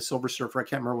something on the Silver Surfer. I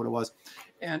can't remember what it was.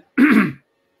 And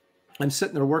I'm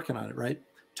sitting there working on it, right?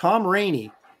 Tom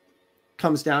Rainey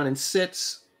comes down and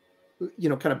sits, you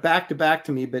know, kind of back to back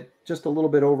to me, but just a little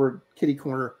bit over kitty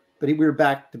corner. But we were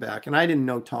back to back, and I didn't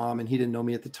know Tom, and he didn't know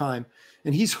me at the time.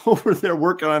 And he's over there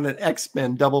working on an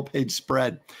X-Men double-page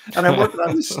spread, and I'm working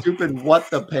on this stupid what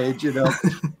the page, you know.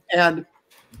 And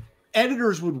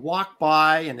editors would walk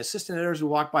by, and assistant editors would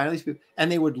walk by, and all these people,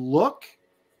 and they would look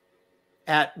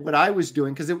at what I was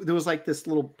doing because there was like this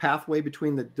little pathway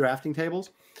between the drafting tables,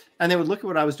 and they would look at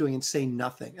what I was doing and say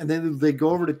nothing. And then they go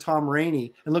over to Tom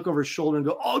Rainey and look over his shoulder and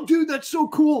go, "Oh, dude, that's so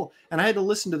cool!" And I had to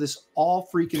listen to this all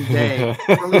freaking day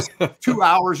for at least 2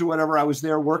 hours or whatever. I was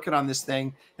there working on this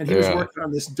thing, and he was working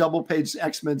on this double-page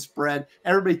X-Men spread.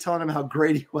 Everybody telling him how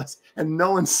great he was, and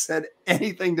no one said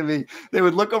anything to me. They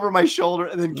would look over my shoulder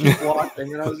and then keep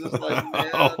walking, and I was just like, "Man,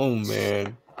 oh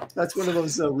man." That's one of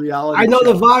those reality. I know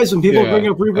the vibes when people bring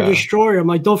up Reaper Destroyer. I'm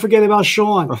like, don't forget about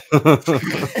Sean.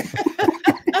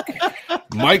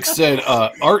 Mike said,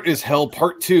 "Art is Hell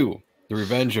Part 2: The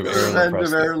Revenge of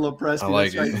Aaron Lopresti." I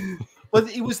like it. But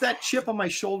it was that chip on my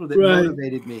shoulder that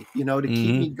motivated me, you know, to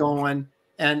keep me going.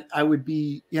 And I would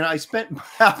be, you know, I spent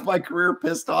half my career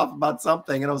pissed off about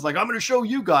something, and I was like, I'm going to show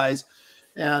you guys.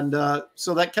 And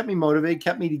so that kept me motivated,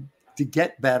 kept me to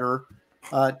get better.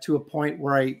 To a point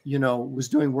where I, you know, was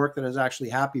doing work that I was actually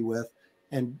happy with,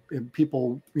 and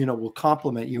people, you know, will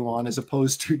compliment you on, as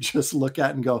opposed to just look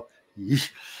at and go,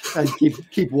 and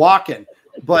keep walking.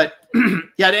 But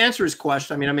yeah, to answer his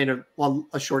question, I mean, I made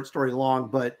a short story long,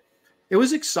 but it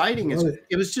was exciting.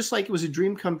 It was just like it was a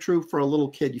dream come true for a little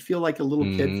kid. You feel like a little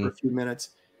kid for a few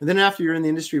minutes, and then after you're in the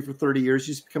industry for 30 years,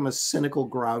 you just become a cynical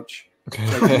grouch.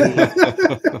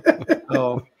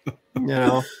 Oh, you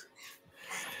know.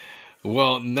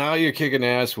 Well, now you're kicking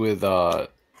ass with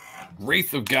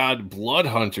Wraith of God Blood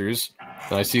Hunters.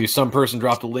 And I see some person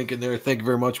dropped a link in there. Thank you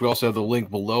very much. We also have the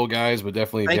link below, guys. But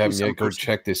definitely, if you haven't yet, go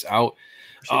check this out.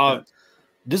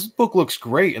 This book looks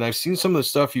great, and I've seen some of the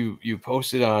stuff you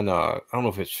posted on. I don't know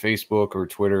if it's Facebook or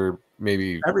Twitter,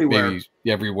 maybe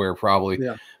everywhere, probably.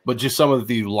 Yeah. But just some of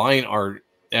the line art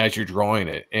as you're drawing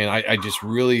it, and I just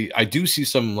really do see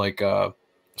some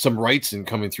some Wrightson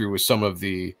coming through with some of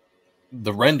the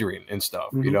rendering and stuff,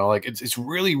 you know, like it's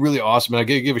really, really awesome. And I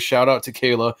gotta give a shout out to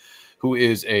Kayla, who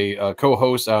is a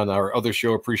co-host on our other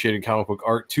show, Appreciating Comic Book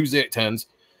Art, Tuesdays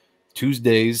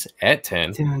at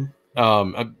 10.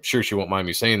 I'm sure she won't mind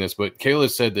me saying this, but Kayla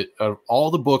said that of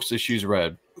all the books that she's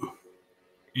read,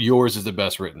 yours is the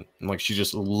best written. And like, she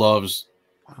just loves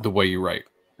the way you write.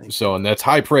 So, and that's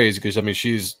high praise because I mean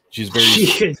she's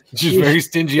very very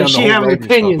stingy on the she whole have an writing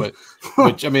opinion. stuff,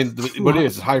 but I mean, but it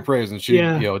is high praise, and she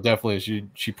Yeah. you know definitely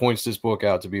she points this book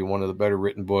out to be one of the better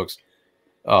written books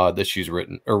that she's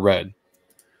written or read.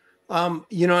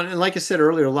 You know, and like I said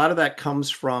earlier, a lot of that comes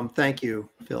from, thank you,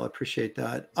 Phil, I appreciate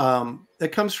that.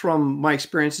 That comes from my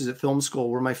experiences at film school,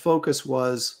 where my focus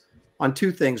was on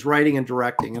two things, writing and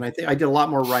directing. And I think I did a lot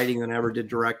more writing than I ever did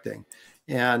directing.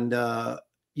 And,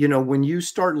 you know, when you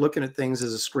start looking at things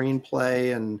as a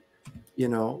screenplay and, you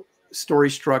know, story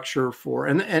structure for,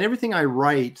 and everything I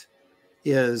write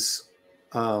is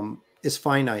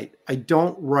finite. I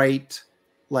don't write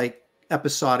like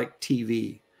episodic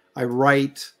TV. I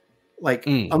write like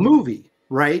a movie,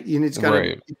 right? And it's got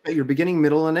your beginning,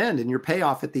 middle, and end, and your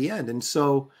payoff at the end. And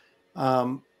so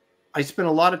I spent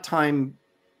a lot of time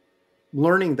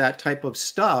learning that type of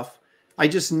stuff. I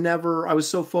was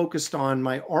so focused on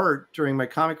my art during my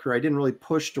comic career, I didn't really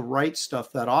push to write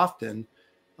stuff that often.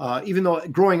 Even though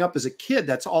growing up as a kid,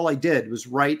 that's all I did was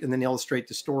write and then illustrate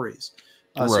the stories.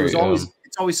 So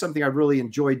it's always something I really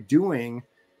enjoyed doing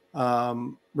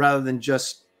rather than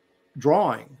just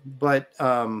drawing. But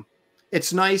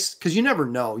it's nice because you never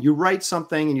know. You write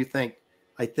something and you think,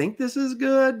 I think this is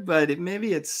good, but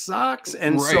maybe it sucks.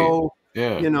 And so,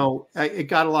 you know, it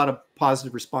got a lot of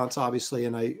positive response, obviously.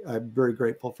 And I'm very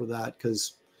grateful for that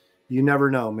because you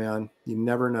never know, man. You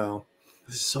never know.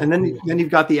 So and then you've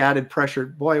got the added pressure.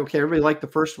 Boy, okay, everybody liked the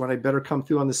first one. I better come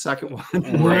through on the second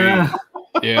one. Right.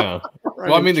 Yeah.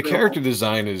 Well, I mean, the character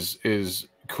design is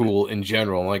cool in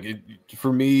general. Like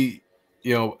for me,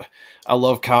 you know, I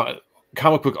love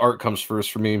comic book art comes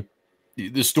first for me.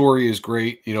 The story is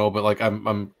great, you know, but like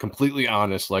I'm completely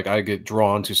honest. Like I get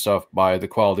drawn to stuff by the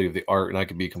quality of the art, and I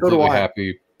can be completely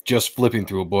happy just flipping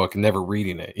through a book and never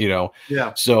reading it, you know.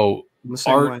 Yeah. So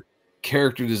art,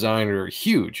 character design are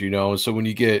huge, you know. And so when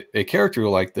you get a character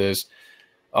like this,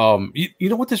 you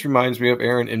know what this reminds me of,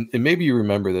 Aaron, and maybe you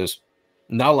remember this.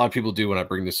 Not a lot of people do when I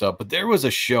bring this up, but there was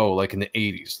a show like in the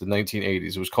 80s, the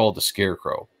 1980s. It was called The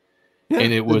Scarecrow. Yeah,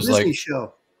 and it was Disney like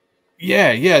show.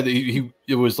 Yeah,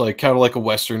 it was like kind of like a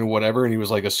Western or whatever, and he was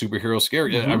like a superhero scare.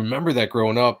 I remember that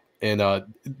growing up, and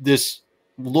this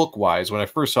look wise, when I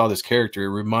first saw this character, it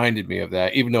reminded me of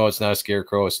that. Even though it's not a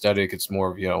scarecrow aesthetic, it's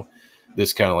more of, you know,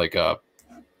 this kind of like a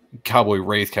cowboy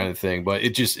wraith kind of thing. But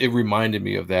it reminded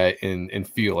me of that and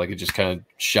feel like it just kind of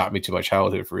shot me to my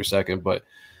childhood for a second. But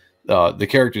the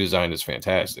character design is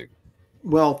fantastic.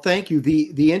 Well, thank you.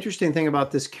 The interesting thing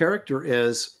about this character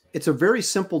is it's a very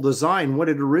simple design. What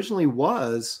it originally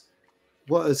was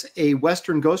a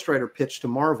Western ghostwriter pitch to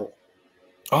Marvel.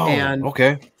 Oh, and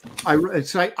okay.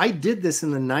 I did this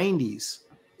in the 90s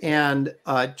and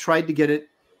tried to get it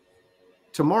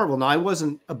to Marvel. Now, I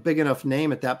wasn't a big enough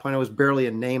name at that point. I was barely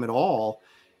a name at all.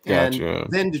 Gotcha. And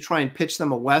then to try and pitch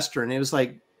them a Western, it was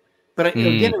like, but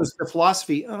again, it was the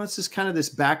philosophy, oh, it's just kind of this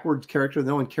backward character that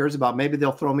no one cares about. Maybe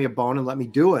they'll throw me a bone and let me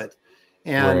do it.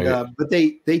 And but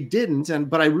they didn't.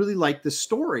 But I really liked the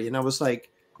story, and I was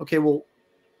like, okay, well,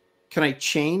 can I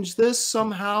change this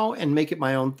somehow and make it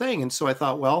my own thing? And so I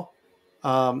thought, well,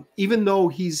 even though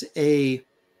he's a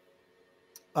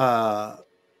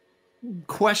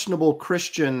questionable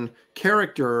Christian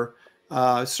character,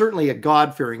 certainly a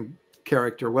God-fearing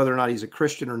character, whether or not he's a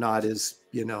Christian or not is,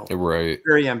 you know,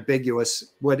 very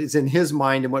ambiguous. What is in his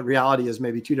mind and what reality is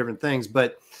maybe two different things.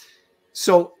 But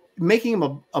so making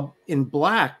him in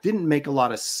black didn't make a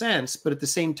lot of sense, but at the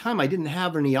same time, I didn't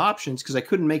have any options because I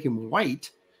couldn't make him white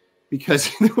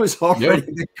because there was already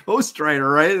the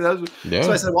ghostwriter, right?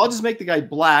 So I said, well, I'll just make the guy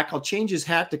black. I'll change his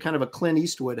hat to kind of a Clint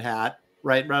Eastwood hat,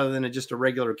 right? Rather than just a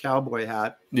regular cowboy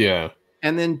hat. Yeah.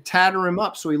 And then tatter him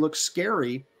up so he looks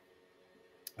scary.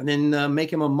 And then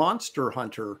make him a monster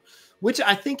hunter, which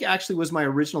I think actually was my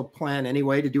original plan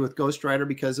anyway to do with Ghost Rider,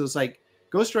 because it was like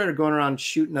Ghost Rider going around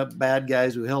shooting up bad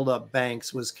guys who held up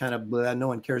banks was kind of blah, no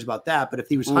one cares about that. But if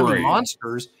he was hunting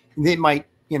monsters, they might,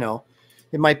 you know,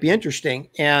 it might be interesting.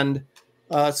 And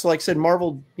so like I said,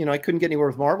 Marvel, you know, I couldn't get anywhere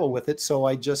with Marvel with it. So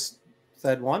I just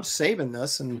said, well, I'm saving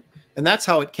this. And that's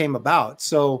how it came about.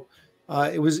 So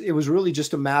it was really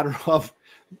just a matter of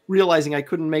realizing I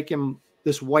couldn't make him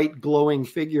this white glowing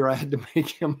figure. I had to make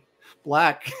him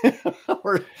black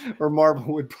or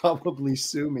Marvel would probably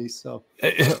sue me. So,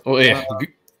 well, yeah,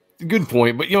 good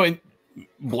point. But, you know,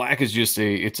 black is just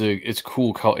it's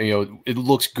cool color. You know, it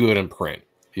looks good in print,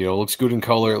 you know, it looks good in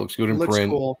color. It looks good in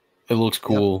print. Cool. It looks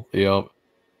cool. Yep.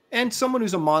 And someone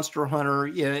who's a monster hunter,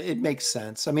 yeah, it makes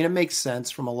sense. I mean, it makes sense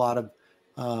from a lot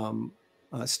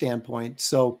of standpoint.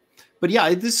 So, but yeah,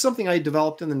 this is something I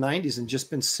developed in the 90s and just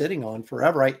been sitting on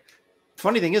forever.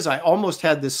 Funny thing is, I almost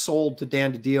had this sold to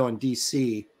Dan DiDio in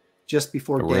DC just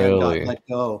before Dan Really? got let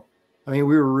go. I mean,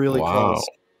 we were really Wow. close,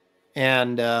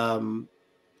 and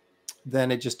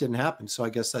then it just didn't happen. So I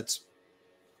guess that's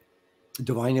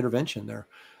divine intervention there.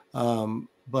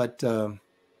 But I'm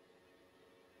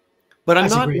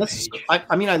That's a not great necessarily,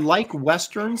 I mean, I like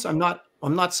Westerns. I'm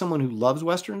not someone who loves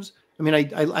Westerns. I mean,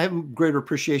 I have a greater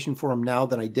appreciation for them now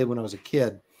than I did when I was a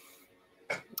kid.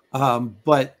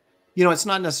 But you know, it's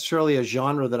not necessarily a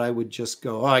genre that I would just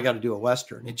go, oh, I got to do a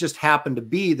Western. It just happened to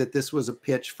be that this was a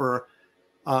pitch for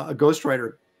a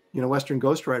ghostwriter, you know, Western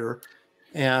ghostwriter.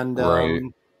 And Right.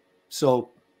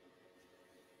 so,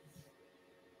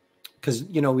 because,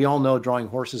 you know, we all know drawing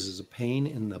horses is a pain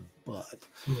in the butt.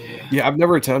 Yeah, I've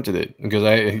never attempted it because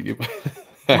I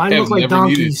Mine have look like never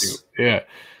needed donkeys. to. Yeah.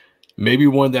 Maybe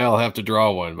one day I'll have to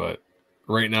draw one, but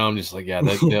right now I'm just like, yeah,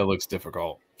 that looks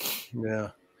difficult. Yeah.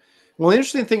 Well, the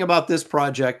interesting thing about this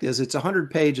project is it's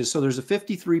 100 pages. So there's a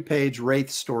 53-page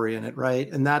Wraith story in it, right?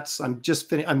 And that's, I'm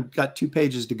got 2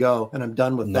 pages to go and I'm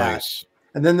done with that.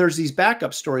 And then there's these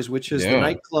backup stories, which is the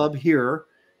nightclub here,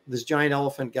 this giant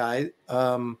elephant guy.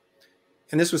 And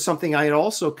this was something I had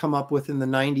also come up with in the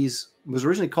 90s. It was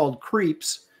originally called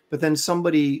Creeps, but then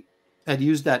somebody had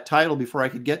used that title before I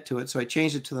could get to it. So I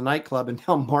changed it to the nightclub, and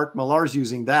now Mark Millar's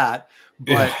using that,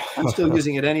 but I'm still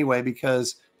using it anyway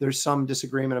because there's some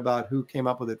disagreement about who came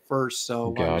up with it first.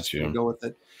 So I'm just going to go with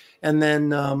it. And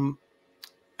then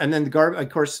of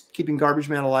course, keeping Garbage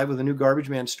Man alive with a new Garbage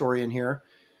Man story in here.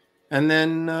 And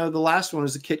then the last one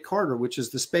is the Kit Carter, which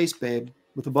is the space babe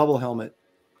with the bubble helmet.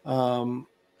 Cool.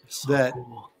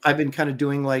 I've been kind of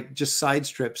doing like just side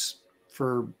strips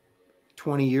for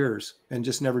 20 years and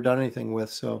just never done anything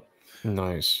with. So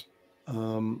nice.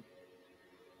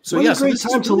 So what a great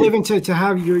time to live into, to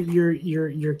have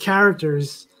your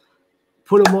characters,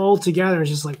 put them all together. It's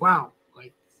just like, wow,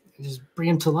 like just bring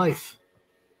them to life.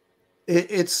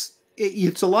 It's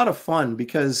a lot of fun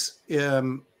because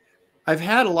I've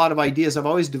had a lot of ideas. I've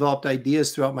always developed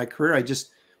ideas throughout my career. I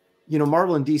just, you know,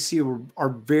 Marvel and DC are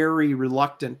very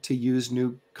reluctant to use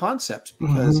new concepts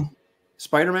because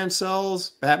Spider-Man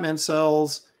sells, Batman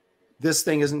sells, this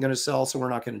thing isn't going to sell, so we're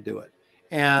not going to do it.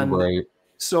 And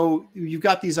so you've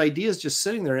got these ideas just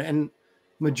sitting there, and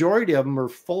majority of them are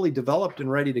fully developed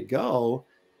and ready to go.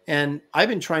 And I've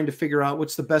been trying to figure out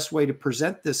what's the best way to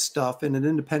present this stuff in an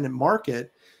independent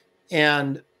market.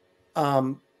 And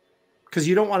because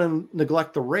you don't want to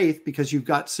neglect the Wraith because you've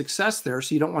got success there.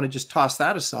 So you don't want to just toss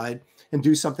that aside and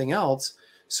do something else.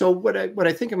 So what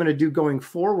I think I'm going to do going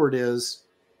forward is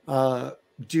I'll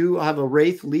have a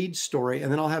Wraith lead story,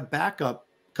 and then I'll have a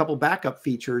couple backup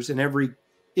features in every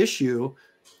issue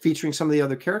featuring some of the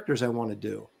other characters I want to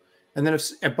do. And then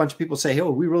if a bunch of people say,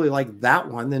 oh, we really like that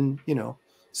one, then, you know,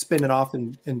 spin it off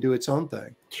and do its own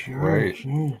thing. Right.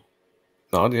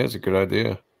 No, that's a good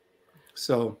idea.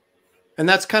 So, and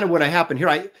that's kind of what happened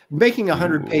here. Making a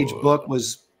 100-page book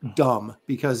was dumb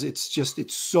because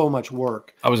it's so much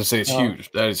work. I was gonna say it's huge.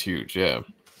 That is huge. Yeah.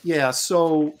 Yeah.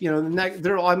 So, you know,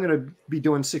 I'm going to be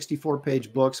doing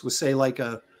 64-page books with, say,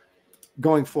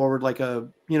 going forward,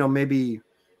 you know, maybe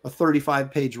a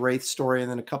 35-page Wraith story and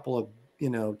then a couple of,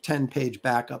 you know, 10-page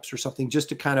backups or something, just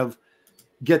to kind of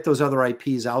get those other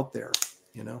IPs out there,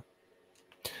 you know.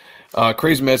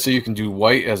 Crazy Matt said you can do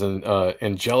White as an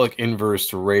angelic inverse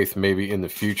to Wraith maybe in the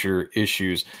future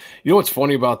issues. You know what's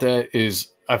funny about that is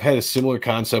I've had a similar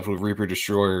concept with Reaper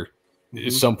Destroyer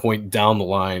at some point down the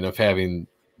line of having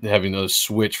a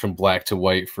switch from black to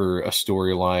white for a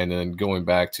storyline and going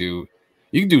back to,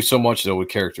 you can do so much though with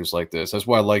characters like this. That's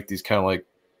why I like these kind of like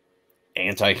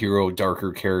anti-hero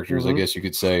darker characters, I guess you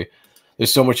could say.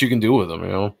 There's so much you can do with them, you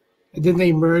know. And then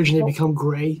they merge and they become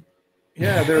gray.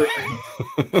 Yeah, they're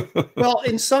well,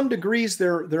 in some degrees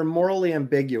they're morally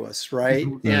ambiguous, right?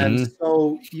 And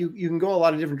so you can go a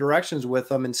lot of different directions with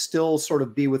them and still sort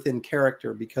of be within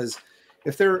character, because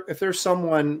if there's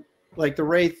someone like the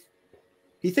Wraith,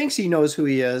 he thinks he knows who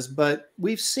he is, but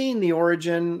we've seen the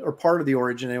origin, or part of the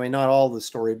origin anyway, not all the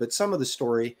story, but some of the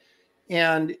story.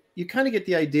 And you kind of get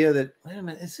the idea that, wait a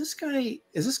minute, is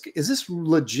this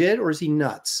legit or is he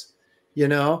nuts? You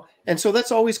know? And so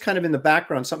that's always kind of in the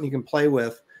background, something you can play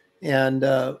with. And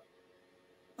then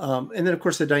of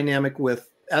course the dynamic with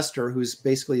Esther, who's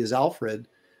basically his Alfred,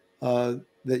 that,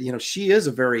 you know, she is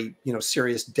a very, you know,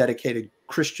 serious, dedicated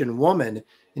Christian woman.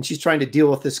 And she's trying to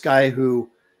deal with this guy who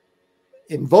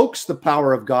invokes the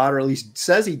power of God, or at least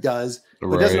says he does,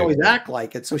 but doesn't always act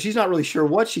like it. So she's not really sure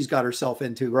what she's got herself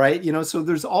into, right? You know, so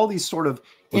there's all these sort of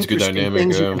interesting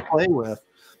things you can play with.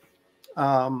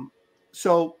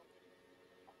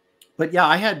 But yeah,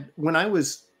 I had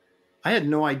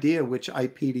no idea which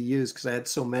IP to use because I had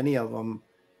so many of them.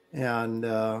 And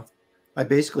I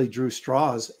basically drew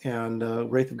straws,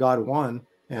 and Wraith of God won.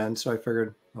 And so I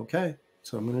figured, okay,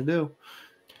 so I'm going to do,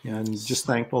 and just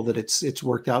thankful that it's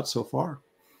worked out so far.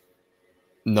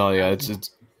 No, yeah, it's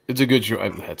a good show.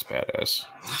 That's badass.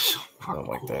 I don't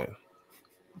like that.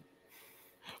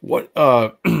 What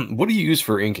what do you use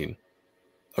for inking?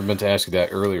 I meant to ask you that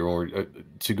earlier, or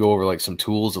to go over like some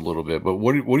tools a little bit. But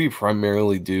what do you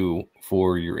primarily do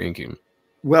for your inking?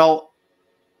 Well,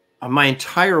 my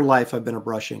entire life I've been a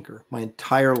brush inker. My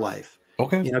entire life.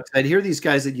 Okay. You know, I'd hear these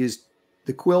guys that use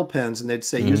the quill pens, and they'd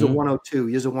say use a 102,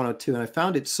 use a 102, and I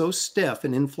found it so stiff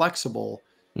and inflexible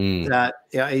that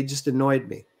it just annoyed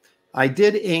me. I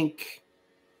did ink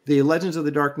the Legends of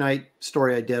the Dark Knight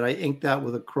story. I inked that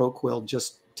with a crow quill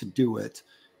just to do it,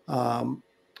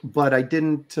 but I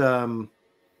didn't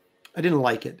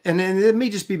like it, and it may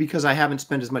just be because I haven't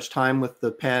spent as much time with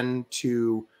the pen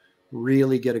to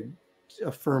really get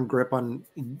a firm grip on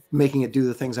making it do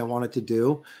the things I want it to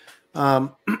do.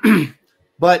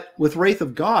 But with Wraith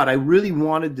of God, I really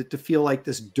wanted it to feel like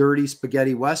this dirty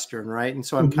spaghetti Western, right? And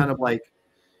so I'm kind of like,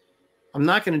 I'm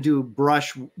not going to do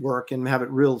brush work and have it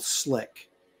real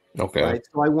slick. Okay. Right?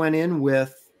 So I went in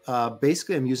with,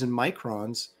 basically I'm using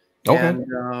microns and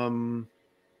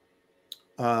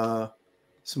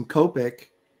some Copic.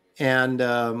 And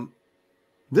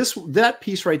that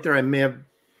piece right there, I may have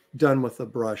done with a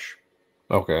brush.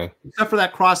 Okay. Except for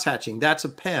that cross hatching. That's a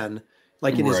pen.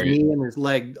 Like in his knee and his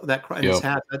leg, that in his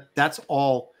hat, that's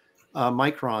all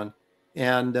micron.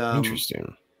 And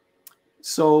interesting.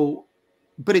 So,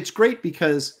 but it's great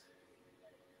because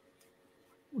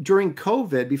during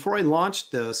COVID, before I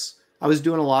launched this, I was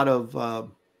doing a lot of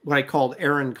what I called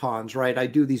errand cons, right? I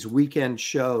do these weekend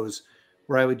shows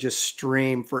where I would just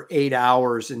stream for 8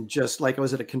 hours and just like I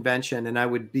was at a convention, and I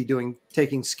would be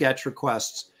taking sketch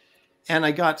requests. And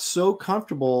I got so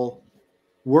comfortable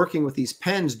working with these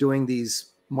pens, doing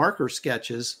these marker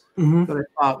sketches, that I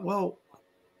thought, well,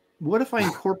 what if I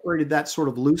incorporated that sort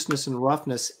of looseness and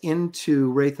roughness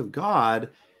into Wraith of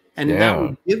God? And that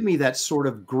would give me that sort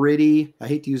of gritty, I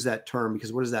hate to use that term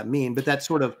because what does that mean? But that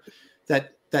sort of,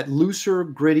 that looser,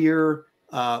 grittier,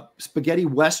 spaghetti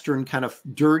Western kind of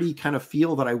dirty kind of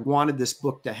feel that I wanted this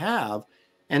book to have.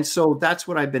 And so that's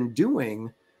what I've been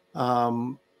doing,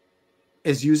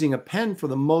 is using a pen for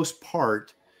the most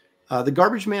part. The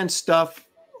Garbage Man stuff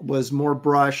was more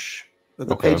brush,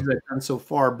 the pages I've done so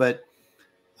far, but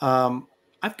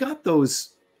I've got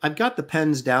the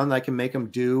pens down that I can make them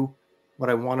do what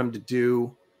I want them to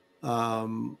do,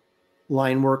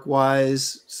 line work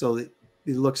wise, so that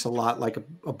it looks a lot like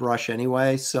a brush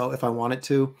anyway. So if I want it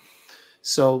to,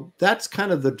 so that's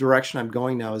kind of the direction I'm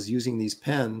going now, is using these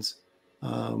pens.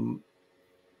 But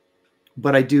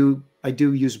I do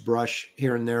use brush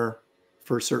here and there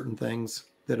for certain things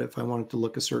that if I want it to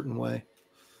look a certain way.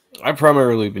 I've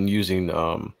primarily been using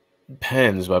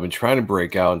pens, but I've been trying to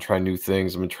break out and try new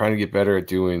things. I've been trying to get better at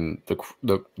doing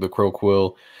the crow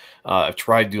quill. I've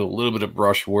tried to do a little bit of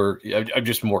brush work. I'm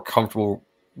just more comfortable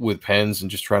with pens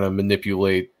and just trying to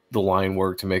manipulate the line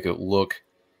work to make it look,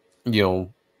 you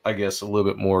know, I guess a little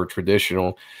bit more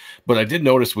traditional. But I did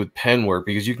notice with pen work,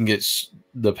 because you can get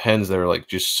the pens that are like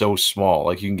just so small,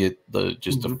 like you can get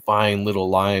the fine little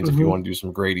lines if you want to do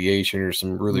some gradation or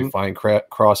some really fine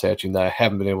cross hatching that I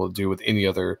haven't been able to do with any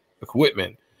other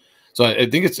equipment. So I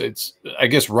think it's I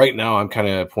guess right now I'm kind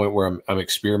of at a point where I'm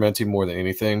experimenting more than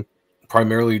anything.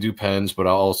 Primarily do pens, but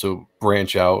I'll also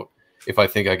branch out if I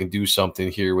think I can do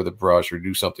something here with a brush or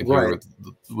do something here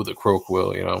with a crow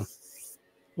quill, you know.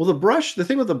 Well, the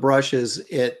thing with the brush is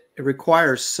it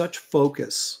requires such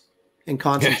focus and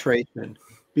concentration,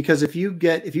 because if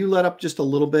you let up just a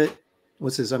little bit,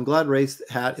 what's this? I'm glad Ray's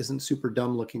hat isn't super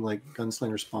dumb looking like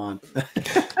Gunslinger Spawn.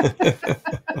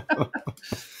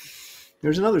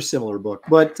 There's another similar book,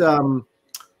 but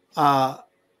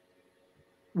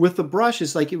with the brush,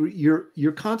 it's like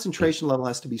your concentration level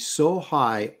has to be so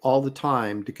high all the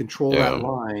time to control that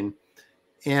line.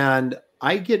 And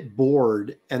I get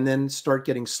bored and then start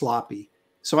getting sloppy.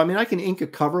 So, I mean, I can ink a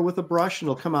cover with a brush and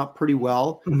it'll come out pretty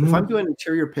well. If I'm doing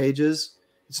interior pages,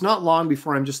 it's not long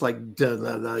before I'm just like, you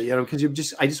know,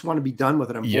 because I just want to be done with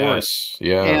it. I'm bored.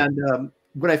 Yeah. And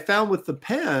what I found with the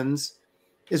pens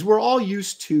is we're all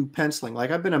used to penciling. Like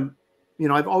I've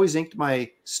always inked my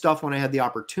stuff when I had the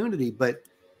opportunity, but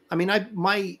I mean,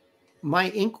 my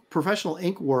professional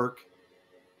ink work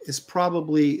is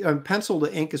probably pencil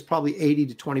to ink is probably 80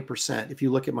 to 20%. If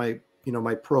you look at my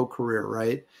pro career,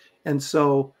 right? And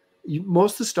so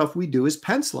most of the stuff we do is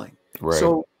penciling. Right.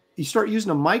 So you start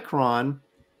using a micron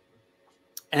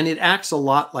and it acts a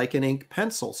lot like an ink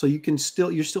pencil. So you're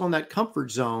still in that comfort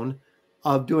zone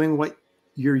of doing what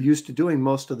you're used to doing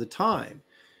most of the time.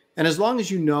 And as long as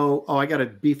you know, oh, I got to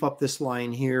beef up this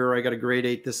line here, I got to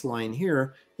gradate this line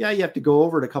here. Yeah, you have to go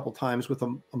over it a couple times with a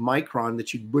micron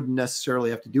that you wouldn't necessarily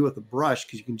have to do with a brush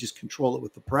because you can just control it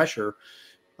with the pressure.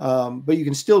 But you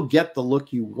can still get the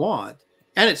look you want.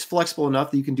 And it's flexible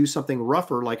enough that you can do something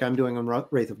rougher like I'm doing on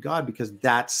Wraith of God because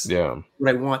that's what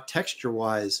I want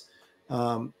texture-wise.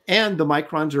 And the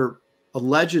microns are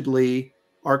allegedly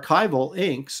archival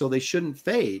ink, so they shouldn't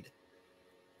fade.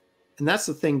 And that's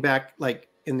the thing back like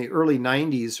in the early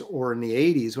 90s or in the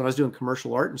 80s when I was doing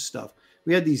commercial art and stuff.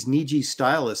 We had these Niji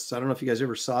stylists. I don't know if you guys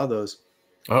ever saw those.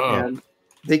 And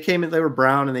they came in, they were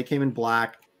brown and they came in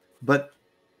black, but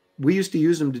we used to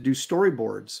use them to do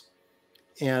storyboards.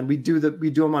 And we do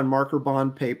them on marker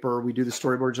bond paper. We do the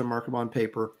storyboards on marker bond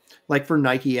paper, like for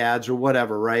Nike ads or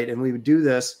whatever, right? And we would do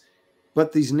this,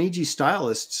 but these Niji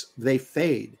stylists, they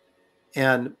fade.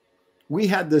 And we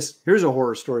had this, here's a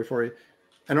horror story for you.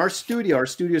 And our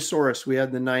Studiosaurus, we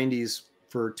had in the 90s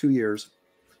for 2 years.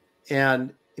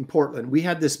 And in Portland, we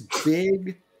had this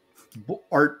big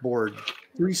art board,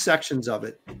 3 sections of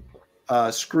it,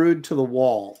 screwed to the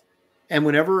wall. And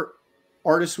whenever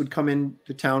artists would come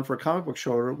into town for a comic book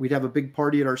show, we'd have a big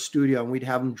party at our studio and we'd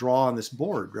have them draw on this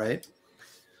board, right?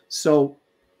 So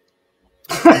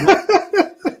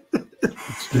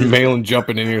Malin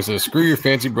jumping in here says, screw your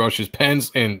fancy brushes,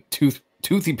 pens, and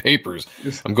toothy papers.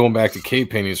 I'm going back to cave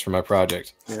paintings for my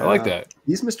project. I like that.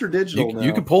 He's Mr. Digital now.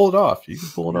 You can pull it off. You can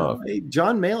pull it off. Hey,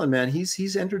 John Malin, man,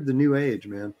 he's entered the new age,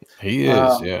 man. He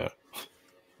is, yeah.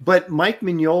 But Mike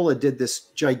Mignola did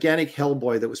this gigantic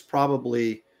Hellboy that was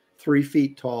probably 3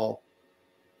 feet tall.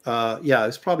 Yeah, it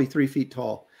was probably 3 feet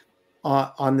tall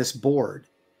on this board.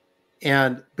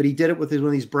 But he did it with one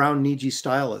of these brown Niji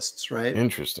stylists, right?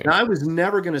 Interesting. And I was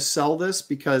never going to sell this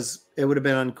because it would have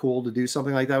been uncool to do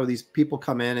something like that where these people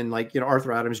come in and like,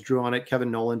 Arthur Adams drew on it.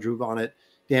 Kevin Nolan drew on it.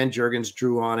 Dan Jurgens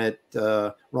drew on it.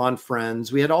 Ron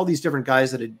Friends. We had all these different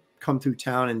guys that had come through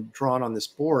town and drawn on this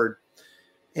board.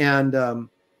 And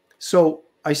so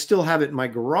I still have it in my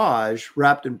garage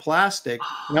wrapped in plastic.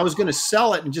 And I was going to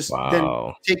sell it and just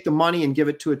then take the money and give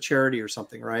it to a charity or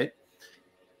something, right?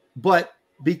 But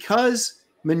because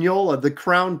Mignola, the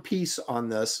crown piece on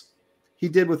this, he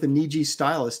did with a Niji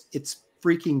stylist, it's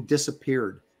freaking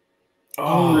disappeared.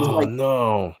 Oh,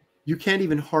 no. You can't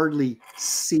even hardly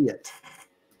see it.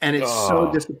 And it's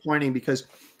so disappointing because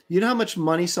you know how much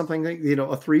money something like, a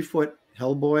 3-foot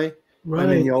Hellboy by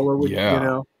Mignola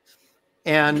would,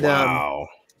 And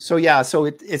so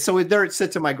there it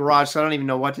sits in my garage. So I don't even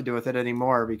know what to do with it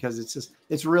anymore because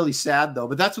it's really sad though.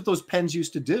 But that's what those pens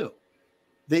used to do.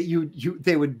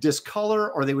 They would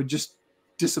discolor or they would just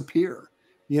disappear.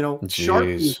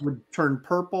 Sharpies would turn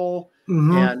purple,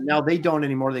 and now they don't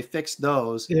anymore. They fixed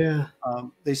those. Yeah,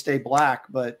 they stay black,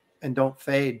 and don't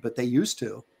fade, but they used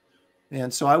to.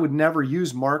 And so I would never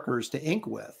use markers to ink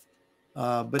with.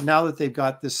 But now that they've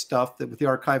got this stuff that with the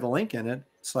archival ink in it,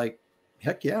 it's like,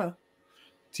 heck yeah,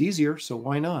 it's easier. So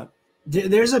why not?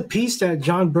 There's a piece that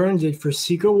John Byrne did for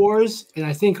Secret Wars, and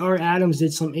I think Art Adams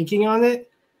did some inking on it.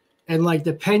 And like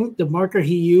the marker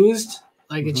he used,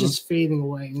 like it's just fading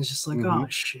away. And it's just like, oh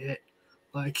shit.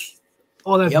 Like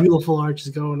all that beautiful art is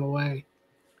going away.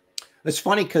 It's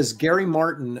funny because Gary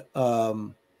Martin,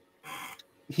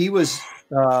 he was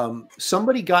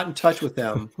somebody got in touch with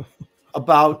them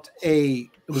about it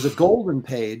was a golden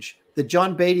page that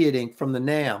John Beatty had inked from the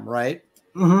NAM, right?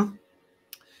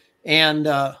 And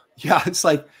it's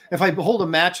like if I hold a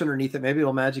match underneath it, maybe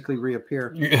it'll magically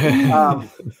reappear.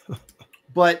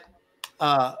 But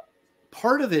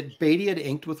part of it, Beatty had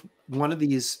inked with one of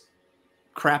these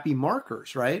crappy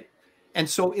markers, right? And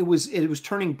so it was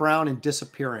turning brown and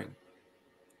disappearing.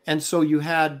 And so you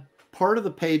had part of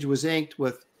the page was inked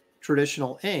with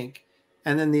traditional ink,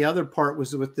 and then the other part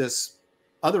was with this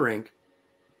other ink.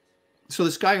 So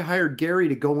this guy hired Gary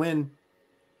to go in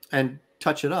and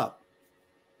touch it up.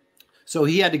 So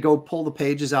he had to go pull the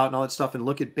pages out and all that stuff and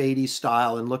look at Beatty's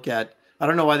style and look at, I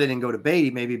don't know why they didn't go to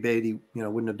Beatty. Maybe Beatty,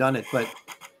 wouldn't have done it. But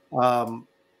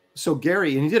so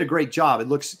Gary, and he did a great job. It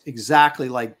looks exactly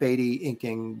like Beatty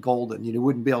inking golden. You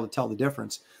wouldn't be able to tell the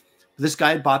difference. But this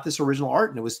guy had bought this original art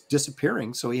and it was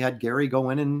disappearing. So he had Gary go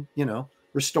in and,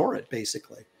 restore it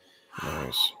basically.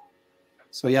 Nice.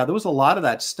 So yeah, there was a lot of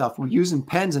that stuff. We're using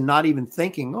pens and not even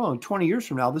thinking, oh, 20 years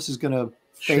from now, this is going to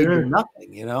fade to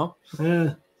nothing,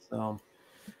 Yeah. So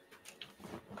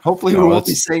hopefully we won't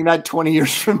be saying that 20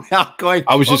 years from now. Going,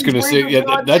 I was just going to say,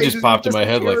 that just popped in my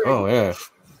head. Like, oh yeah,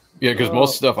 because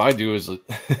most stuff I do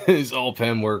is all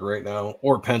pen work right now,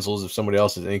 or pencils if somebody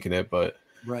else is inking it. But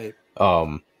right,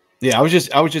 I was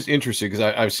just interested because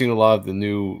I've seen a lot of the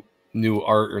new new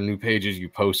art or new pages you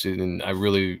posted, and I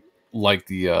really like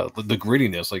the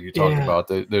grittiness, like you talked about,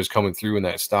 that there's coming through in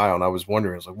that style. And I was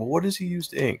wondering, I was like, well, what does he use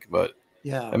to ink? But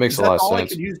yeah, that makes a lot of all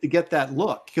sense. I could use to get that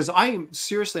look, because I'm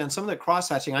seriously on some of the cross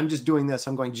hatching, I'm just doing this.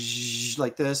 I'm going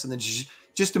like this, and then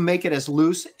just to make it as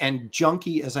loose and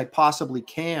junky as I possibly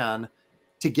can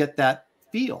to get that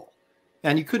feel.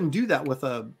 And you couldn't do that with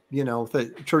a, you know, with a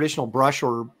traditional brush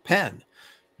or pen.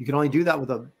 You can only do that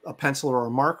with a pencil or a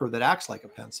marker that acts like a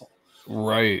pencil.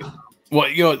 Right. Well,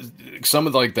 you know, some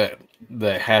of like that,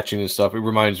 the hatching and stuff, it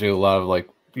reminds me a lot of like,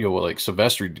 you know, what like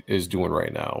Silvestri is doing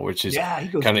right now, which is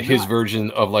kind of his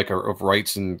version of like of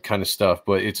rights and kind of stuff,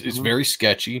 but it's very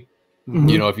sketchy.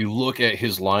 You know, if you look at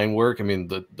his line work, I mean,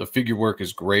 the figure work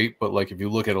is great, but like if you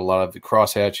look at a lot of the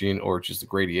cross hatching or just the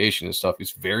gradation and stuff,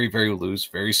 it's very, very loose,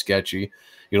 very sketchy.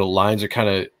 You know, lines are kind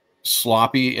of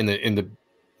sloppy in the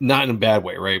not in a bad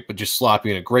way, right? But just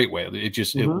sloppy in a great way. It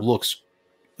just it looks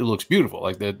beautiful.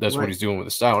 Like that's what he's doing with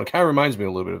the style. And it kind of reminds me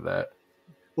a little bit of that.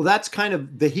 Well, that's kind of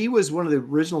he was one of the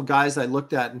original guys I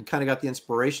looked at and kind of got the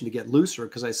inspiration to get looser,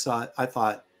 because I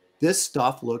thought this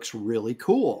stuff looks really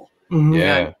cool.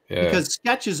 Yeah. Because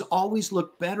sketches always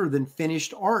look better than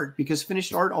finished art, because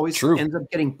finished art always ends up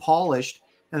getting polished,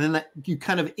 and then you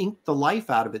kind of ink the life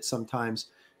out of it sometimes.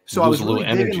 So I was really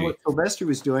digging what Silvestri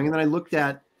was doing, and then I looked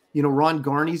at, you know, Ron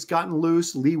Garney's gotten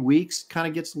loose, Lee Weeks kind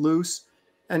of gets loose,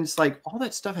 and it's like all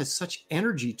that stuff has such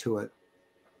energy to it.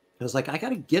 I was like, I got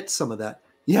to get some of that.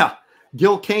 Yeah,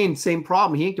 Gil Kane, same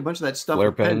problem. He inked a bunch of that stuff.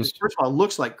 With pens. First of all, it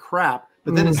looks like crap,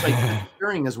 but then it's like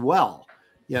curing as well.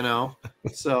 You know,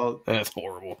 so that's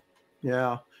horrible.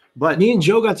 Yeah, but me and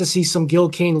Joe got to see some Gil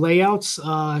Kane layouts.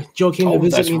 Joe came to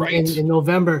visit me in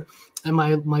November, and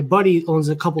my buddy owns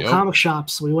a couple comic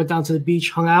shops. We went down to the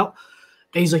beach, hung out,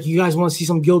 and he's like, "You guys want to see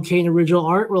some Gil Kane original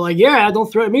art?" We're like, "Yeah, don't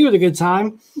threaten me with a good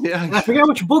time." Yeah, and I forget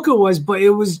which book it was, but it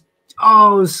was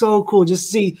so cool just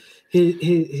to see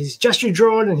his gesture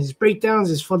drawing and his breakdowns,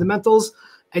 his fundamentals,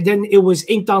 and then it was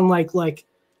inked on like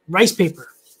rice paper.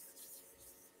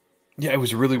 Yeah, it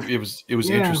was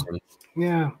interesting.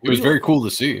 Yeah, it was very cool to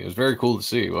see. It was very cool to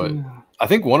see. But I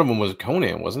think one of them was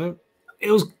Conan, wasn't it?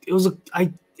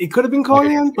 It could have been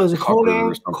Conan, but it was a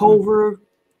Conan Culver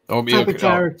type of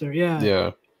character.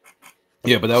 Yeah.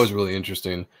 But that was really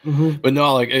interesting. But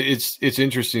no, like it's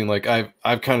interesting. Like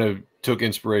I've kind of took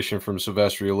inspiration from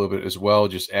Silvestri a little bit as well,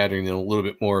 just adding in a little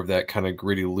bit more of that kind of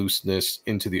gritty looseness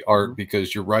into the art,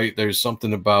 because you're right. There's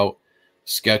something about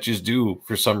sketches do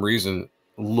for some reason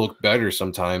look better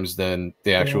sometimes than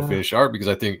the actual finished art, because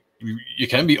I think you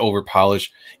can be over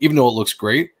polished even though it looks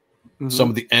great. Some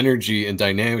of the energy and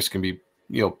dynamics can be,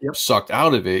 you know, sucked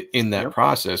out of it in that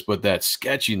process, but that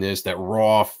sketchiness, that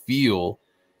raw feel,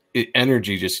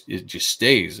 energy just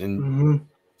stays. And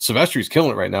Silvestri's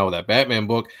killing it right now with that Batman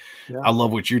book. I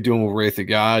love what you're doing with Wraith of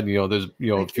God. You know, there's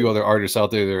a few other artists out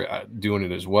there that are doing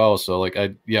it as well. So like I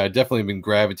definitely been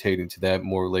gravitating to that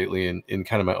more lately in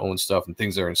kind of my own stuff and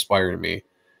things that are inspiring me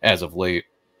as of late.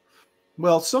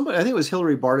 Well, somebody, I think it was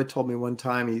Hillary Barta, told me one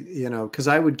time, you know, because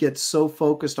I would get so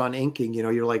focused on inking, you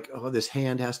know, you're like, oh, this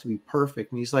hand has to be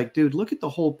perfect. And he's like, dude, look at the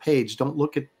whole page. Don't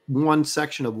look at one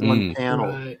section of one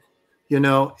panel, you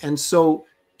know? And so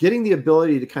getting the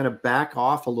ability to kind of back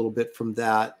off a little bit from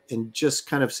that and just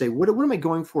kind of say, what am I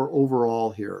going for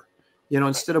overall here? You know,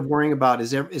 instead of worrying about,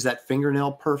 is that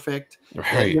fingernail perfect?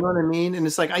 Right. You know what I mean? And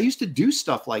it's like, I used to do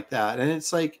stuff like that. And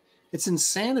it's like, it's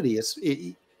insanity.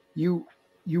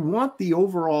 You want the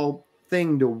overall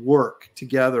thing to work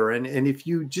together. And if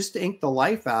you just ink the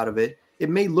life out of it, it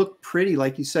may look pretty,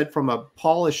 like you said, from a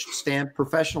polished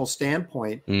professional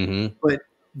standpoint, but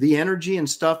the energy and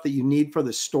stuff that you need for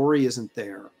the story isn't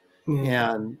there.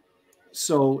 And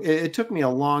so it took me a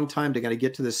long time to kind of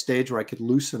get to this stage where I could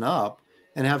loosen up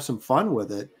and have some fun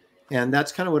with it. And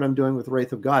that's kind of what I'm doing with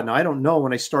Wraith of God. Now, I don't know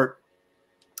when I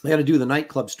got to do the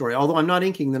nightclub story, although I'm not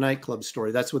inking the nightclub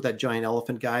story. That's what that giant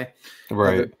elephant guy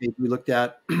that we looked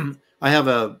at. I have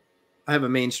a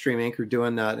mainstream inker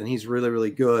doing that, and he's really,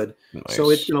 really good. Nice.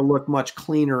 So it's going to look much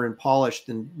cleaner and polished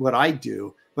than what I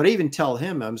do. But I even tell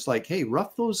him, I'm just like, hey,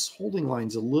 rough those holding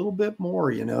lines a little bit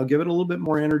more, you know, give it a little bit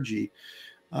more energy.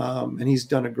 And he's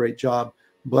done a great job.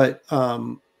 But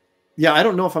yeah, I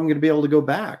don't know if I'm going to be able to go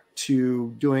back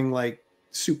to doing like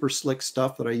super slick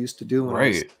stuff that I used to do when I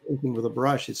was inking with a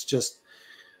brush. It's just,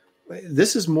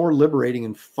 this is more liberating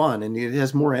and fun, and it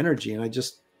has more energy. And I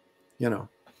just, you know.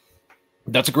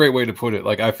 That's a great way to put it.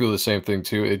 Like, I feel the same thing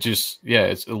too. It just, yeah,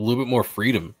 it's a little bit more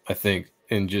freedom, I think,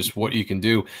 in just what you can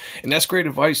do. And that's great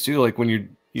advice too. Like when you're,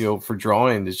 you know, for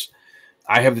drawing,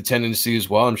 I have the tendency as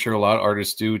well, I'm sure a lot of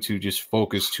artists do, to just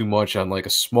focus too much on like a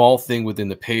small thing within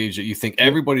the page that you think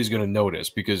everybody's going to notice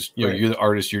because you know you're the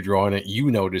artist, you're drawing it, you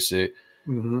notice it.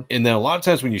 And then a lot of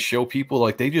times when you show people,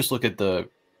 like they just look at the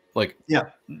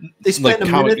they spend like a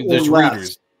minute or less.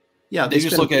 readers. Yeah, they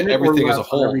just look at everything as a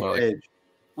whole. Like,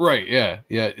 right, yeah.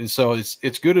 And so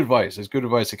it's good advice. It's good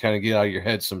advice to kind of get out of your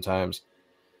head sometimes.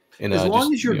 And as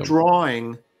long as your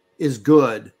drawing is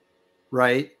good,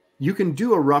 right? You can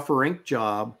do a rougher ink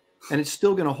job and it's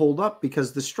still going to hold up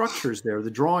because the structure's there. The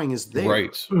drawing is there.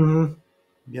 Right. You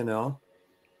know?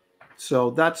 So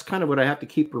that's kind of what I have to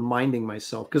keep reminding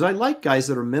myself. Because I like guys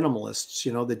that are minimalists,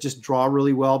 you know, that just draw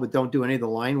really well, but don't do any of the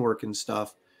line work and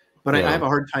stuff. But I have a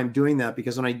hard time doing that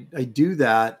because when I do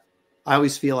that, I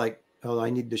always feel like, oh, I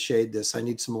need to shade this. I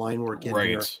need some line work in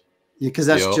here. Because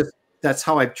that's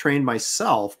how I've trained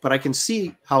myself. But I can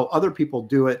see how other people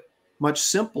do it much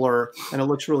simpler and it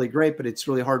looks really great, but it's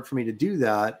really hard for me to do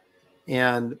that.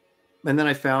 And then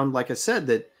I found, like I said,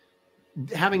 that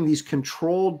having these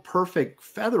controlled, perfect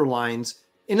feather lines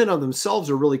in and of themselves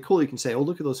are really cool. You can say, oh,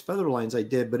 look at those feather lines I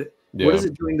did, but what is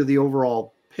it doing to the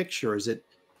overall picture? Is it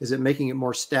making it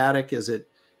more static? Is it,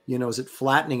 you know, is it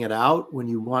flattening it out when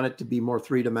you want it to be more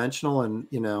three-dimensional and,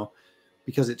 you know,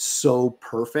 because it's so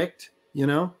perfect, you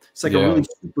know, it's like a really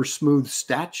super smooth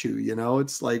statue, you know,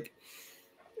 it's like,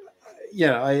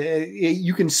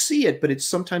 you can see it, but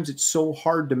sometimes it's so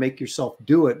hard to make yourself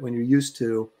do it when you're used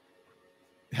to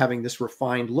having this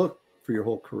refined look for your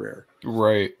whole career.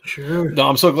 Right. Sure. No,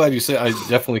 I'm so glad you said. I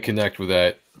definitely connect with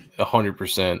that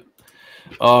 100%.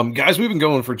 Guys, we've been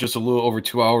going for just a little over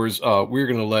 2 hours. We're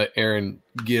going to let Aaron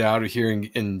get out of here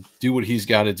and do what he's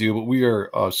got to do, but we are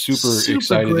super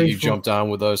excited that you jumped on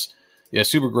with us. Yeah,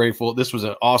 super grateful. This was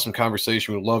an awesome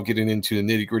conversation. We love getting into the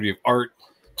nitty-gritty of art,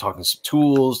 talking some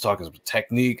tools, talking some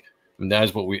technique, and that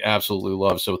is what we absolutely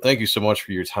love. So thank you so much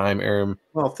for your time, Aaron.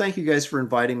 Well, thank you guys for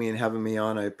inviting me and having me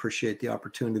on. I appreciate the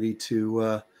opportunity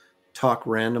to talk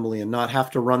randomly and not have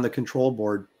to run the control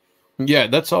board. Yeah,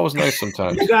 that's always nice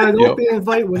sometimes. You got an open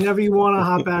invite whenever you want to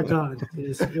hop back on.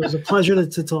 It was a pleasure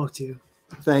to talk to you.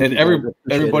 Thank you.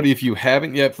 Everybody, if you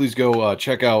haven't yet, please go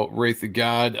check out Wraith of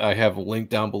God. I have a link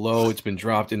down below. It's been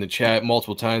dropped in the chat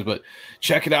multiple times, but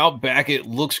check it out. Back it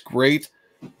looks great.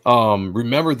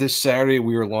 Remember, this Saturday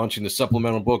we are launching the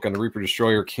supplemental book on the Reaper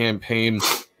Destroyer campaign.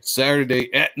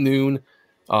 Saturday at noon.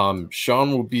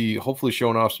 Sean will be hopefully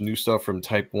showing off some new stuff from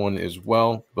Type 1 as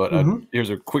well. But here's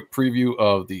a quick preview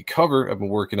of the cover I've been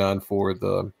working on for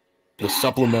the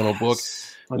supplemental book.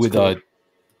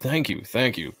 Thank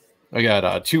you. I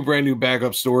got 2 brand new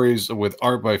backup stories with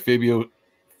art by Fabio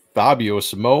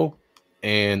Samo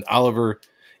and Oliver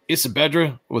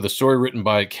Isabedra, with a story written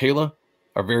by Kayla,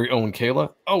 our very own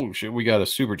Kayla. Oh shit, we got a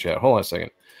super chat. Hold on a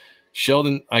second.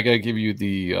 Sheldon, I gotta give you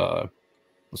the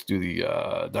let's do the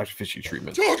Dr. Fishy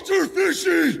treatment. Dr.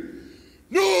 Fishy!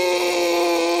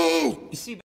 No! You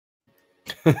see,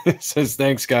 it says,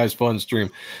 thanks, guys. Fun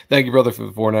stream. Thank you, brother, for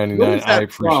the $4.99. I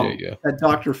appreciate you. That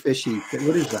Dr. Fishy.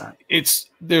 What is that?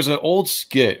 There's an old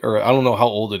skit, or I don't know how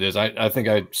old it is. I think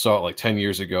I saw it like 10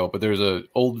 years ago, but there's an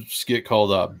old skit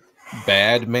called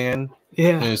Bad Man.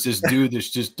 Yeah. And it's this dude that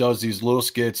just does these little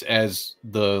skits as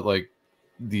the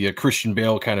Christian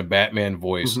Bale kind of Batman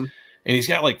voice. And he's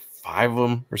got like 5 of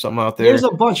them or something out there. There's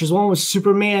a bunch. There's one with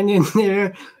Superman in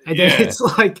there. And then it's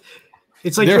like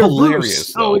they're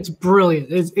hilarious. Oh, it's brilliant.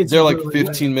 They're like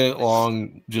 15-minute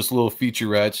long, just little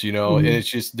featurettes, you know, and it's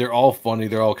just, they're all funny.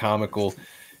 They're all comical.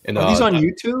 And are these on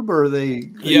YouTube or are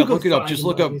they? Yeah, look it up. Just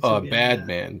look up Bad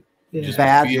Man. Yeah. Just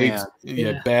Bad Man.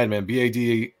 Yeah, Bad Man.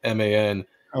 BADMAN.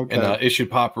 Okay. And it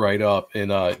should pop right up.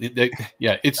 And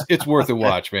it's worth a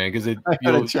watch, man, because I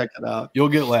gotta check it out. You'll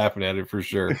get laughing at it for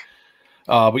sure.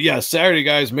 But yeah, Saturday,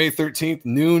 guys, May 13th,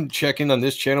 noon. Check in on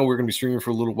this channel. We're going to be streaming for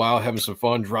a little while, having some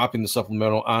fun, dropping the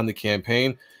supplemental on the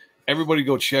campaign. Everybody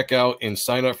go check out and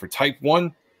sign up for Type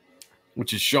 1,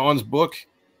 which is Sean's book.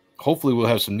 Hopefully we'll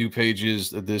have some new pages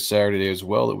this Saturday as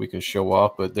well that we can show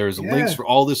off. But there's links for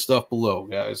all this stuff below,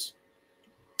 guys.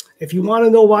 If you want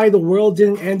to know why the world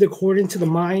didn't end according to the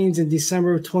Mayans in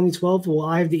December of 2012, well,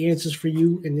 I have the answers for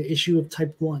you in the issue of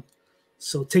Type 1.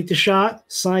 So take the shot,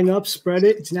 sign up, spread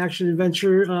it. It's an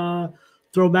action-adventure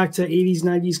throwback to 80s,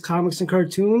 90s comics and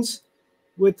cartoons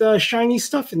with shiny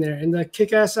stuff in there and the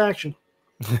kick-ass action.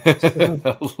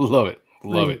 Love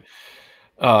it.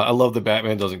 I love the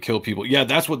Batman doesn't kill people. Yeah,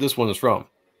 that's what this one is from.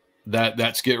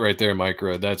 That skit right there,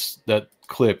 Micra. That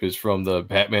clip is from the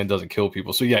Batman doesn't kill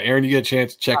people. So yeah, Aaron, you get a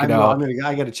chance to check it out.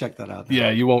 I got to check that out. Yeah,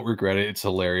 you won't regret it. It's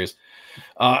hilarious.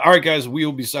 All right, guys,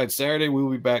 besides Saturday, we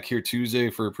will be back here Tuesday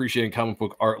for Appreciating Comic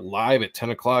Book Art live at 10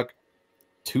 o'clock.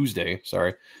 Tuesday,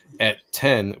 sorry, at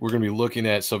 10, we're going to be looking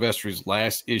at Silvestri's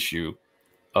last issue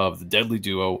of the Deadly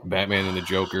Duo, Batman and the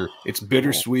Joker. It's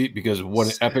bittersweet because of what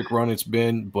an epic run it's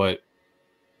been, but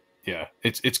yeah,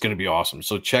 it's going to be awesome.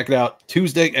 So check it out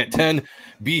Tuesday at 10.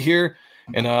 Be here,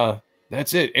 and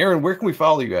that's it. Aaron, where can we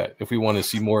follow you at if we want to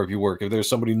see more of your work? If there's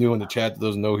somebody new in the chat that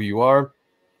doesn't know who you are,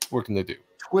 what can they do?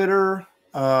 Twitter.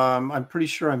 I'm pretty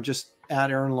sure I'm just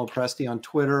at Aaron Lopresti on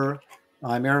Twitter.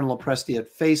 I'm Aaron Lopresti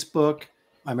at Facebook.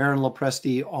 I'm Aaron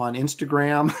Lopresti on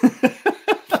Instagram.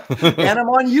 And I'm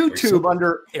on YouTube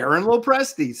under Aaron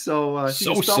Lopresti. So if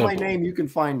you just spell my name, you can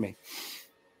find me.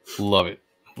 Love it.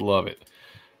 Love it.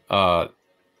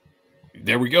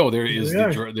 There we go. There's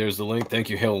the link. Thank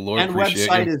you, Hale Lord. And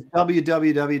website is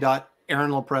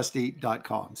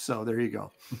www.aaronlopresti.com. So there you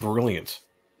go. Brilliant.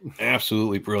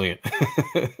 Absolutely brilliant.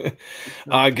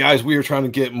 Guys, we are trying to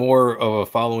get more of a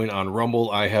following on Rumble.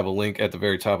 I have a link at the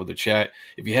very top of the chat.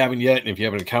 If you haven't yet, and if you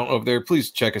have an account over there, please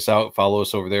check us out. Follow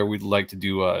us over there. We'd like to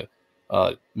do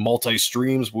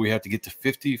multi-streams, but we have to get to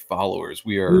 50 followers.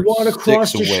 We want to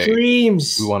cross the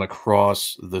streams. We want to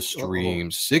cross the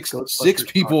streams. Six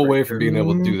people away from being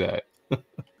able to do that.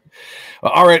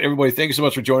 All right, everybody. Thank you so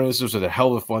much for joining us. This was a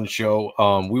hell of a fun show.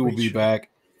 We will be back.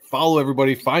 Follow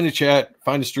everybody. Find a chat.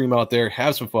 Find a stream out there.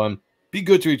 Have some fun. Be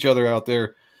good to each other out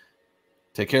there.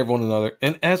 Take care of one another.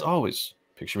 And as always,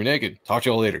 picture me naked. Talk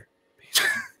to y'all later. Peace.